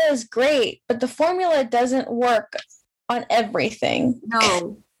 Cinderella's great, but the formula doesn't work on everything.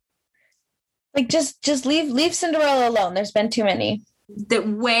 No. Like, just leave Cinderella alone. There's been too many.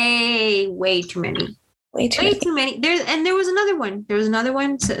 Way too many. Way too many. There was another one.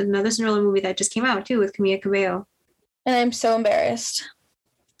 Another Cinderella movie that just came out too with Camila Cabello. And I'm so embarrassed.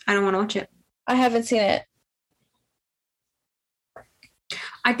 I don't want to watch it. I haven't seen it.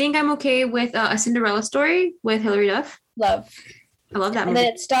 I think I'm okay with A Cinderella Story with Hilary Duff. Love. I love that And movie.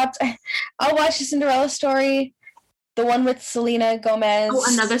 then it stopped. I'll watch the Cinderella Story. The one with Selena Gomez. Oh,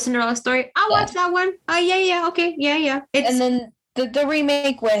 another Cinderella Story. I'll watch that one. Yeah. Okay. Yeah. And then the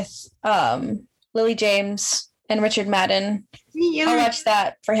remake with Lily James and Richard Madden. I'll watch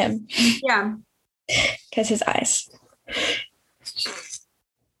that for him. Yeah. Because his eyes.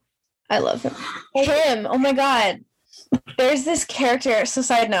 I love him. Him. Oh my God. There's this character. So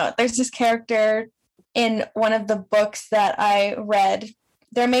side note, there's this character in one of the books that I read.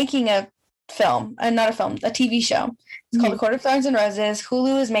 They're making a film, not a film, a TV show. It's called A Court of Thorns and Roses.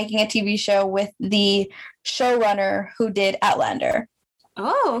 Hulu is making a TV show with the showrunner who did Outlander.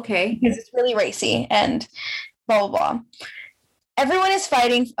 Oh, okay. Because it's really racy and blah, blah, blah. Everyone is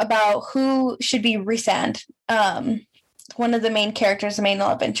fighting about who should be Rhysand, one of the main characters, the main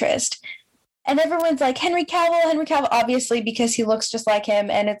love interest. And everyone's like, Henry Cavill, obviously, because he looks just like him.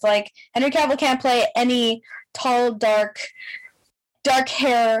 And it's like, Henry Cavill can't play any tall, dark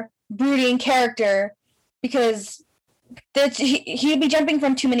hair, brooding character because he'd be jumping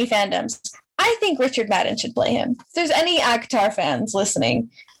from too many fandoms. I think Richard Madden should play him. If there's any ACOTAR fans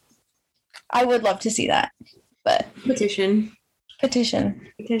listening, I would love to see that. But Petition,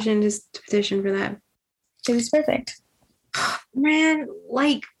 just petition for that. it was perfect. Man,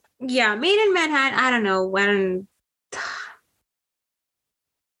 like, yeah, Made in Manhattan. I don't know when.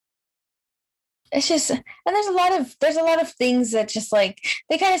 It's just, and there's a lot of things that just like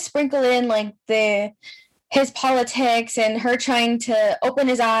they kind of sprinkle in like his politics and her trying to open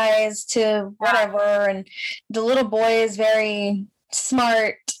his eyes to whatever, and the little boy is very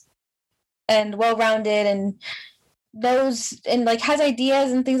smart and well-rounded and like has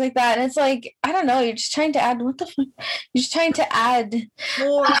ideas and things like that, and it's like, I don't know, you're just trying to add you're just trying to add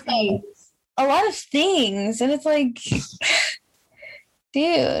More things. a lot of things, and it's like,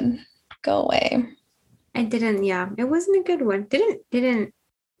 dude, go away. It wasn't a good one. Didn't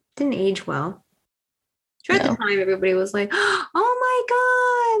age well. Sure, at the time everybody was like, oh my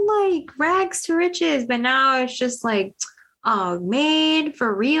God, like rags to riches. But now it's just like, oh, Made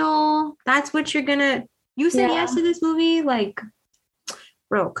for real. That's what you're gonna, you said yes to this movie? Like,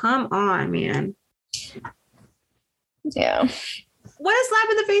 bro, come on, man. Yeah. What a slap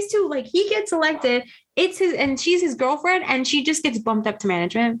in the face too. Like, he gets elected, it's his, and she's his girlfriend, and she just gets bumped up to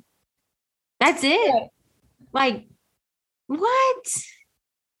management. That's it. Yeah. Like, what?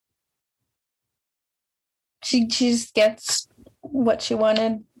 She just gets what she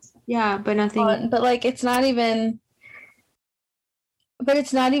wanted. Yeah, but nothing. But like, it's not even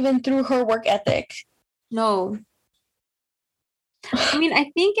through her work ethic. No. I mean,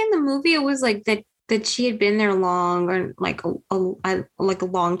 I think in the movie it was like that she had been there long, or like a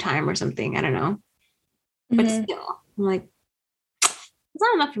long time or something. I don't know. But still, I'm like, it's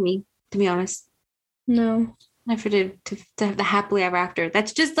not enough for me, to be honest. No. I for to have the happily ever after.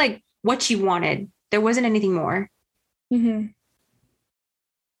 That's just like what she wanted. There wasn't anything more. Mm-hmm.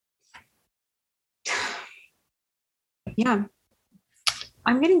 Yeah.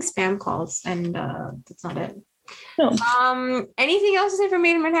 I'm getting spam calls, and that's not it. No. Anything else to say for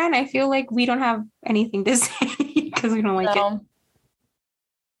Made in Manhattan? I feel like we don't have anything to say because we don't like it.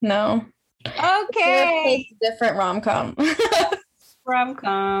 No. Okay. It's a different rom-com.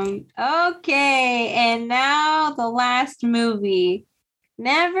 Rom-com. Okay, and now the last movie.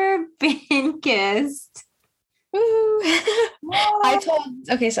 Never Been Kissed. Woo.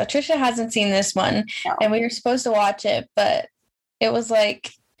 Okay, so Trisha hasn't seen this one, No. and we were supposed to watch it, but it was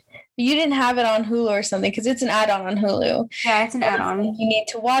like you didn't have it on Hulu or something because it's an add-on on Hulu. Yeah, it's an And add-on. you need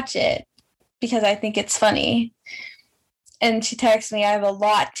to watch it because I think it's funny. And she texted me, I have a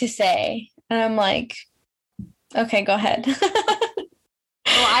lot to say. And I'm like, okay, go ahead.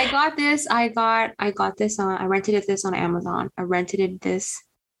 Well, I got this. I got this on. I rented this on Amazon. I rented this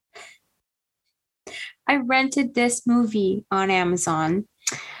movie on Amazon.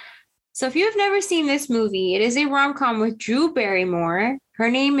 So if you have never seen this movie, it is a rom-com with Drew Barrymore. Her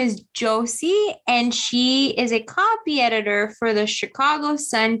name is Josie, and she is a copy editor for the Chicago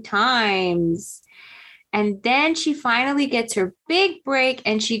Sun-Times. And then she finally gets her big break,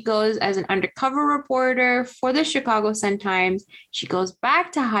 and she goes as an undercover reporter for the Chicago Sun-Times. She goes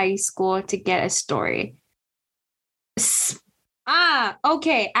back to high school to get a story.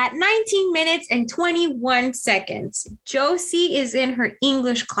 Okay. At 19 minutes and 21 seconds, Josie is in her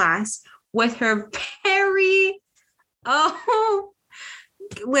English class with her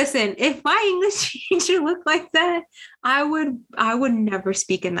listen, if my English teacher looked like that, I would never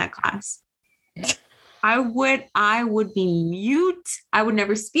speak in that class. I would be mute. I would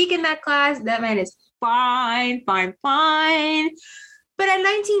never speak in that class. That man is fine. But at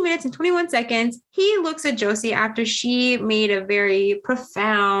 19 minutes and 21 seconds, he looks at Josie after she made a very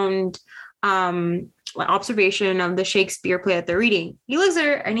profound observation of the Shakespeare play that they're reading. He looks at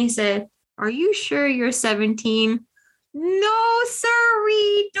her and he said, "Are you sure you're 17? No, sir,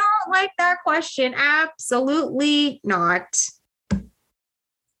 we don't like that question. Absolutely not.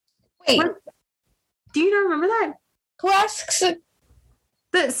 Wait, What? Do you not remember that? who asks? Sam,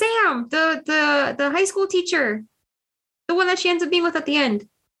 the high school teacher, the one that she ends up being with at the end.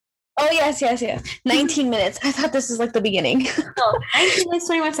 Oh, yes. 19 minutes. I thought this was like the beginning. 19 minutes,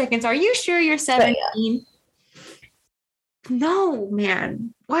 21 seconds. Are you sure you're 17? No,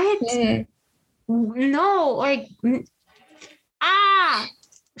 man. What? No, like,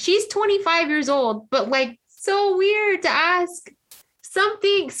 she's 25 years old, but like, so weird to ask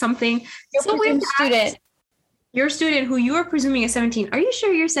something. Your So weird to student. ask your student who you are presuming is 17. Are you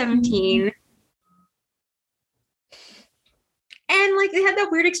sure you're 17? And like, they had that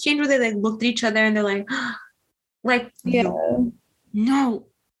weird exchange where they like looked at each other and they're like, Yeah. no,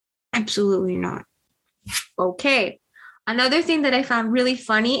 absolutely not. Okay. Another thing that I found really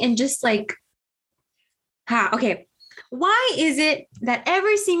funny and just like, okay. Why is it that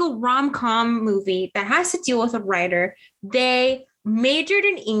every single rom-com movie that has to deal with a writer, they majored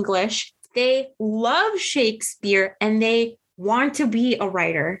in English, they love Shakespeare, and they want to be a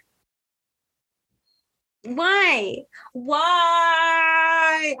writer? Why?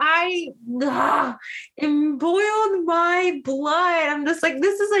 I it boiled my blood. I'm just like,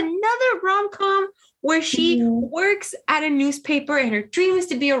 this is another rom-com where she works at a newspaper and her dream is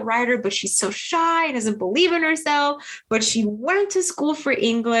to be a writer, but she's so shy and doesn't believe in herself. But she went to school for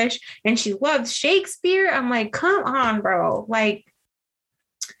English and she loves Shakespeare. I'm like, come on, bro. Like,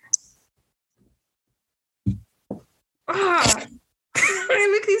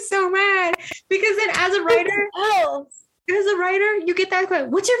 it makes me so mad because then as a writer, you get that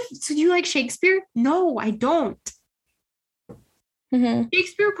question, so do you like Shakespeare? No, I don't. Mm-hmm.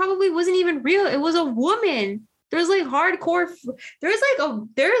 Shakespeare probably wasn't even real. It was a woman. There's like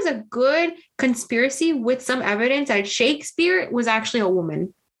there is a good conspiracy with some evidence that Shakespeare was actually a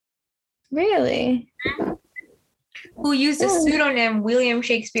woman. Really? Who used a pseudonym, William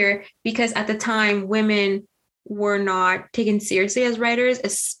Shakespeare, because at the time women were not taken seriously as writers,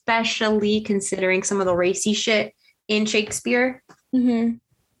 especially considering some of the racy shit in Shakespeare. Mm-hmm.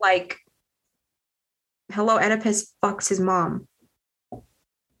 Like, hello, Oedipus fucks his mom.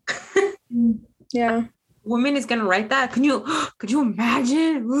 Yeah. Woman is gonna write that? Could you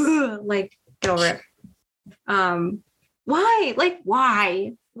imagine? Like, get over it. Why? Like,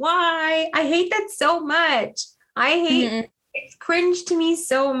 why? I hate that so much. I hate it's cringe to me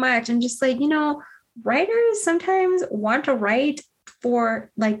so much. I'm just like, writers sometimes want to write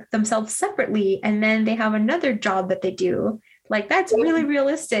for like themselves separately, and then they have another job that they do. Like, that's really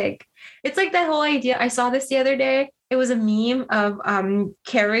realistic. It's like that whole idea. I saw this the other day. It was a meme of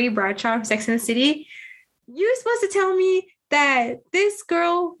Carrie Bradshaw from Sex and the City. You're supposed to tell me that this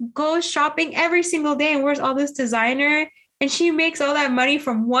girl goes shopping every single day and wears all this designer, and she makes all that money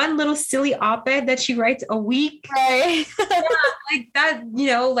from one little silly op-ed that she writes a week. Right. Yeah, like that,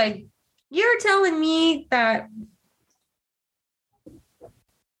 like, you're telling me that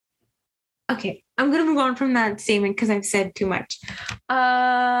Okay, I'm gonna move on from that statement because I've said too much.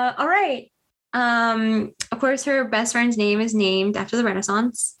 All right. Of course, her best friend's name is named after the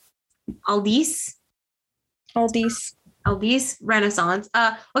Renaissance. Aldis. Aldis Renaissance.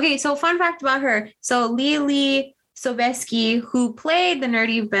 Okay, so fun fact about her. So Lily Sobieski, who played the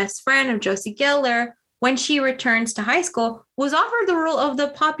nerdy best friend of Josie Geller, when she returns to high school, was offered the role of the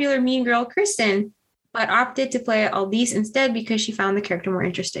popular mean girl Kristen, but opted to play Aldis instead because she found the character more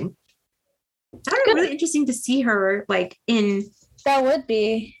interesting. That would be really interesting to see her like in that would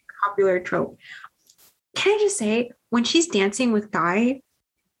be popular trope. Can I just say, when she's dancing with Guy,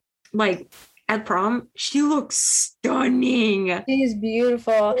 like at prom, she looks stunning. She's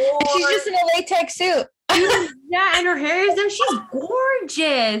beautiful. And she's just in a latex suit. Yeah, and her hair is done. She's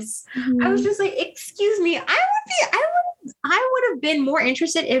gorgeous. I was just like, excuse me, I would have been more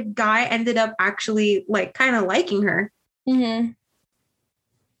interested if Guy ended up actually like kind of liking her. Mm-hmm.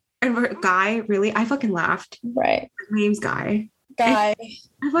 And Guy, really? I fucking laughed. Right. His name's Guy. Guy.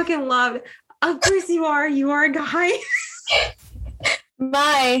 I fucking loved. Of course you are. You are a Guy.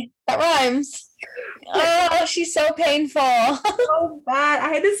 That rhymes. Oh, she's so painful. So bad.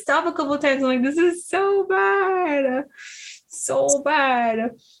 I had to stop a couple of times. I'm like, this is so bad. So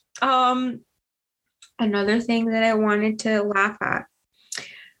bad. Another thing that I wanted to laugh at.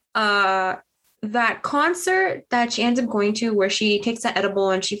 That concert that she ends up going to where she takes that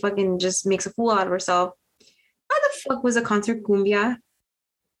edible and she fucking just makes a fool out of herself. How the fuck was a concert cumbia?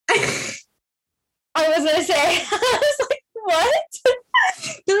 I was gonna say, I was like, what?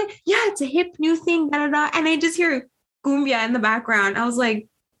 They're like, yeah, it's a hip new thing, da da da. And I just hear cumbia in the background. I was like,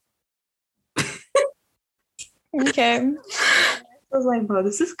 okay. I was like, bro,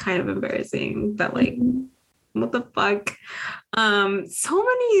 this is kind of embarrassing. But like, what the fuck? So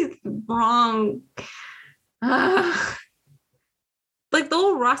many wrong. Like the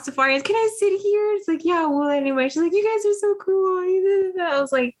whole Rastafarians, can I sit here? It's like, yeah, well, anyway. She's like, you guys are so cool. I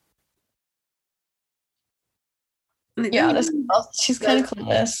was like, yeah, she's kind of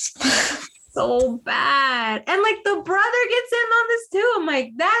clueless. So bad. And like the brother gets in on this too. I'm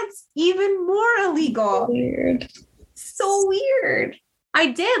like, that's even more illegal. Weird. So weird. I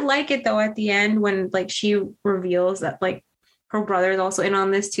did like it though at the end when like she reveals that like her brother is also in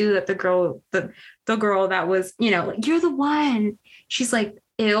on this too, that the girl that was, you know, like, you're the one. She's like,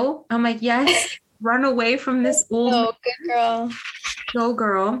 ew. I'm like, yes, run away from this old good girl. Go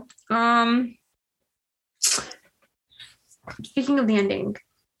girl. Speaking of the ending,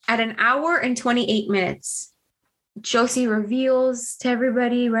 at an hour and 28 minutes, Josie reveals to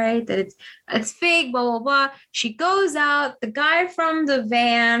everybody, right, that it's fake, blah, blah, blah. She goes out. The guy from the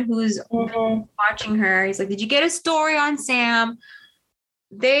van who's watching her, he's like, did you get a story on Sam?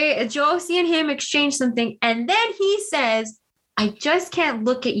 Josie and him exchange something. And then he says, I just can't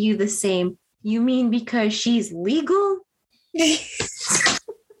look at you the same. You mean because she's legal?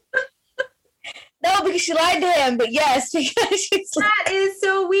 No, because she lied to him, but yes, because she's that is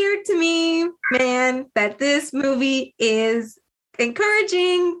so weird to me, man, that this movie is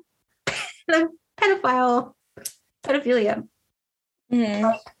encouraging pedophilia. Mm-hmm.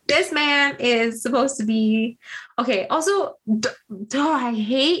 This man is supposed to be okay. Also, I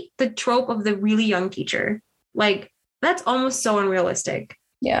hate the trope of the really young teacher. Like, that's almost so unrealistic.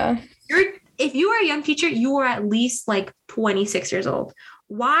 Yeah. If you are a young teacher, you are at least like 26 years old.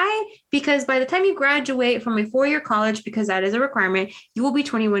 Why? Because by the time you graduate from a 4-year college, because that is a requirement, you will be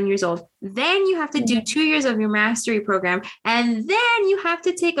 21 years old. Then you have to do 2 years of your mastery program. And then you have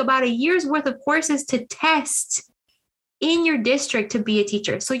to take about a year's worth of courses to test in your district to be a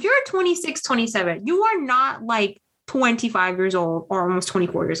teacher. So you're 26, 27. You are not like 25 years old or almost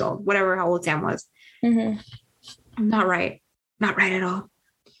 24 years old, whatever how old Sam was. Mm-hmm. Not right. Not right at all.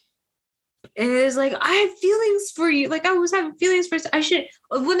 It is like, I have feelings for you. Like I was having feelings for,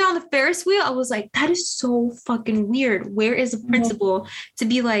 when on the Ferris wheel, I was like, that is so fucking weird. Where is the principal to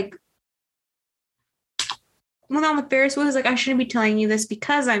be like, when on the Ferris wheel, is like, I shouldn't be telling you this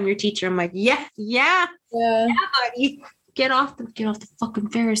because I'm your teacher. I'm like, yeah, buddy. Get off the fucking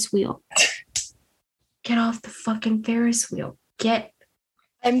Ferris wheel. Get off the fucking Ferris wheel.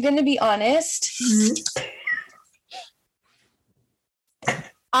 I'm gonna be honest. Mm-hmm.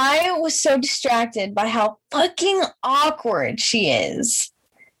 I was so distracted by how fucking awkward she is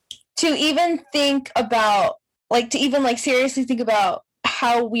to even think about, like, to even like seriously think about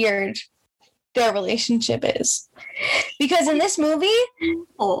how weird their relationship is. Because in this movie,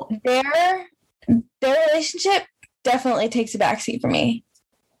 their relationship definitely takes a backseat for me.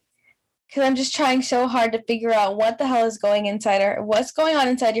 Because I'm just trying so hard to figure out what the hell is going inside her, what's going on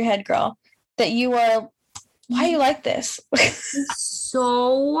inside your head, girl, that you are, why are you like this?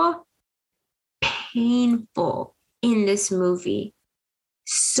 So painful in this movie.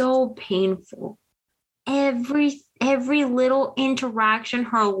 So painful. Every little interaction,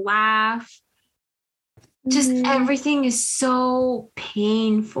 her laugh, just everything is so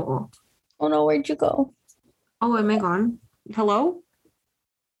painful. Oh no, where'd you go? Oh, am I gone? Hello?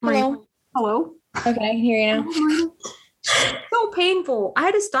 Hello. Hello? Okay, I hear you now. So painful. I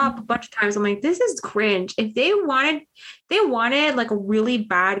had to stop a bunch of times. I'm like, this is cringe. If they wanted like a really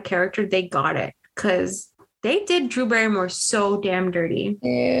bad character, they got it. Because they did Drew Barrymore so damn dirty.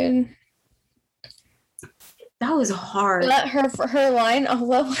 Dude. That was hard. Her line, although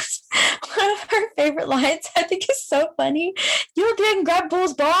one of her favorite lines, I think is so funny. You don't think I can grab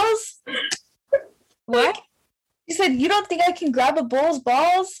Bull's balls? What? She said, you don't think I can grab a bull's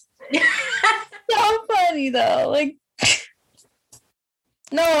balls? So funny though. Like,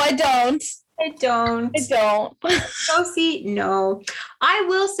 no, I don't. I don't. So see, no. I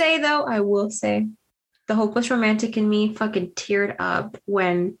will say, the hopeless romantic in me fucking teared up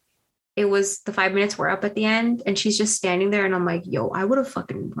when it was the 5 minutes were up at the end and she's just standing there and I'm like, yo, I would have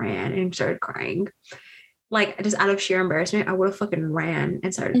fucking ran and started crying. Like, just out of sheer embarrassment, I would have fucking ran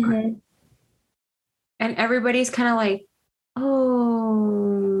and started crying. And everybody's kind of like,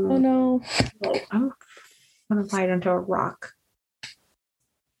 oh no. Like, I'm gonna fight onto a rock.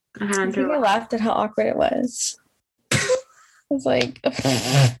 I think I laughed at how awkward it was. I was like, girl,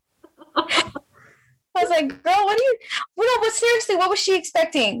 but seriously, what was she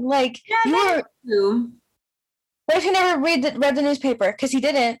expecting? Like, what if he never read the newspaper? Because he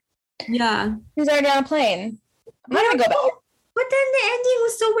didn't. Yeah. He's already on a plane. I'm not gonna go back. But then the ending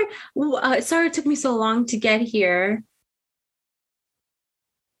was so weird. Sorry it took me so long to get here.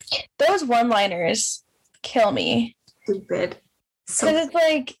 Those one-liners kill me. Stupid. Because it's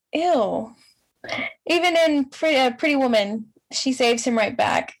like, ew. Even in Pretty Woman, she saves him right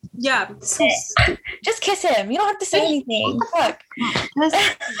back. Yeah. Just kiss him. You don't have to say anything. Fuck.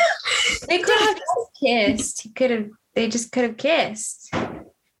 They could have just kissed. They just could have kissed.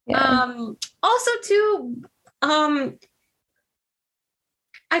 Yeah. Also too,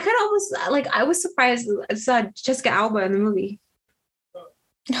 I kind of almost like I was surprised I saw Jessica Alba in the movie.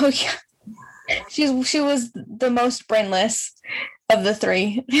 Oh yeah. She was the most brainless of the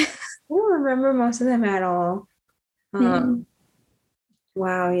three. I don't remember most of them at all.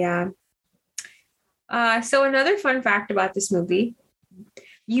 Wow, yeah. So another fun fact about this movie,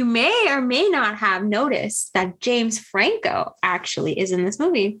 you may or may not have noticed that James Franco actually is in this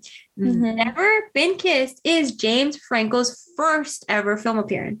movie. Never Been Kissed is James Franco's first ever film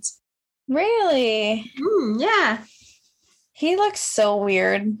appearance. Really? Yeah. He looks so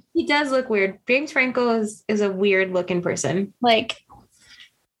weird. He does look weird. James Franco is a weird looking person. Like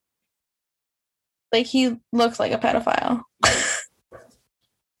he looks like a pedophile.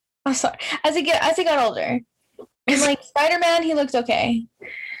 I'm sorry. As he got older. And like Spider-Man, he looked okay.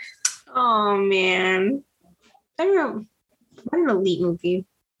 Oh man. I don't know. What an elite movie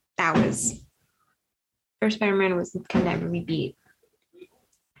that was. First Spider-Man can never be beat. I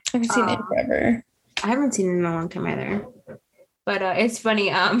haven't seen it forever. I haven't seen it in a long time either. But it's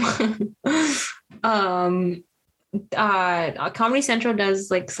funny. Comedy Central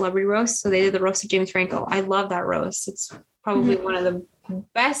does like celebrity roasts, so they did the roast of James Franco. I love that roast. It's probably one of the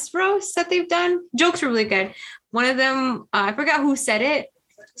best roasts that they've done. Jokes were really good. One of them, I forgot who said it.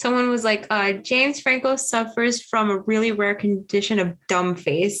 Someone was like, James Franco suffers from a really rare condition of dumb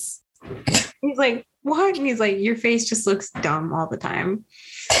face. He's like, what? And he's like, your face just looks dumb all the time.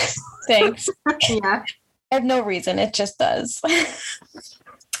 Thanks. Yeah. I have no reason. It just does.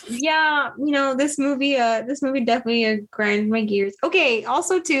 Yeah, this movie definitely grinds my gears. Okay,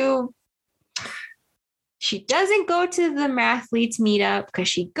 also too, she doesn't go to the Mathletes meetup because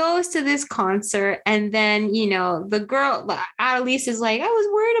she goes to this concert, and then the girl Annalise is like, I was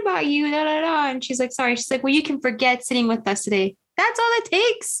worried about you, da da da, and she's like, sorry. She's like, well, you can forget sitting with us today. That's all it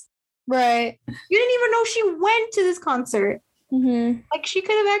takes. Right. You didn't even know she went to this concert. Like she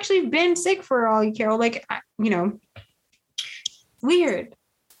could have actually been sick for all you care. Like weird.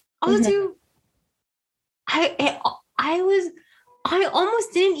 Also, too, I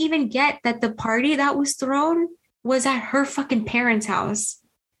almost didn't even get that the party that was thrown was at her fucking parents' house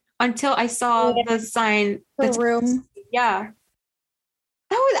until I saw the sign. The room. Yeah.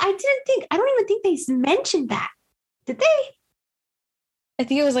 I don't even think they mentioned that. Did they? I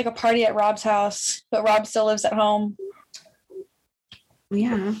think it was like a party at Rob's house, but Rob still lives at home.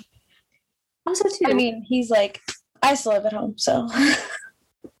 Yeah. Also, too. I mean, he's like, I still live at home, so.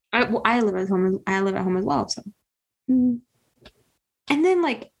 I live at home. I live at home as well. So, and then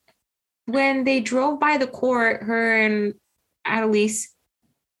like when they drove by the court, her and Annalise,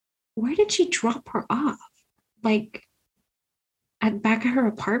 where did she drop her off? Like at back at her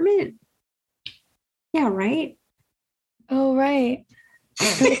apartment? Yeah, right. Oh, right.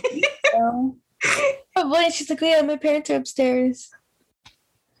 So, but when she's like, yeah, my parents are upstairs.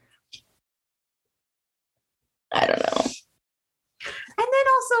 I don't know. And then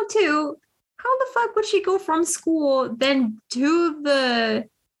also too, how the fuck would she go from school then to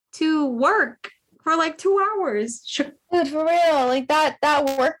work for like 2 hours? Dude, for real, like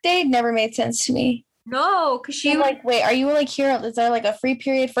that work day never made sense to me. No, because she like, wait, are you like here? Is there like a free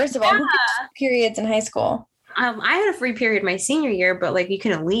period? First of all, who gets periods in high school? I had a free period my senior year, but like you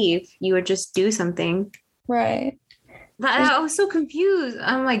couldn't leave. You would just do something. Right. But I was so confused.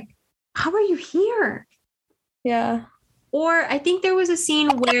 I'm like, how are you here? Yeah. Or I think there was a scene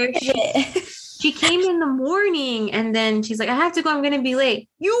where she came in the morning and then she's like, I have to go. I'm going to be late.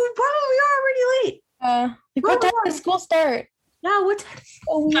 You probably are already late. Like, what time does school start? Yeah, what time?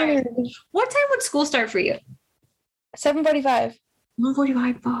 So weird. What time would school start for you? 7:45.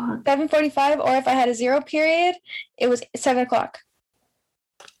 1:45. Fuck. 7:45, or if I had a 0 period, it was 7 o'clock.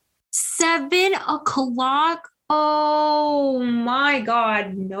 7 o'clock? Oh my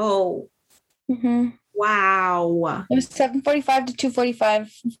God, no. Mm-hmm. Wow. It was 7:45 to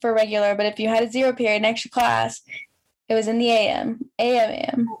 2:45 for regular, but if you had a 0 period, an extra class, it was in the AM.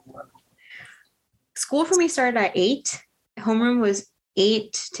 School for me started at 8. Homeroom was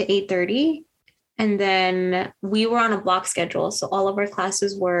 8 to 8:30. And then we were on a block schedule. So all of our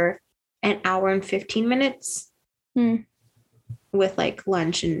classes were an hour and 15 minutes with like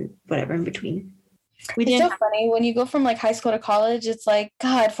lunch and whatever in between. It's so funny when you go from like high school to college, it's like,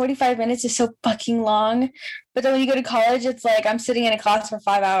 God, 45 minutes is so fucking long. But then when you go to college, it's like I'm sitting in a class for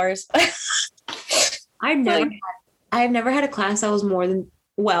 5 hours. I've never had a class that was more than,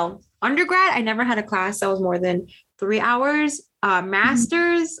 well, undergrad, I never had a class that was more than 3 hours.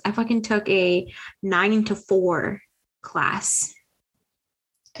 Masters, I fucking took a 9 to 4 class.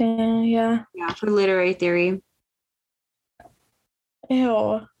 Yeah. Yeah, for literary theory. Ew.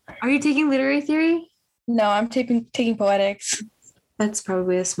 Are you taking literary theory? No, I'm taking poetics. That's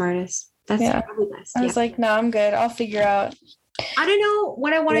probably the smartest. That's probably best. I was like, no, I'm good. I'll figure out. I don't know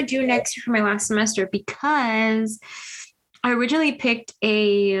what I want to do next year for my last semester because I originally picked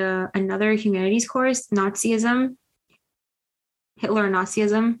another humanities course, Nazism, Hitler and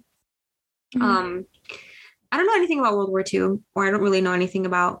Nazism. Mm-hmm. I don't know anything about World War II, or I don't really know anything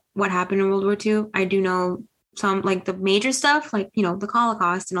about what happened in World War II. I do know some like the major stuff, like, you know, the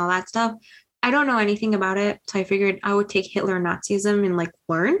Holocaust and all that stuff. I don't know anything about it. So I figured I would take Hitler and Nazism and like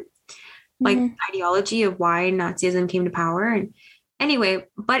learn like the ideology of why Nazism came to power. And anyway,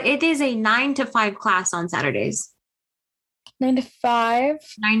 but it is a 9 to 5 class on Saturdays. 9 to 5?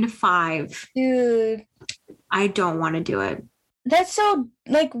 9 to 5. Dude. I don't want to do it. That's so,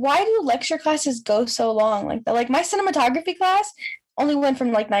 like, why do lecture classes go so long like that? Like, my cinematography class only went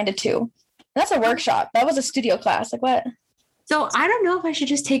from, like, 9 to 2. That's a workshop. That was a studio class. Like, what? So, I don't know if I should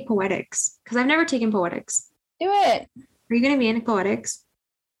just take poetics, because I've never taken poetics. Do it. Are you going to be in poetics?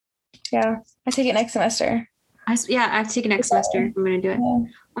 Yeah. I take it next semester. I have to take it next semester. I'm going to do it. Yeah.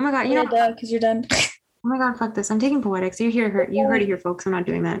 Oh, my God. You know, because you're done. Oh, my God. Fuck this. I'm taking poetics. You heard it here, folks. I'm not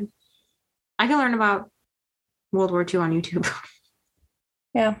doing that. I can learn about World War II on YouTube.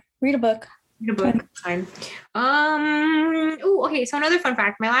 Yeah. Read a book. Fine. Okay. So another fun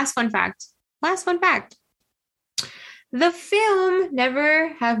fact. My last fun fact. The film Never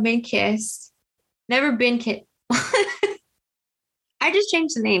Have Been Kissed. Never Been Kissed. I just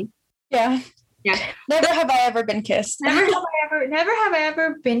changed the name. Yeah. Never have I ever been kissed. Never have I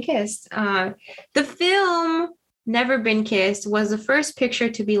ever been kissed. The film Never Been Kissed was the first picture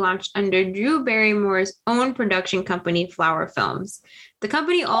to be launched under Drew Barrymore's own production company, Flower Films. The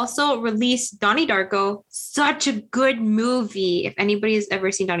company also released Donnie Darko, such a good movie. If anybody has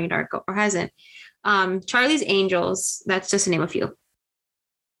ever seen Donnie Darko or hasn't, Charlie's Angels. That's just to name a few.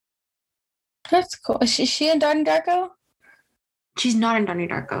 That's cool. Is she in Donnie Darko? She's not in Donnie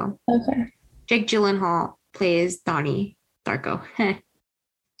Darko. Okay. Jake Gyllenhaal plays Donnie Darko.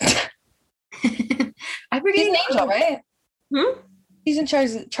 I forget. He's an angel, right? He's in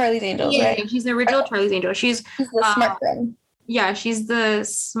Charlie's Angels, right? Yeah, she's the original Charlie's Angel. She's the smart one. Yeah, she's the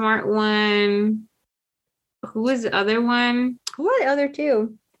smart one. Who is the other one? Who are the other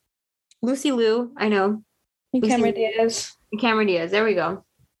two? Lucy Liu, I know. And Cameron Diaz. Cameron Diaz. There we go.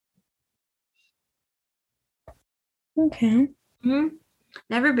 Okay.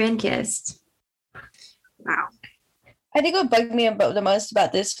 Never Been Kissed. Wow. I think what bugged me about the most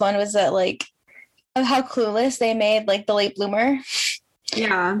about this one was that, like, of how clueless they made, like, the late bloomer.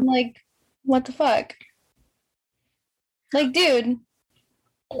 Yeah. Like, what the fuck? Like, dude,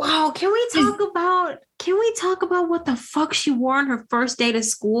 Wow, can we talk about what the fuck she wore on her first day to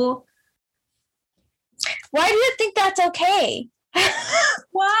school? Why do you think that's okay?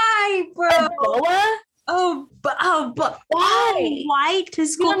 Why, bro? A boa? But Why? white to You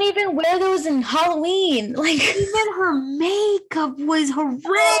school. don't even wear those in Halloween. Like Even her makeup was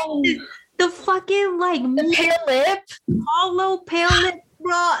horrendous. The fucking like the pale lip. hollow pale lip,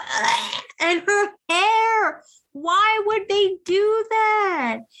 bro, and her hair. Why would they do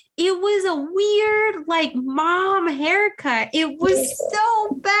that? It was a weird, like, mom haircut. It was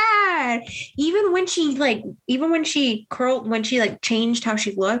so bad. Even when she curled, when she like changed how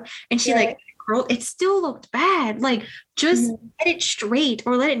she looked and she like curled, it still looked bad. Like, just let it straight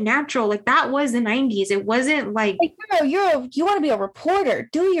or let it natural. Like, that was the 90s. It wasn't like you want to be a reporter.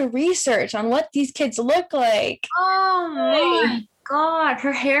 Do your research on what these kids look like. oh my God,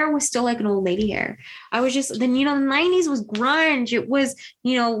 her hair was still like an old lady hair. I was just then, the 90s was grunge. It was,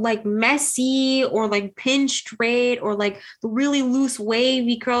 like messy or like pin straight or like really loose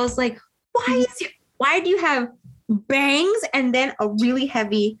wavy curls. Like, why do you have bangs and then a really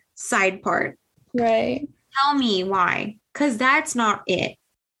heavy side part? Right. Tell me why. Because that's not it.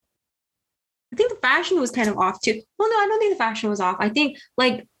 I think the fashion was kind of off too. Well, no, I don't think the fashion was off. I think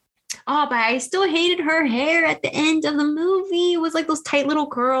but I still hated her hair at the end of the movie. It was like those tight little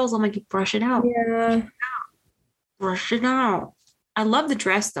curls. I'm like, brush it out. Yeah. Brush it out. I love the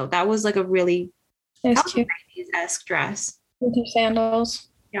dress though. That was like a really Cute. 90s-esque dress. With her sandals.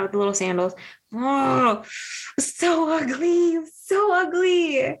 Yeah, with the little sandals. Oh, so ugly. So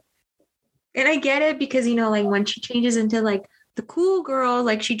ugly. And I get it because, like when she changes into like the cool girl,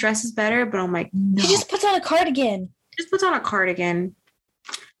 like she dresses better, but I'm like, no. She just puts on a cardigan.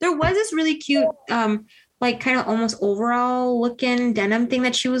 There was this really cute, like kind of almost overall looking denim thing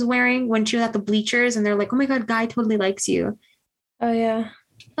that she was wearing when she was at the bleachers, and they're like, "Oh my God, Guy totally likes you." Oh yeah,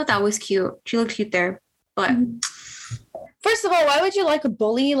 I thought that was cute. She looked cute there, but first of all, why would you like a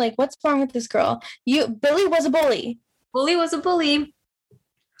bully? Like, what's wrong with this girl? Billy was a bully. Bully was a bully.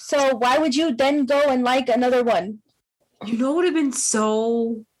 So why would you then go and like another one? You know what would have been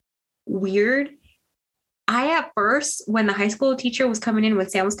so weird? I, at first, when the high school teacher was coming in, when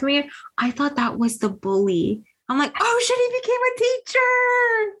Sam was coming in, I thought that was the bully. I'm like, oh shit, he became a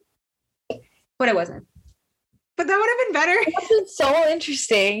teacher. But it wasn't. But that would have been better. That's been so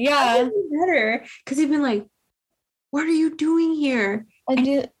interesting. Yeah. That would have been better. Because he'd been like, what are you doing here?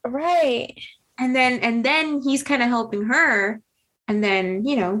 Right. And then he's kind of helping her. And then,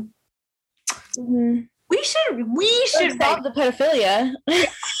 we should stop the pedophilia.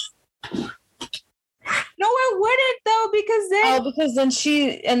 No, it wouldn't though, because then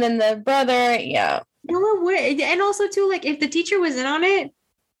she and then the brother, yeah. No, it would. And also too, like if the teacher was in on it,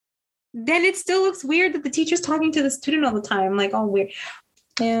 then it still looks weird that the teacher's talking to the student all the time, like all weird.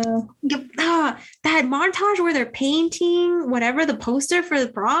 Yeah. That montage where they're painting whatever the poster for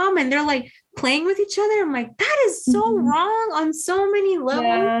the prom and they're like playing with each other. I'm like, that is so wrong on so many levels.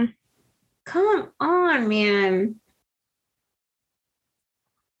 Yeah. Come on, man.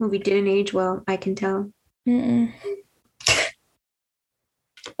 Movie didn't age well, I can tell. Mm-mm. It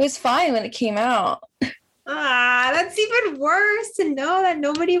was fine when it came out. That's even worse to know that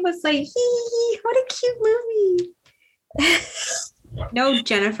nobody was like, hee, what a cute movie. No,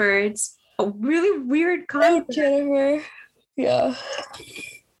 Jennifer, it's a really weird concept. No, Jennifer. Yeah.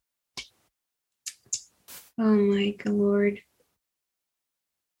 Oh my Lord.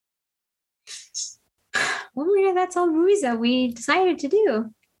 Well, Marina, that's all movies that we decided to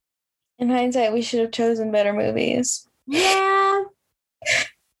do. In hindsight, we should have chosen better movies. Yeah.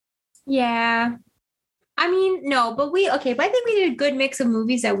 Yeah. I mean, no, but I think we did a good mix of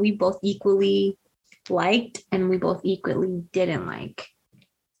movies that we both equally liked and we both equally didn't like.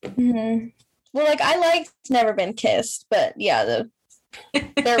 Mm-hmm. Well, like I liked Never Been Kissed, but yeah,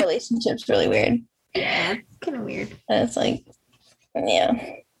 their relationship's really weird. Yeah, kind of weird. And it's like,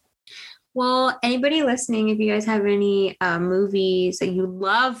 yeah. Well, anybody listening, if you guys have any movies that you'd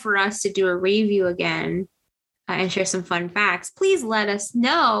love for us to do a review again and share some fun facts, please let us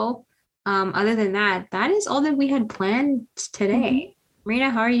know. Other than that, that is all that we had planned today. Mm-hmm. Marina,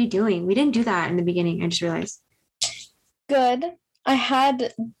 how are you doing? We didn't do that in the beginning. I just realized. Good. I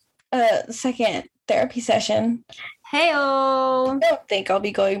had a second therapy session. Hey-o! I don't think I'll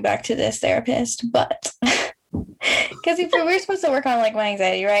be going back to this therapist, but because we were supposed to work on like my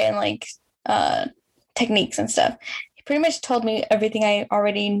anxiety, right? And like techniques and stuff. He pretty much told me everything I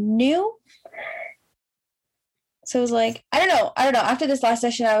already knew. So it was like, I don't know. After this last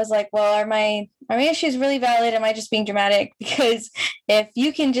session, I was like, well, are my issues really valid? Am I just being dramatic? Because if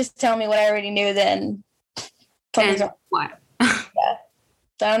you can just tell me what I already knew, then something's wrong. What? Yeah.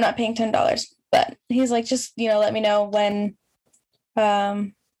 So I'm not paying $10. But he's like, just, let me know when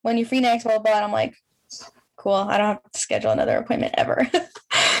you're free next, blah, blah, blah. And I'm like, cool. I don't have to schedule another appointment ever.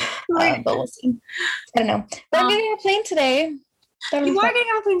 But we'll see. I don't know. But I'm getting on a plane today. You are getting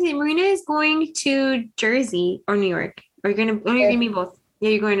on a plane today. Marina is going to Jersey or New York. Are you gonna be both? Yeah,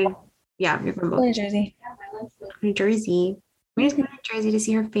 you're going both. Going to Jersey. New Jersey. Marina's going to Jersey to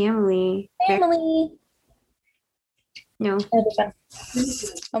see her family. Family. No. It'll be fun.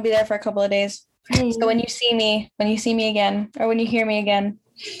 I'll be there for a couple of days. So when you see me again, or when you hear me again,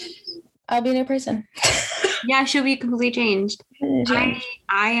 I'll be a new person. Yeah, she'll be completely changed.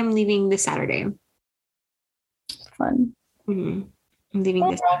 I am leaving this Saturday. Fun. Mm-hmm. I'm leaving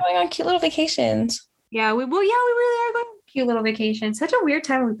this. We're all going on cute little vacations. Yeah, we really are going on a cute little vacation. Such a weird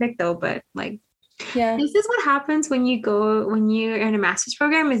time we picked though, but like, yeah, this is what happens when you're in a master's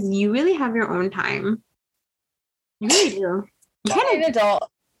program. Is you really have your own time. You really do. You're an adult.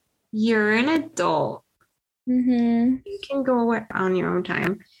 You're an adult. Mm-hmm. You can go on your own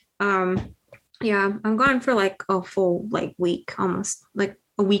time. Yeah, I'm gone for like a full week, almost like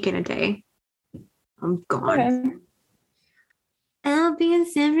a week and a day. I'm gone. Okay. I'll be in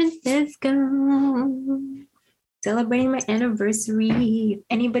San Francisco celebrating my anniversary. If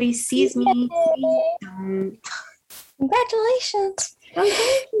anybody sees me, please don't. Congratulations. Oh,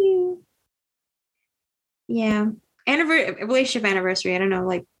 thank you. Yeah. Relationship anniversary. I don't know,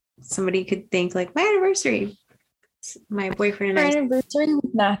 like somebody could think like my anniversary. It's my boyfriend and I's anniversary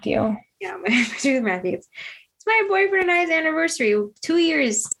with Matthew. Yeah, my anniversary with Matthew. It's my boyfriend and I's anniversary. 2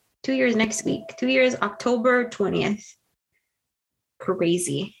 years. 2 years next week. 2 years, October 20th.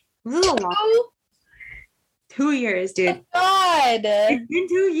 Crazy. A little long. 2 years, dude. Oh, God. It's been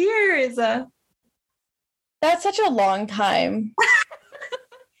 2 years. That's such a long time.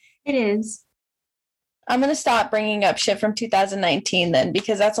 It is. I'm going to stop bringing up shit from 2019 then,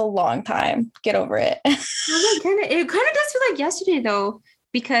 because that's a long time. Get over it. It kind of does feel like yesterday though,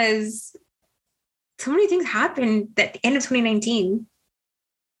 because so many things happened at the end of 2019.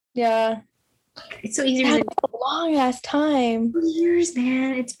 Yeah. It's so easy. That's a long ass time. 2 years,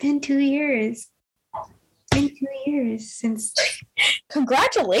 man. It's been 2 years. It's been 2 years since.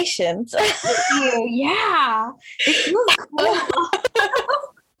 Congratulations. Yeah. It feels cool.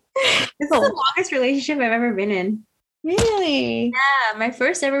 This is the longest relationship I've ever been in. Really? Yeah. My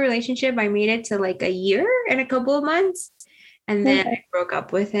first ever relationship, I made it to like a year and a couple of months. And then I broke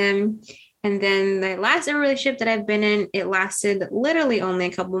up with him. And then the last ever relationship that I've been in, it lasted literally only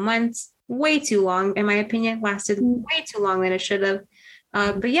a couple of months. Way too long, in my opinion. Lasted way too long than it should have.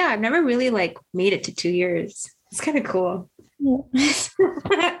 But yeah, I've never really made it to 2 years. It's kind of cool.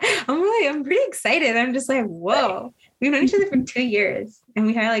 I'm pretty excited. I'm just like, whoa. We've known each other for 2 years. And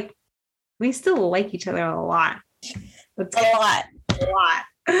we still like each other a lot. It's a lot.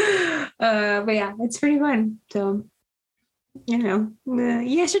 But yeah, it's pretty fun. So, you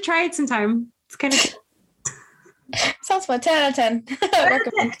guys should try it sometime. It's kind of sounds fun. 10 out of 10. 10 out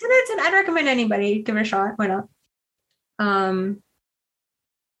of 10. I'd recommend anybody give it a shot. Why not?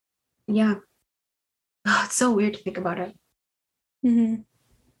 Yeah. Oh, it's so weird to think about it. Mm-hmm.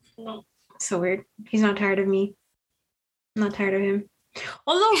 So weird. He's not tired of me. I'm not tired of him.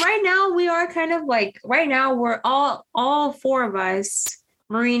 Although right now we are kind of we're all four of us,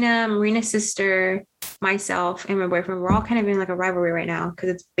 Marina's sister, myself, and my boyfriend, we're all kind of in like a rivalry right now because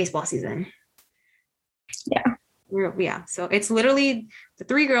it's baseball season. Yeah. So it's literally the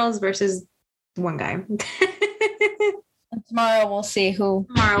three girls versus one guy. Tomorrow we'll see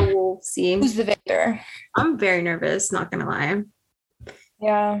who's the victor. I'm very nervous, not gonna lie.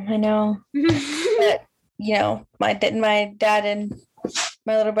 Yeah, I know. But my dad and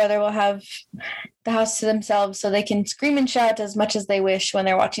my little brother will have the house to themselves so they can scream and shout as much as they wish when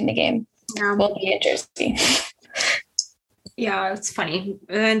they're watching the game. Yeah. We'll be in Jersey. Yeah, it's funny.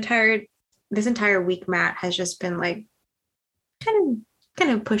 This entire week, Matt has just been like kind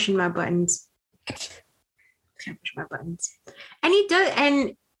of pushing my buttons. And he does,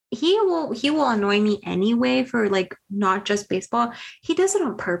 and he will annoy me anyway for like not just baseball. He does it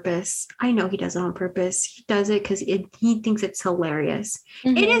on purpose. I know he does it on purpose. He does it because he thinks it's hilarious.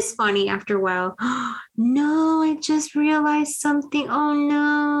 Mm-hmm. It is funny after a while. No, I just realized something. Oh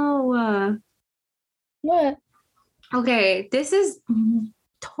no. What? Okay, this is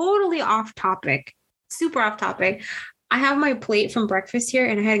totally off topic. Super off topic. I have my plate from breakfast here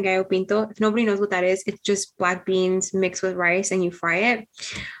and I had gallo pinto. If nobody knows what that is, it's just black beans mixed with rice and you fry it.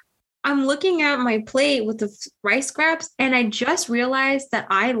 I'm looking at my plate with the rice scraps and I just realized that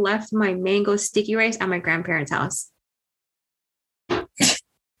I left my mango sticky rice at my grandparents' house.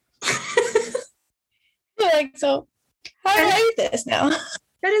 Like, so how do I eat this now?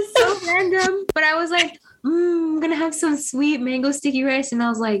 That is so random. But I was like, I'm gonna have some sweet mango sticky rice, and I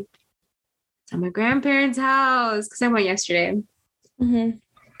was like, it's at my grandparents' house because I went yesterday. Mm-hmm.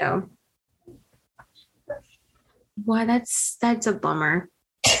 So, why that's a bummer.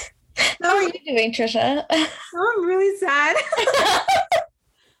 How are you doing, Trisha? I'm really sad.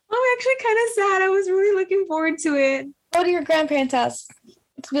 I'm actually kind of sad. I was really looking forward to it. Go to your grandparents' house.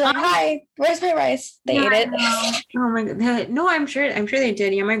 To be like, hi, where's my rice? They Yeah, ate I it. know. Oh my god. No, I'm sure they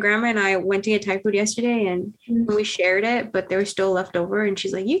did. Yeah, my grandma and I went to get Thai food yesterday and we shared it, but there was still left over. And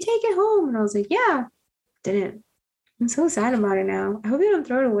she's like, you take it home. And I was like, yeah. Didn't. I'm so sad about it now. I hope they don't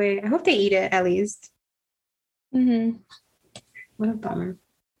throw it away. I hope they eat it at least. Mm-hmm. What a bummer.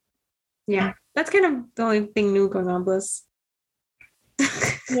 Yeah. That's kind of the only thing new going on, Bliss.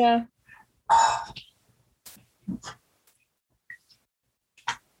 Yeah.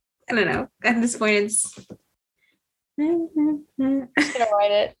 I don't know. At this point, it's. Just gonna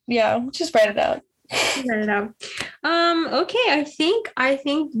write it. Yeah, just write it out. Write it out. Okay, I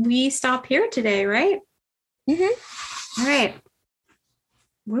think we stop here today, right? Mm-hmm. All right.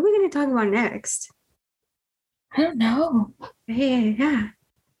 What are we going to talk about next? I don't know. Yeah.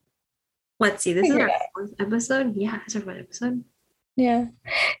 Let's see. This Figure is it our out. fourth episode. Yeah, it's our fourth episode. Yeah.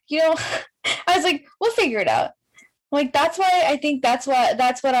 You know, I was like, we'll figure it out. Like that's why I think that's what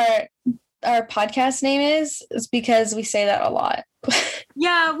our podcast name is because we say that a lot.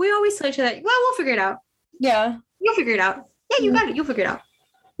 Yeah, we always tell each other, well, we'll figure it out. Yeah. You'll figure it out. Yeah, you got it. You'll figure it out.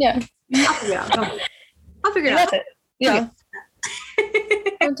 Yeah. I'll figure it out. Don't worry. I'll figure it That's out. it. Yeah.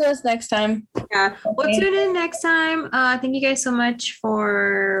 Until us next time. Yeah. We'll tune in next time. Thank you guys so much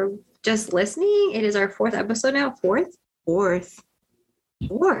for just listening. It is our fourth episode now. Fourth.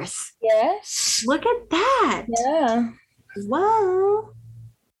 Yes. Look at that. Yeah. Wow.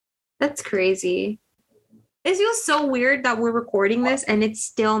 That's crazy. It feels so weird that we're recording this and it's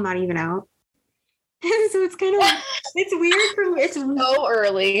still not even out. So it's kind of it's weird for me. It's So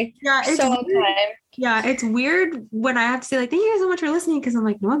early. yeah, it's So on weird. time. Yeah, it's weird when I have to say like, thank you guys so much for listening because I'm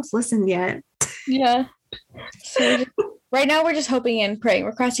like, no one's listened yet. Yeah. So right now we're just hoping and praying.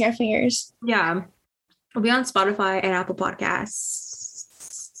 We're crossing our fingers. Yeah. We'll be on Spotify and Apple Podcasts.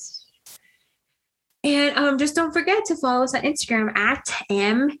 And just don't forget to follow us on Instagram at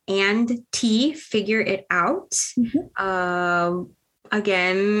M&T Figure It Out. Mhm.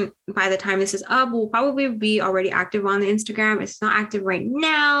 Again, by the time this is up, we'll probably be already active on the Instagram. It's not active right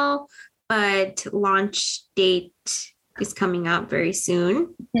now, but launch date is coming up very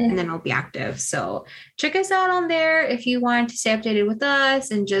soon, and then I'll be active. So check us out on there if you want to stay updated with us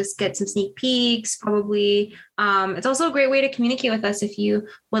and just get some sneak peeks. Probably, it's also a great way to communicate with us if you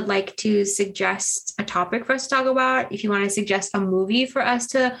would like to suggest a topic for us to talk about. If you want to suggest a movie for us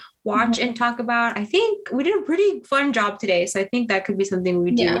to watch and talk about, I think we did a pretty fun job today. So I think that could be something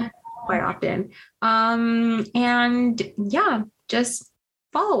we do quite often. And yeah, just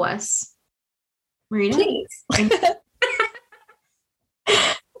follow us. Marina? Please.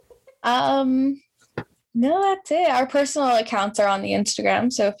 No, that's it. Our personal accounts are on the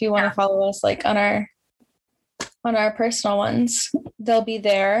Instagram. So if you want to follow us like on our personal ones, they'll be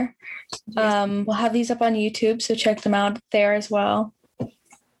there. We'll have these up on YouTube, so check them out there as well. And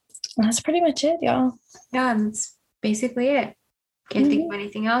that's pretty much it, y'all. Yeah, that's basically it. Can't think of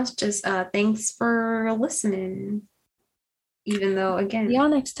anything else. Just thanks for listening. Even though, again, See y'all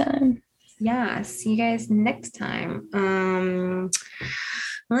next time. yeah, see you guys next time.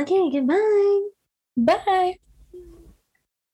 Okay, goodbye. Bye.